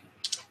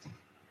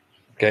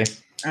 Okay.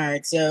 All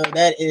right, so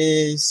that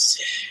is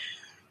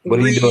What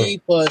are you 3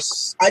 doing?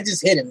 plus. I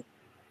just hit him.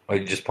 Oh,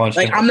 you just punched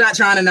Like him? I'm not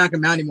trying to knock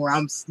him out anymore.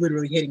 I'm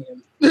literally hitting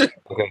him.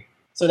 Okay.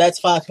 So that's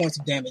 5 points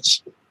of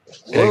damage.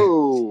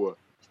 Whoa!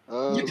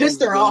 You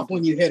pissed her off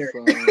when you hit her.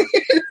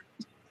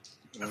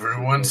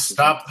 Everyone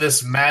stop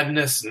this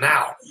madness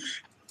now.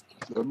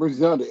 That brings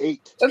it down to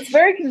 8. That's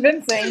very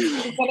convincing.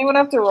 Does anyone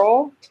have to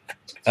roll?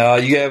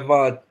 You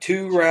have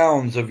 2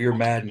 rounds of your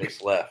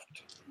madness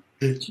left.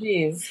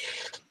 Jeez.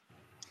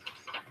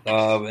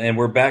 And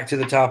we're back to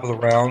the top of the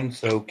round,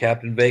 so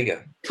Captain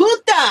Vega.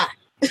 Puta!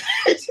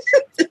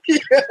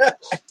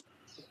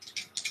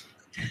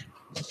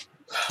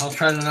 I'll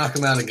try to knock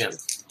him out again.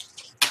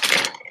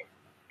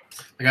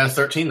 I got a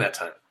 13 that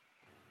time.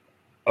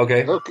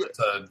 Okay. Okay.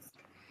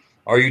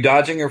 Are you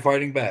dodging or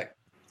fighting back?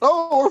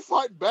 Oh, we're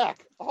fighting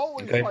back.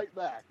 Always Okay. fight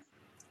back.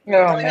 Oh,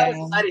 How man.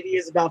 excited he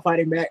is about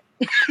fighting back.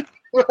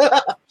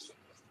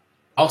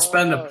 I'll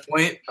spend a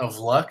point of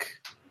luck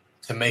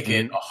to make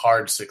it a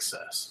hard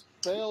success.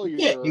 Failure.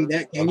 Can't do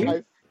that, can you?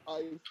 I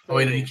Oh,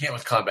 wait, you can't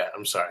with combat.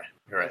 I'm sorry.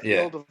 You're right. Yeah.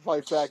 failed to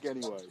fight back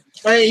anyway.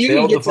 I mean, you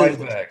Failed can to get fight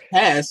to back.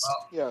 pass.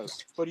 Yes,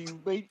 but you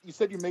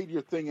said you made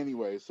your thing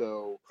anyway,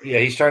 so Yeah,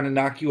 he's trying to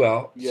knock you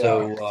out. Yeah.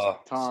 So,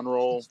 con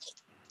roll.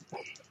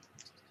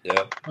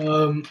 yeah.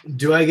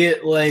 Do I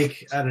get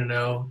like, I don't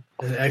know,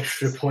 an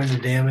extra point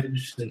of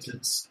damage since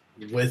it's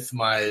with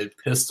my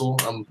pistol?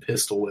 I'm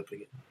pistol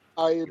whipping it.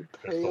 I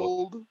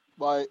impaled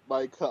my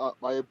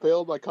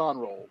con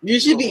roll. You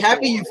should be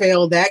happy you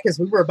failed that because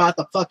we were about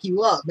to fuck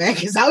you up, man.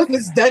 Because I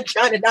was done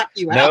trying to knock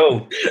you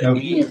out. No,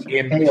 he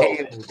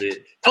impaled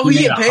it. Oh, He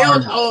he made a impaled?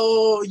 hard one.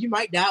 Oh, you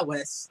might die,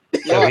 Wes. So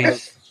Yeah.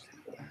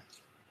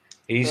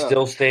 he's Yeah.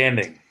 still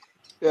standing.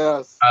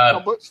 Yes. Uh,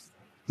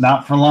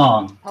 Not for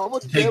long. How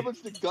much Take-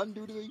 damage did gun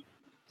do to me?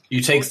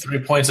 You take 3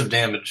 points of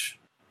damage.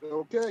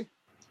 Okay.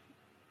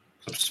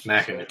 I'm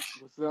smacking it.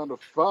 It's down to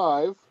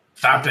 5.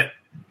 Stop it.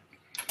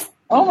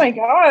 Oh, my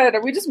God.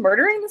 Are we just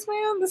murdering this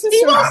man? This is He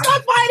so... won't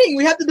stop fighting.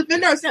 We have to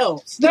defend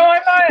ourselves. No,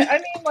 I'm not. I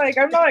mean, like,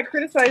 I'm not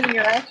criticizing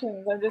your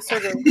actions. I'm just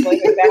sort of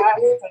like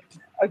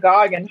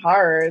agog and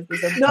horror.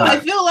 No, I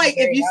feel like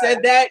if you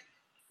said that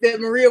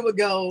Maria would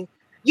go,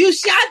 "You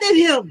shot at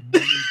him."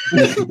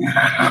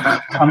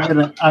 I'm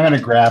gonna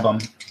grab him.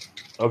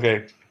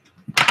 Okay.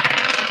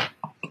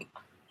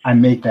 I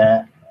make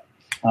that.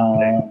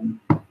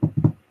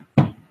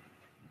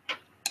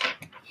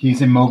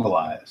 He's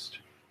immobilized.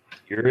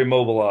 You're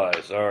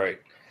immobilized. All right.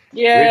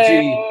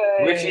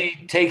 Yeah.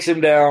 Richie takes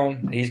him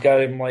down. He's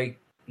got him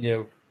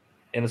in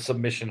a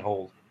submission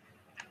hold.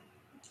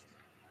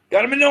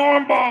 Got him in the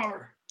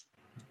armbar.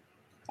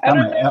 I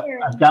don't know.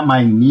 I've got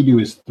my knee to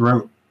his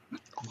throat.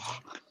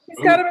 He's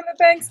got him in the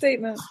bank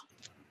statement.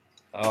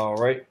 All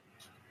right.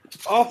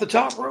 Off the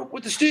top rope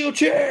with the steel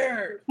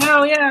chair.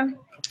 Hell yeah.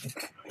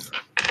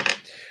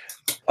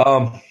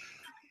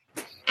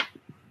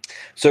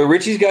 So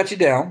Richie's got you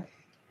down.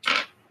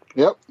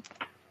 Yep.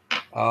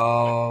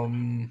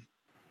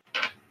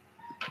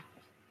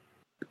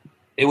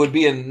 It would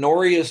be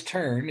Noria's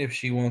turn if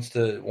she wants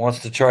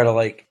to try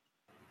to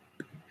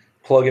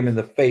plug him in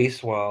the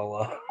face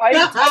while.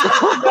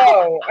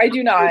 No, I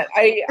do not.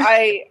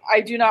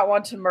 I do not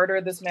want to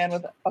murder this man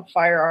with a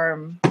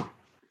firearm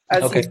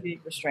as Okay. he's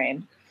being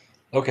restrained.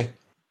 Okay,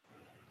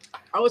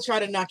 I would try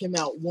to knock him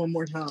out one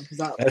more time because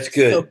I'm That's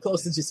good. so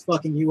close to just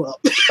fucking you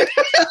up.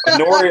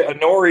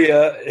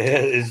 Noria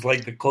is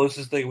like the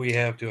closest thing we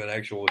have to an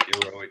actual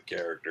heroic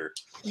character.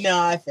 No,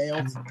 I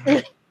failed.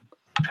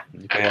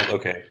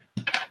 Okay.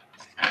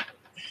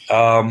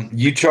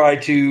 You try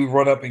to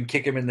run up and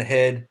kick him in the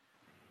head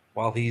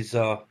while he's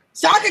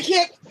Soccer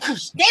kick! Damn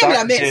it,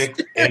 I missed.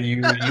 kick, and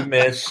you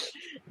miss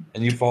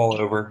and you fall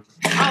over.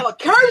 I will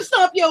curb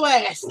stomp your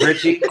ass.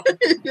 Richie,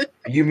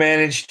 you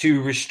managed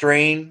to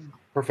restrain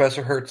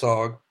Professor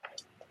Herzog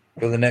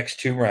for the next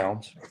 2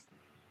 rounds.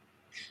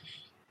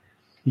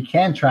 He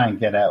can try and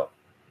get out,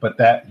 but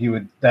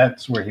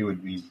that's where he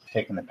would be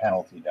taking the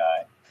penalty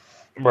die.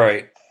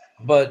 Right.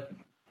 But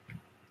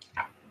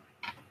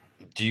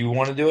Do you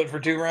want to do it for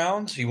 2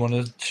 rounds? You want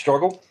to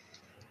struggle?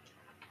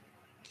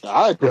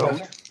 I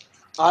don't.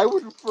 I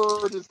would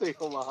prefer to stay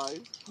alive,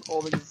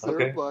 all things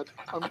considered, Okay. but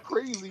I'm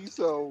crazy,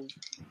 so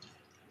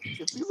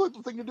it seems like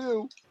the thing to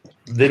do.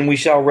 Then we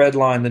shall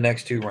redline the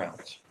next 2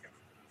 rounds.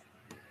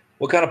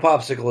 What kind of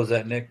popsicle is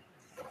that, Nick?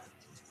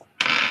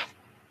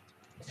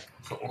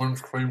 It's an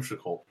orange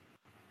creamsicle.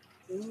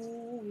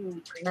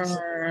 Ooh,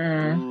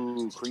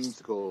 Ooh,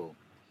 creamsicle.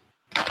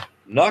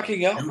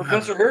 Knocking out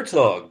Professor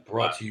Herzog,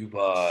 brought to you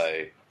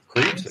by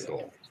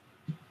Creamsicle.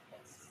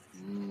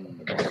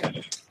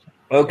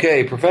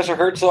 Okay, Professor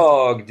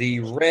Herzog, the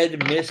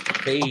red mist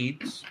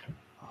fades.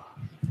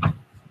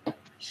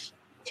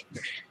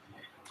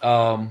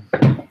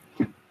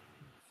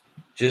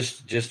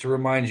 Just to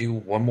remind you,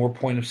 1 more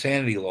point of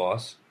sanity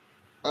loss,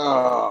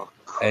 Oh,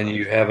 and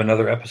you have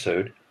another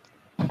episode.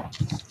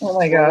 Oh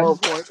my one god. more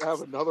point. I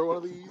have another one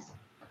of these.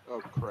 Oh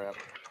crap!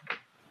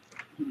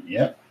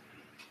 Yep.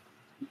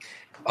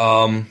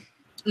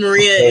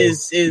 Maria Okay.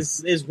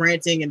 is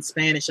ranting in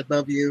Spanish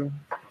above you,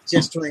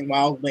 gesturing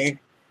wildly.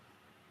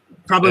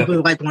 Probably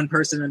like one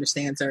person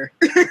understands her.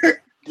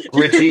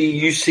 Richie,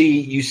 you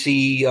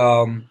see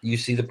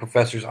the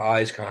professor's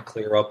eyes kind of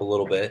clear up a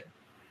little bit.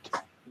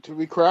 Did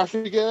we crash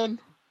again?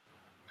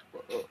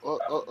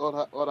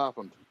 What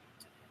happened?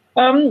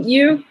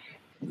 You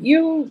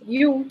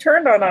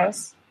turned on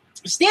us.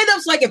 Stand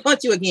up so I can punch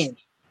you again.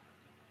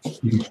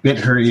 You bit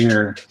her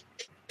ear,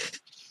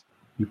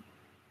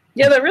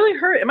 Yeah, that really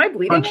hurt. Am I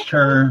bleeding? punched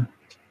her.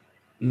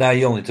 No,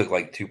 you only took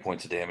like 2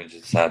 points of damage.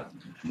 It's not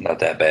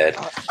that bad.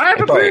 I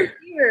have a Sorry. bruised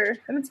ear,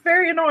 and it's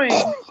very annoying.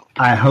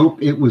 I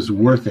hope it was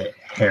worth it,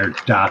 Herr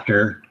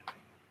Doctor.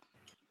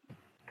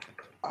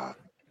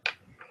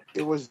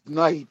 It was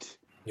night.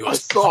 You I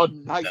was saw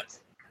night.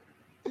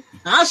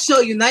 I'll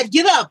show you, Knight.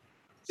 Get up.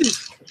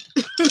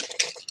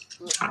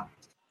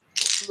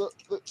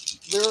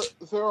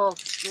 There are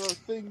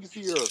things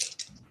here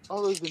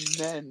other than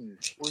men,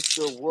 which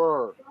there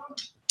were.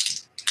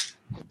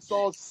 I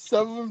saw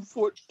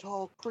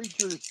 7-foot-tall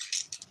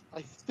creatures.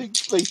 I think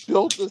they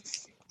built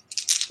this.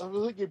 I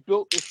think they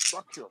built this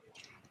structure.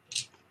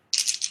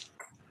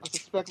 I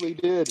suspect they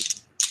did.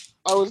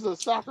 I was a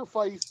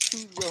sacrifice to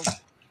them.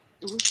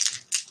 It was.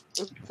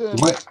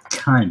 What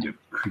kind of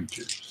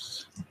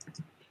creatures?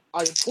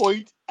 I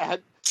point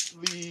at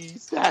the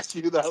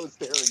statue that I was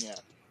staring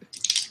at.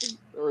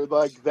 Or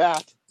like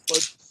that,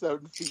 but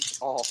 7 feet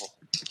tall.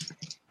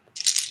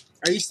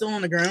 Are you still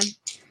on the ground?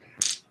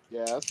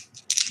 Yes.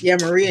 Yeah,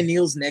 Maria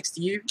kneels next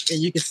to you, and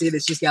you can see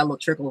that she's got a little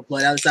trickle of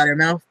blood outside her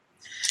mouth.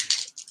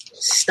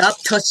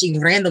 Stop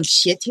touching random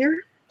shit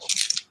here.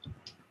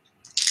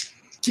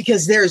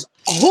 Because there's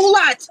a whole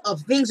lot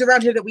of things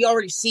around here that we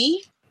already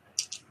see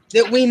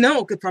that we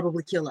know could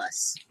probably kill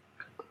us.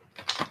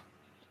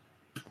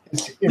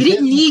 We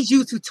didn't need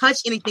you to touch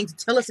anything to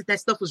tell us that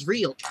stuff was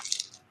real.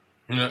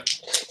 Yeah.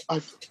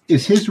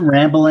 Is his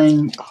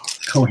rambling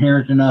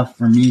coherent enough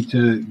for me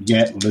to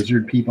get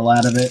lizard people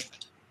out of it?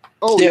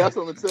 Oh, Yeah. that's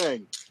what I'm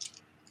saying.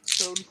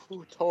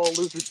 7-foot-tall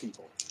lizard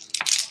people.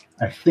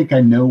 I think I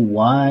know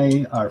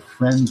why our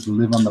friends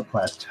live on the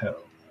plateau.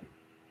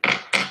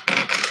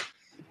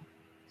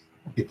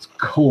 It's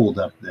cold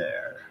up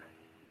there.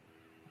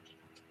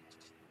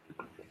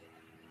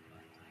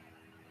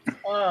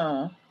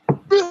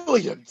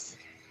 Billions!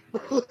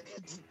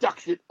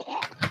 Deduction.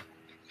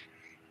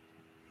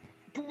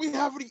 Do we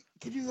have any?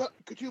 Could you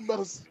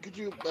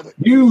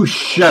You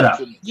shut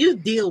up. You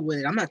deal with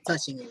it. I'm not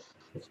touching it.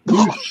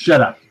 You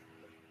shut up.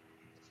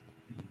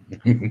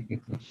 The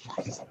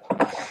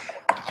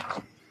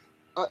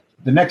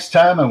next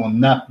time I will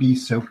not be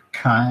so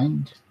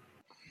kind.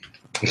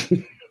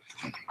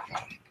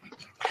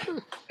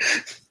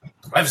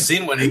 I've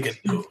seen what he can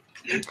do.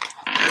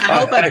 I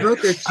hope I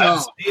broke your I've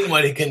jaw. seen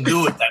what he can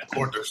do with that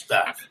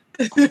quarterstaff.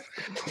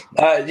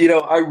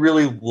 I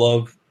really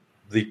love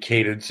the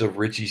cadence of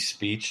Richie's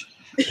speech.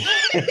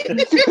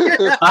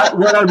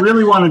 What I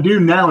really want to do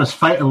now is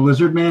fight a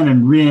lizard man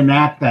and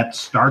reenact that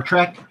Star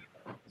Trek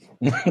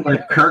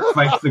where Kirk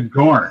fights the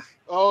Gorn.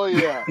 Oh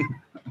yeah.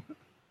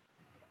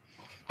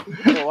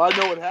 Oh, I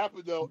know what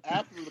happened though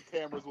after the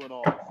cameras went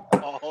off.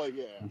 Oh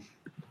yeah.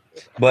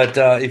 But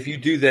if you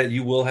do that,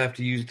 you will have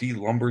to use the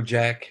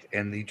lumberjack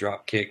and the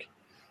drop kick.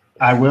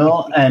 I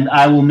will, and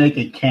I will make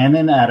a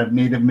cannon out of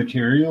native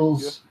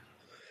materials.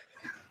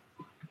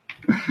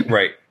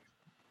 Right.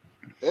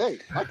 Hey,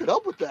 I could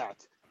help with that.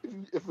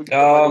 If we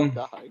Um,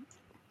 die.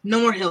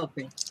 No more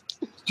helping.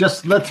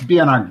 Just let's be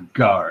on our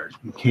guard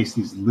in case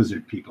these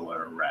lizard people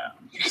are around.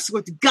 I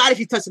swear to God, if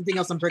you touch something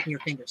else, I'm breaking your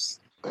fingers.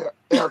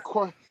 They're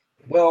quite.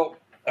 Well,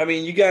 I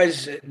mean, you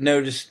guys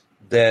noticed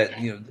that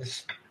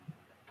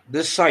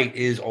this site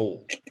is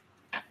old.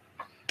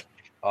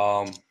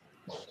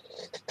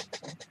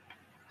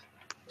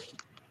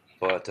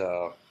 But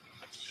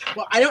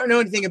Well, I don't know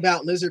anything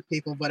about lizard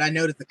people, but I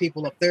know that the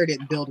people up there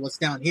didn't build what's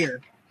down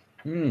here.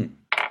 not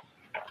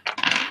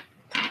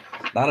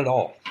at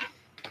all.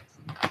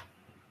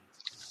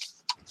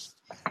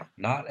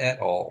 Not at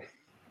all.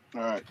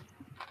 All right.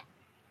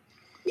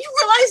 You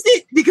realize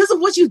that because of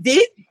what you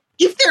did,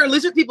 if there are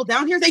lizard people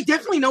down here, they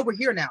definitely know we're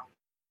here now.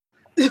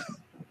 It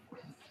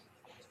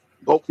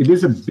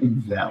is a big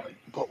valley.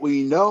 But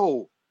we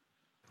know.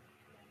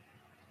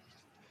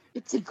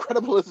 It's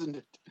incredible, isn't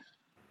it?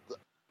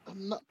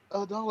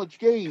 Knowledge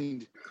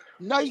gained.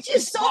 You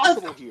just saw a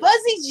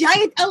fuzzy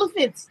giant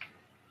elephant.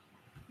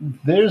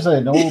 There's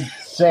an old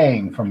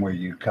saying from where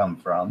you come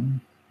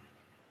from.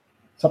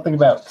 Something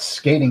about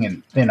skating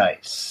in thin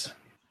ice.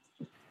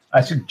 I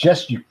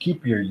suggest you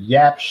keep your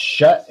yap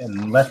shut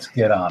and let's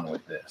get on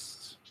with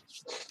this.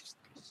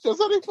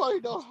 Does anybody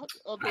know how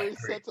to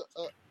reset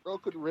a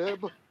broken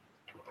rib?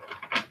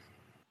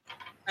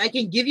 I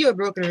can give you a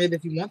broken rib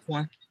if you want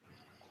one.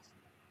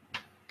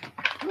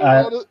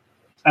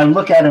 I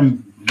look at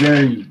him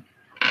very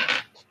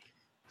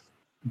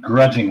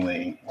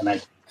grudgingly, and I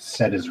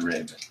set his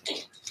rib.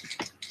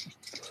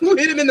 Who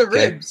hit him in the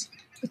ribs?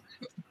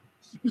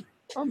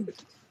 I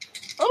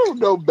don't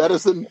know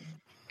medicine.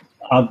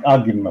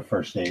 I'll give him a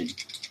first aid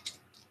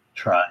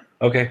try.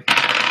 Okay.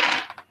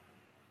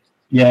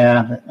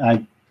 Yeah,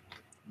 I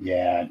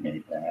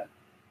made that.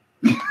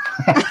 Yeah.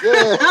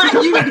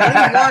 You didn't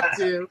want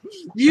to.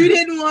 You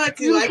didn't want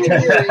to. I can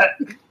hear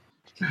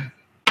it.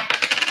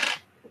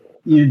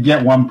 You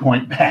get 1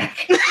 point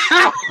back.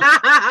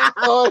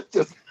 Oh,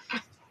 just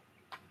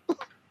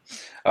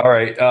All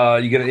right.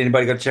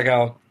 Anybody got to check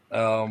out?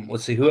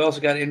 Let's see. Who else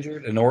got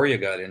injured? Honoria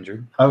got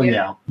injured. Oh,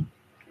 yeah.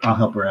 I'll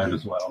help her out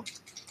as well.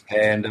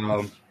 And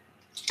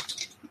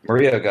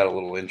Maria got a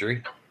little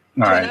injury.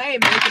 All Can right. I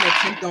make an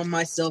attempt on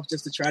myself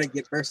just to try to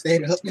get first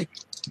aid up?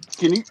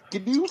 Can you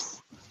do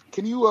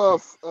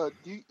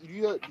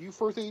you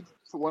first aid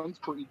for once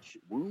per each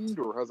wound,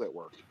 or how's that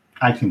work?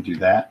 I can do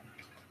that.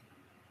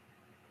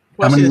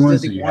 How Question many is,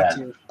 wounds does do he you want have?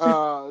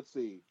 to? Let's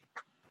see.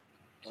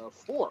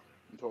 4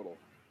 in total.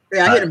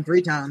 Yeah, I hit him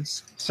 3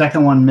 times.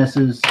 Second one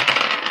misses.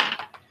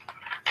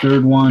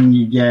 Third one,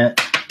 you get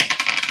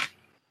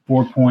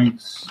 4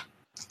 points.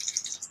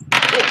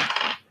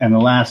 And the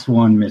last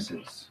one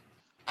misses.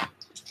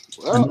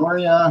 Well,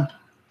 Honoria,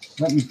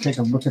 let me take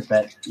a look at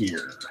that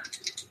ear.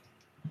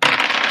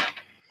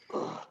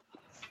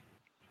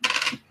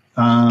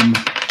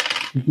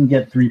 You can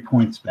get 3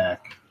 points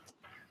back.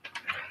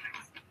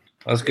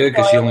 That's good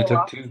because she only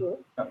took 2.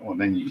 Well,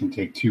 then you can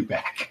take 2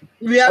 back.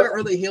 We haven't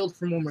really healed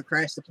from when we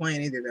crashed the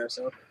plane either, though.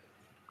 So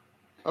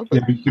okay.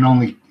 Yeah, but you can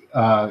only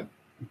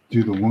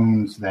do the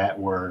wounds that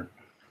were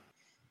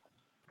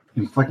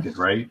inflicted,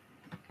 right?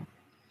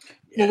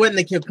 well,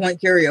 wouldn't the point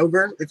carry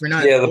over if we're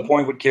not? Yeah, the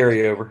point would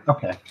carry over.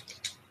 Okay.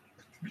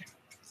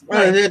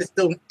 Well, it's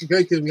still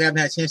good because we haven't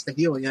had a chance to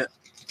heal yet.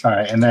 All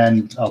right, and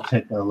then I'll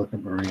take a look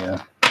at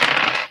Maria.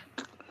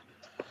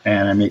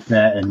 And I make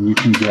that, and you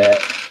can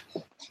get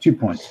 2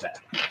 points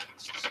back.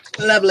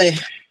 Lovely.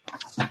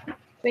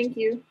 Thank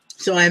you.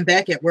 So I'm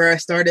back at where I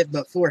started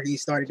before he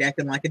started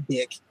acting like a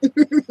dick.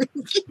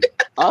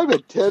 I'm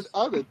at 10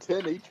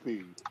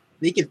 HP.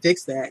 We can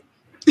fix that.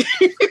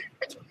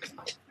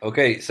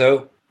 Okay,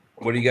 so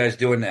what are you guys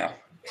doing now?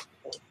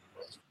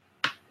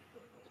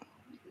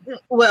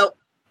 Well,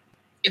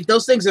 if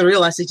those things are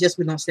real, I suggest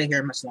we don't stay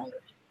here much longer.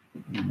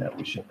 That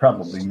we should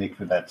probably make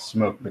for that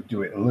smoke, but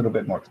do it a little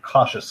bit more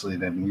cautiously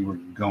than we were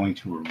going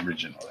to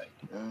originally.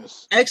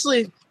 Yes.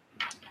 Actually,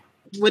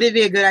 would it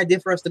be a good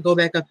idea for us to go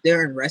back up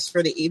there and rest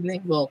for the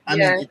evening? Well, I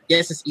mean,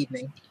 yes, it's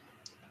evening.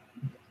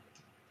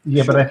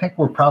 Yeah, but I think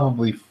we're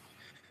probably...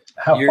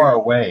 How far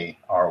away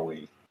are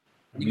we?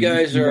 You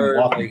guys are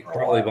walking like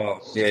for a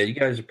while. you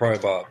guys are probably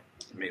about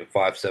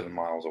 5-7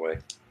 miles away.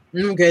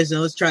 Okay,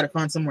 so let's try to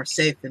find somewhere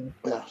safe and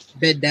Yeah.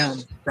 bed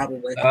down,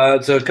 probably.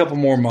 It's a couple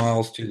more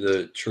miles to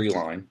the tree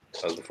line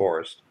of the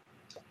forest.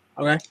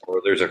 Okay.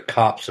 Or there's a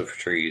copse of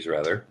trees,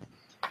 rather.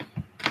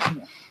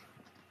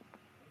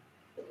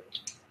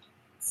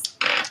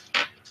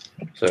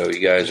 So you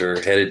guys are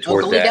headed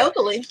toward that.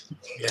 Oakley.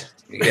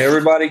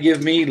 Everybody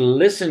give me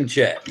listen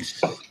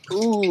checks.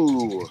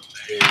 Ooh.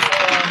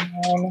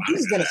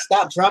 He's gonna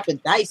stop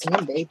dropping dice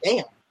one day.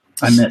 Damn.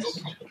 I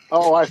missed.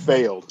 Oh, I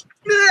failed.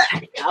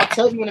 I'll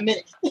tell you in a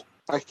minute.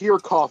 I hear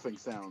coughing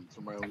sounds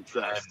from my own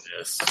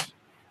chest.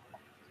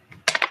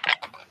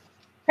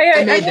 Hey,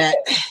 I made that.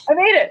 I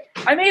made it.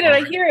 I made it.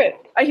 I hear it.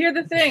 I hear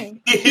the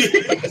thing.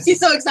 She's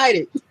so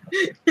excited.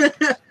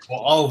 Well,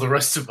 all the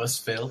rest of us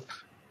failed.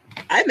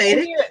 I made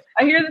it.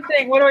 I hear the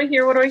thing. What do I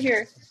hear? What do I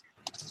hear?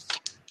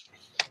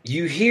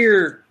 You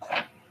hear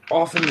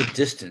off in the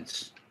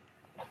distance.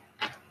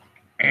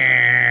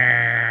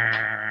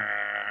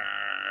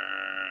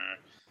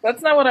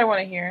 That's not what I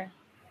want to hear.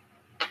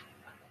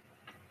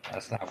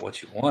 That's not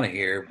what you want to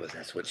hear, but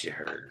that's what you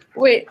heard.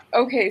 Wait.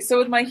 Okay. So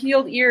with my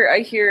healed ear, I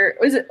hear.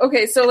 Is it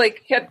okay? So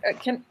like,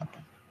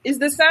 is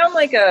the sound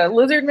like a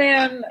lizard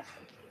man?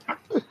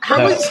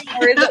 No. Or is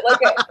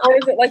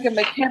it like a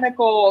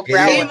mechanical Shame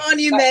growling? on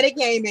you,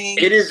 metagaming.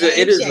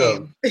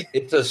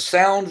 It's a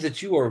sound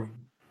that you are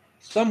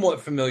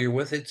somewhat familiar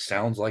with. It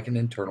sounds like an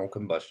internal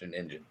combustion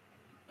engine.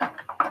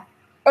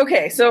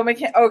 Okay. So like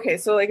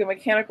a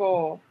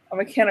mechanical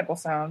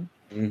sound.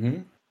 Mm-hmm.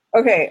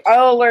 Okay.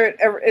 I'll alert.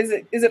 Is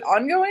it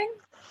ongoing?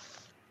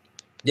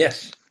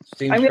 Yes.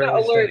 Seems I'm going to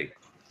fairly alert steady.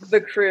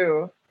 the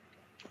crew.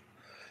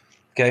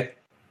 Okay.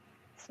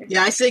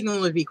 Yeah, I signaled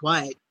him to be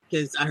quiet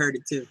because I heard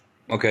it too.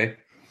 Okay.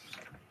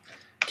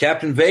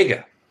 Captain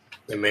Vega.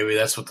 And maybe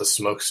that's what the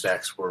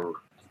smokestacks were.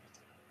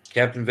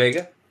 Captain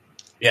Vega,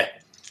 Yeah.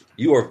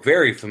 you are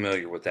very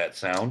familiar with that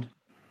sound.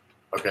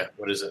 Okay.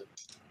 What is it?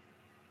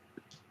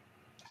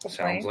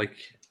 Sounds like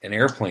an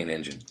airplane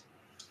engine.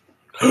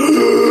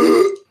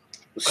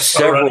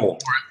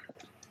 Start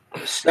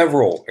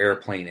Several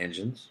airplane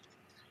engines.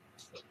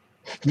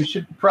 You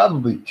should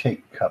probably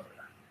take cover.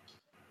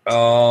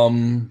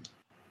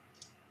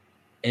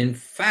 In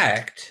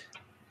fact,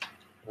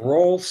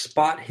 roll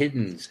spot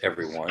hiddens,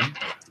 everyone.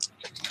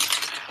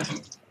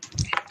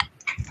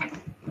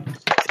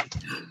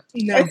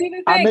 No, I see the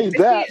thing. I made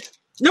that.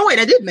 no, wait,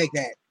 I did make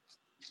that.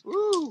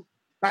 Woo!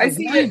 I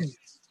see it.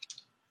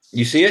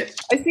 You see it?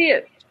 I see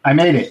it. I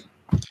made it.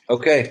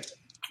 Okay.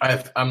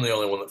 I'm the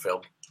only one that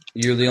failed.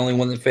 You're the only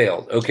one that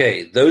failed.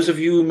 Okay. Those of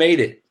you who made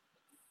it,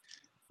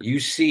 you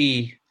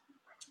see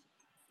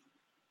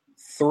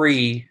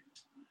 3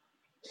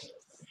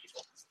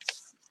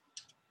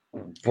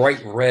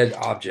 bright red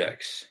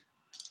objects.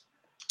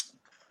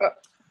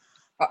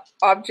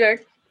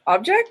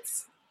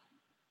 Objects?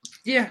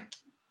 Yeah.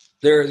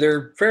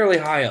 They're fairly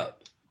high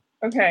up.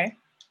 Okay.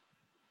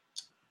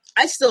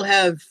 I still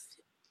have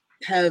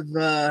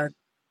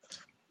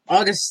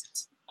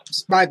August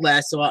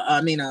spyglass, so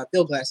I mean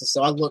field glasses.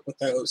 So I'll look with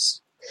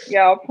those.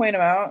 Yeah, I'll point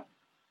them out.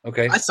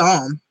 Okay. I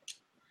saw them.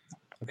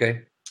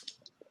 Okay.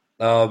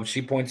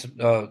 She points.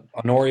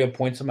 Honoria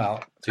points them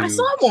out to. I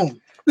saw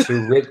them.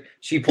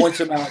 She points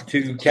them out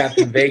to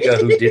Captain Vega,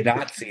 who did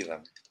not see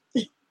them.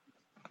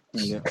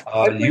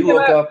 I point You them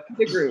look out up. to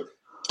the group.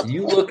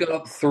 You look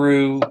up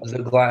through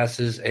the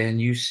glasses,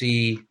 and you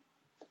see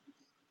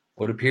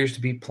what appears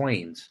to be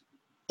planes.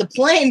 The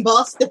plane,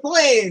 boss. The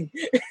plane.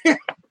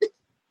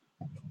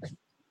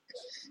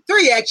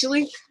 3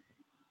 actually.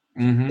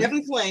 Mm-hmm.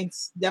 Definitely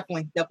planes.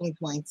 Definitely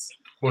planes.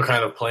 What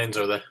kind of planes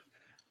are they?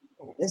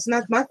 It's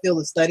not my field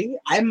of study.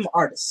 I'm an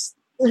artist.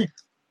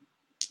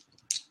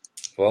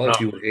 Well, if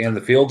you hand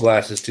the field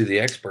glasses to the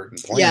expert in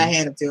planes, Yeah, I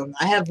hand them to them.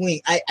 I have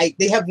wings.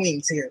 They have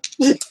wings here.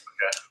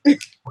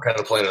 What kind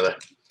of plane are they?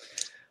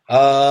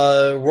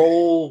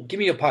 roll. Give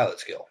me a pilot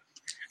skill.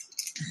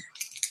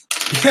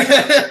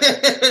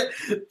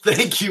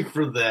 Thank you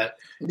for that.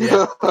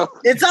 Yeah.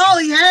 It's all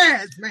he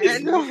has, man.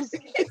 It's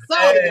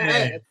all he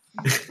has.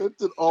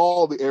 That's in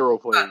all the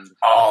aeroplanes.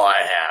 All I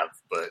have,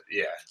 but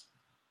yeah.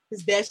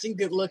 His dashing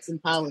good looks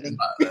and piloting.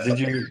 Did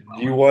you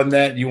won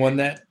that? You won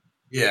that?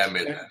 Yeah, I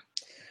made that.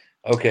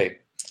 Okay.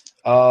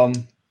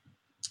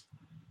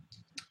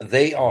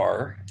 They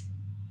are.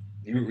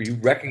 You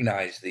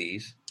recognize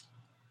these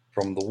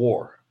from the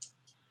war.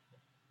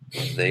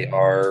 They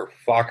are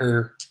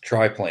Fokker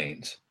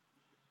triplanes,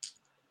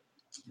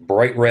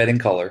 bright red in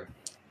color,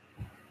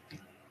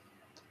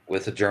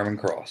 with a German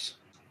cross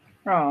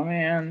Oh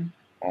man.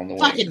 on the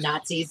Fucking wings.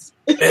 Nazis.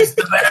 It's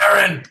the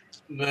Baron.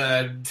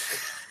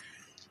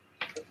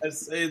 I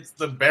say it's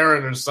the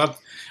Baron or something.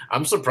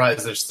 I'm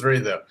surprised there's 3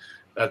 though.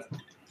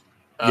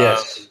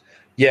 Yes.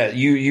 Yeah,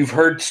 you've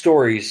heard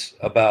stories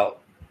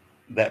about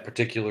that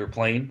particular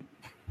plane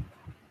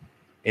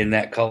in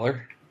that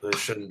color. There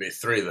shouldn't be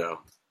 3 though.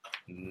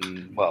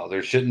 Well,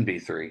 there shouldn't be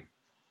 3.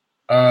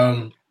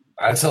 I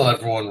tell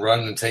everyone run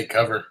and take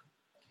cover.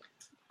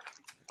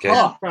 Okay.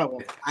 Oh,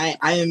 problem. I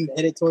am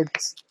headed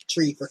towards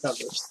tree for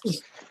covers.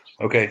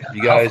 Okay,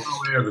 you guys. How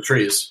far away are the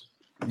trees?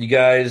 You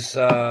guys.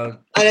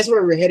 That's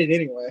where we're headed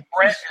anyway.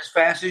 Sprint as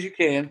fast as you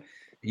can.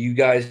 You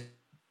guys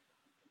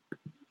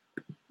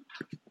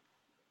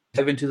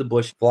dive into the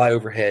bush, fly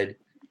overhead,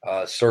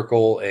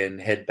 circle,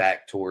 and head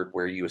back toward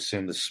where you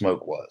assume the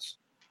smoke was.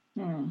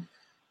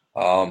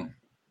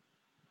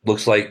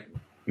 Looks like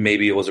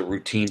maybe it was a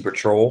routine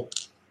patrol,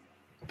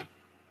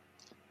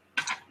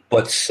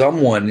 but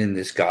someone in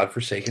this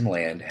godforsaken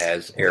land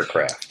has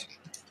aircraft.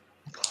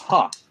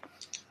 Huh.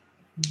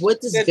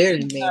 What does Good there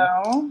to mean?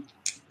 know.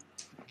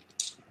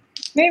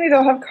 Maybe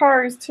they'll have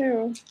cars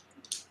too.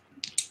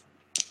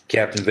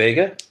 Captain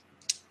Vega,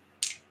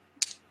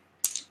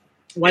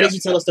 Why did you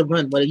tell us to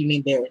run? What do you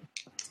mean there?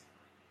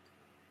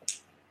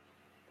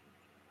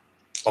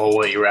 Oh,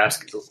 wait, you were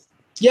asking.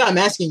 Yeah, I'm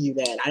asking you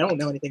that. I don't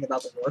know anything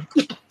about the war.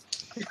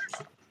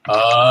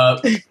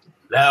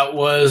 That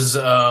was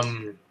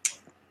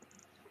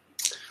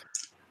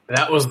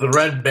the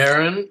Red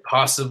Baron,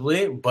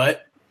 possibly,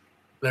 but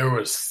there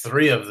was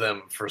 3 of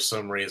them for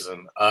some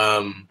reason.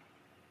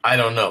 I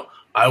don't know.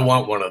 I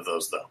want one of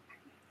those though.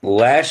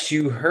 last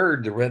you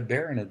heard, the Red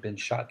Baron had been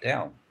shot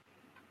down.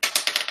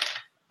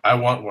 I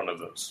want one of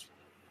those.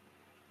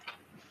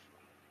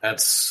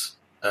 That's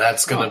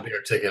gonna be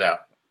our ticket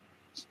out.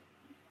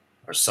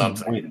 Or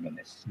something. Wait a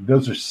minute.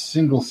 Those are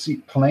single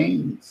seat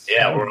planes.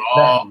 Yeah, we're How's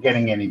all- that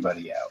getting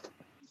anybody out.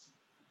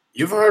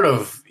 You've heard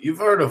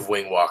of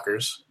wing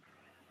walkers.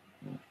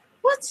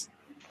 What?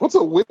 What's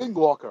a wing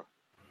walker?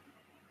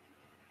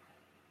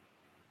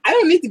 I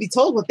don't need to be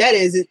told what that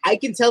is. I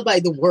can tell by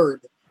the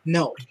word.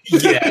 No.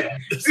 Yeah.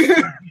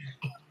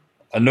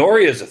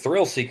 Honoria's a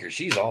thrill seeker.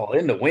 She's all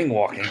into wing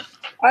walking.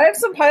 I have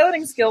some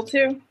piloting skill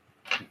too.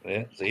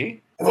 Yeah,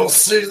 see? Well,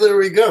 see, there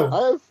we go.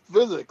 I have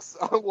physics.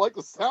 I don't like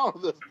the sound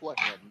of this plan.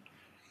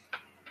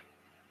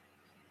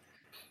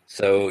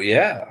 So,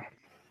 yeah.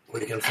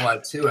 We can fly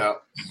 2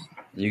 out.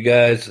 You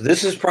guys,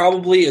 this is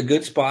probably a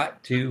good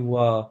spot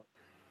to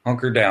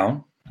hunker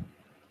down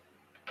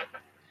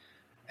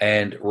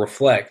and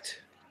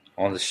reflect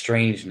on the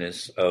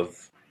strangeness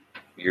of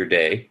your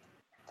day.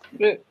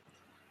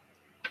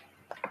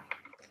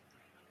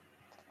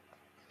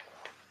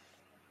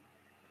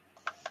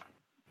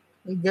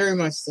 Very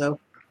much so.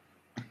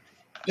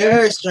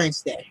 Very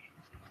strange day.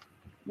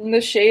 In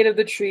the shade of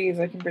the trees,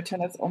 I can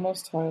pretend it's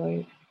almost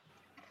twilight.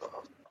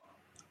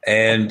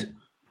 And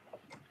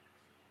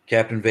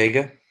Captain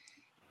Vega?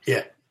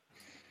 Yeah.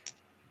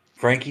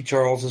 Frankie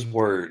Charles's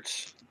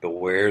words,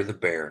 "Beware the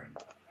Baron,"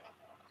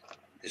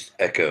 just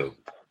echo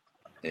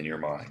in your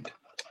mind.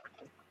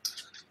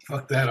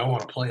 Fuck that, I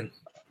want a plane.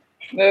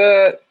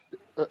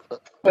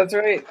 That's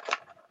right.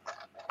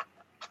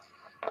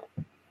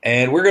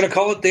 And we're going to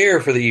call it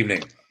there for the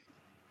evening.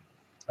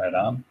 Right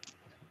on.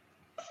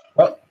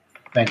 Well,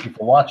 thank you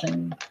for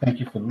watching. Thank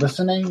you for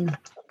listening.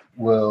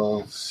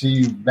 We'll see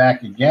you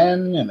back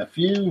again in a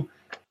few.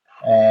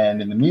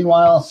 And in the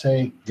meanwhile,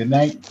 say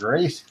goodnight,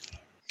 Grace.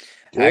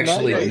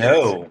 Actually, Grace.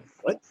 no.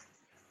 What?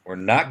 We're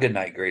not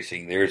goodnight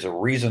gracing. There's a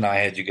reason I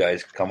had you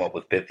guys come up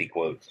with pithy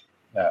quotes.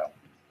 No.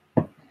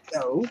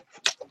 No.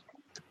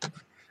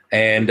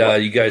 And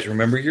you guys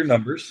remember your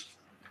numbers.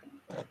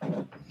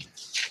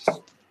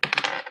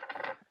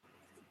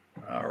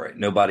 All right.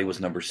 Nobody was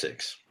number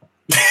 6.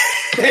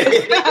 So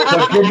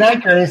good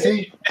night,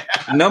 Gracie.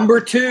 Number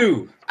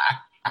 2.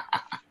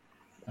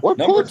 What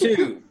Number quote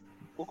 2.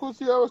 What quote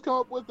did you always come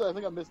up with? I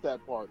think I missed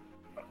that part.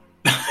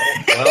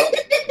 Well,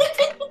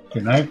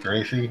 Good night,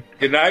 Gracie.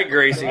 good night,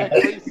 Gracie.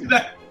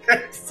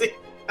 Gracie.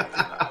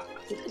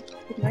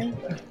 Good night.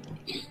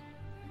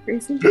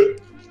 Gracie?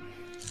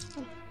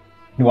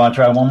 You want to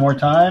try one more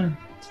time?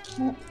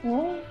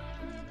 What?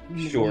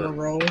 Sure. On a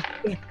roll.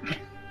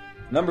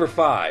 Number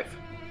 5.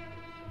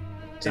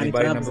 Johnny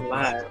Anybody Depp is number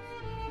alive.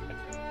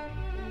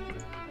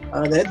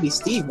 That'd be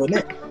Steve, wouldn't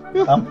it?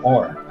 I'm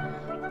 4.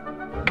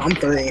 I'm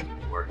 3.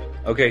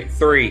 Okay,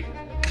 3.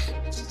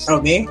 Oh,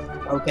 me?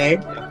 Okay.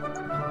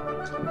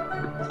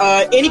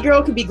 Any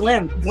girl can be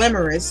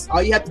glamorous.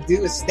 All you have to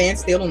do is stand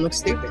still and look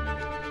stupid.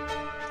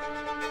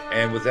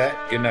 And with that,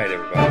 good night,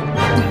 everybody.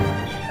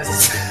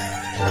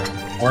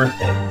 Worth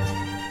it.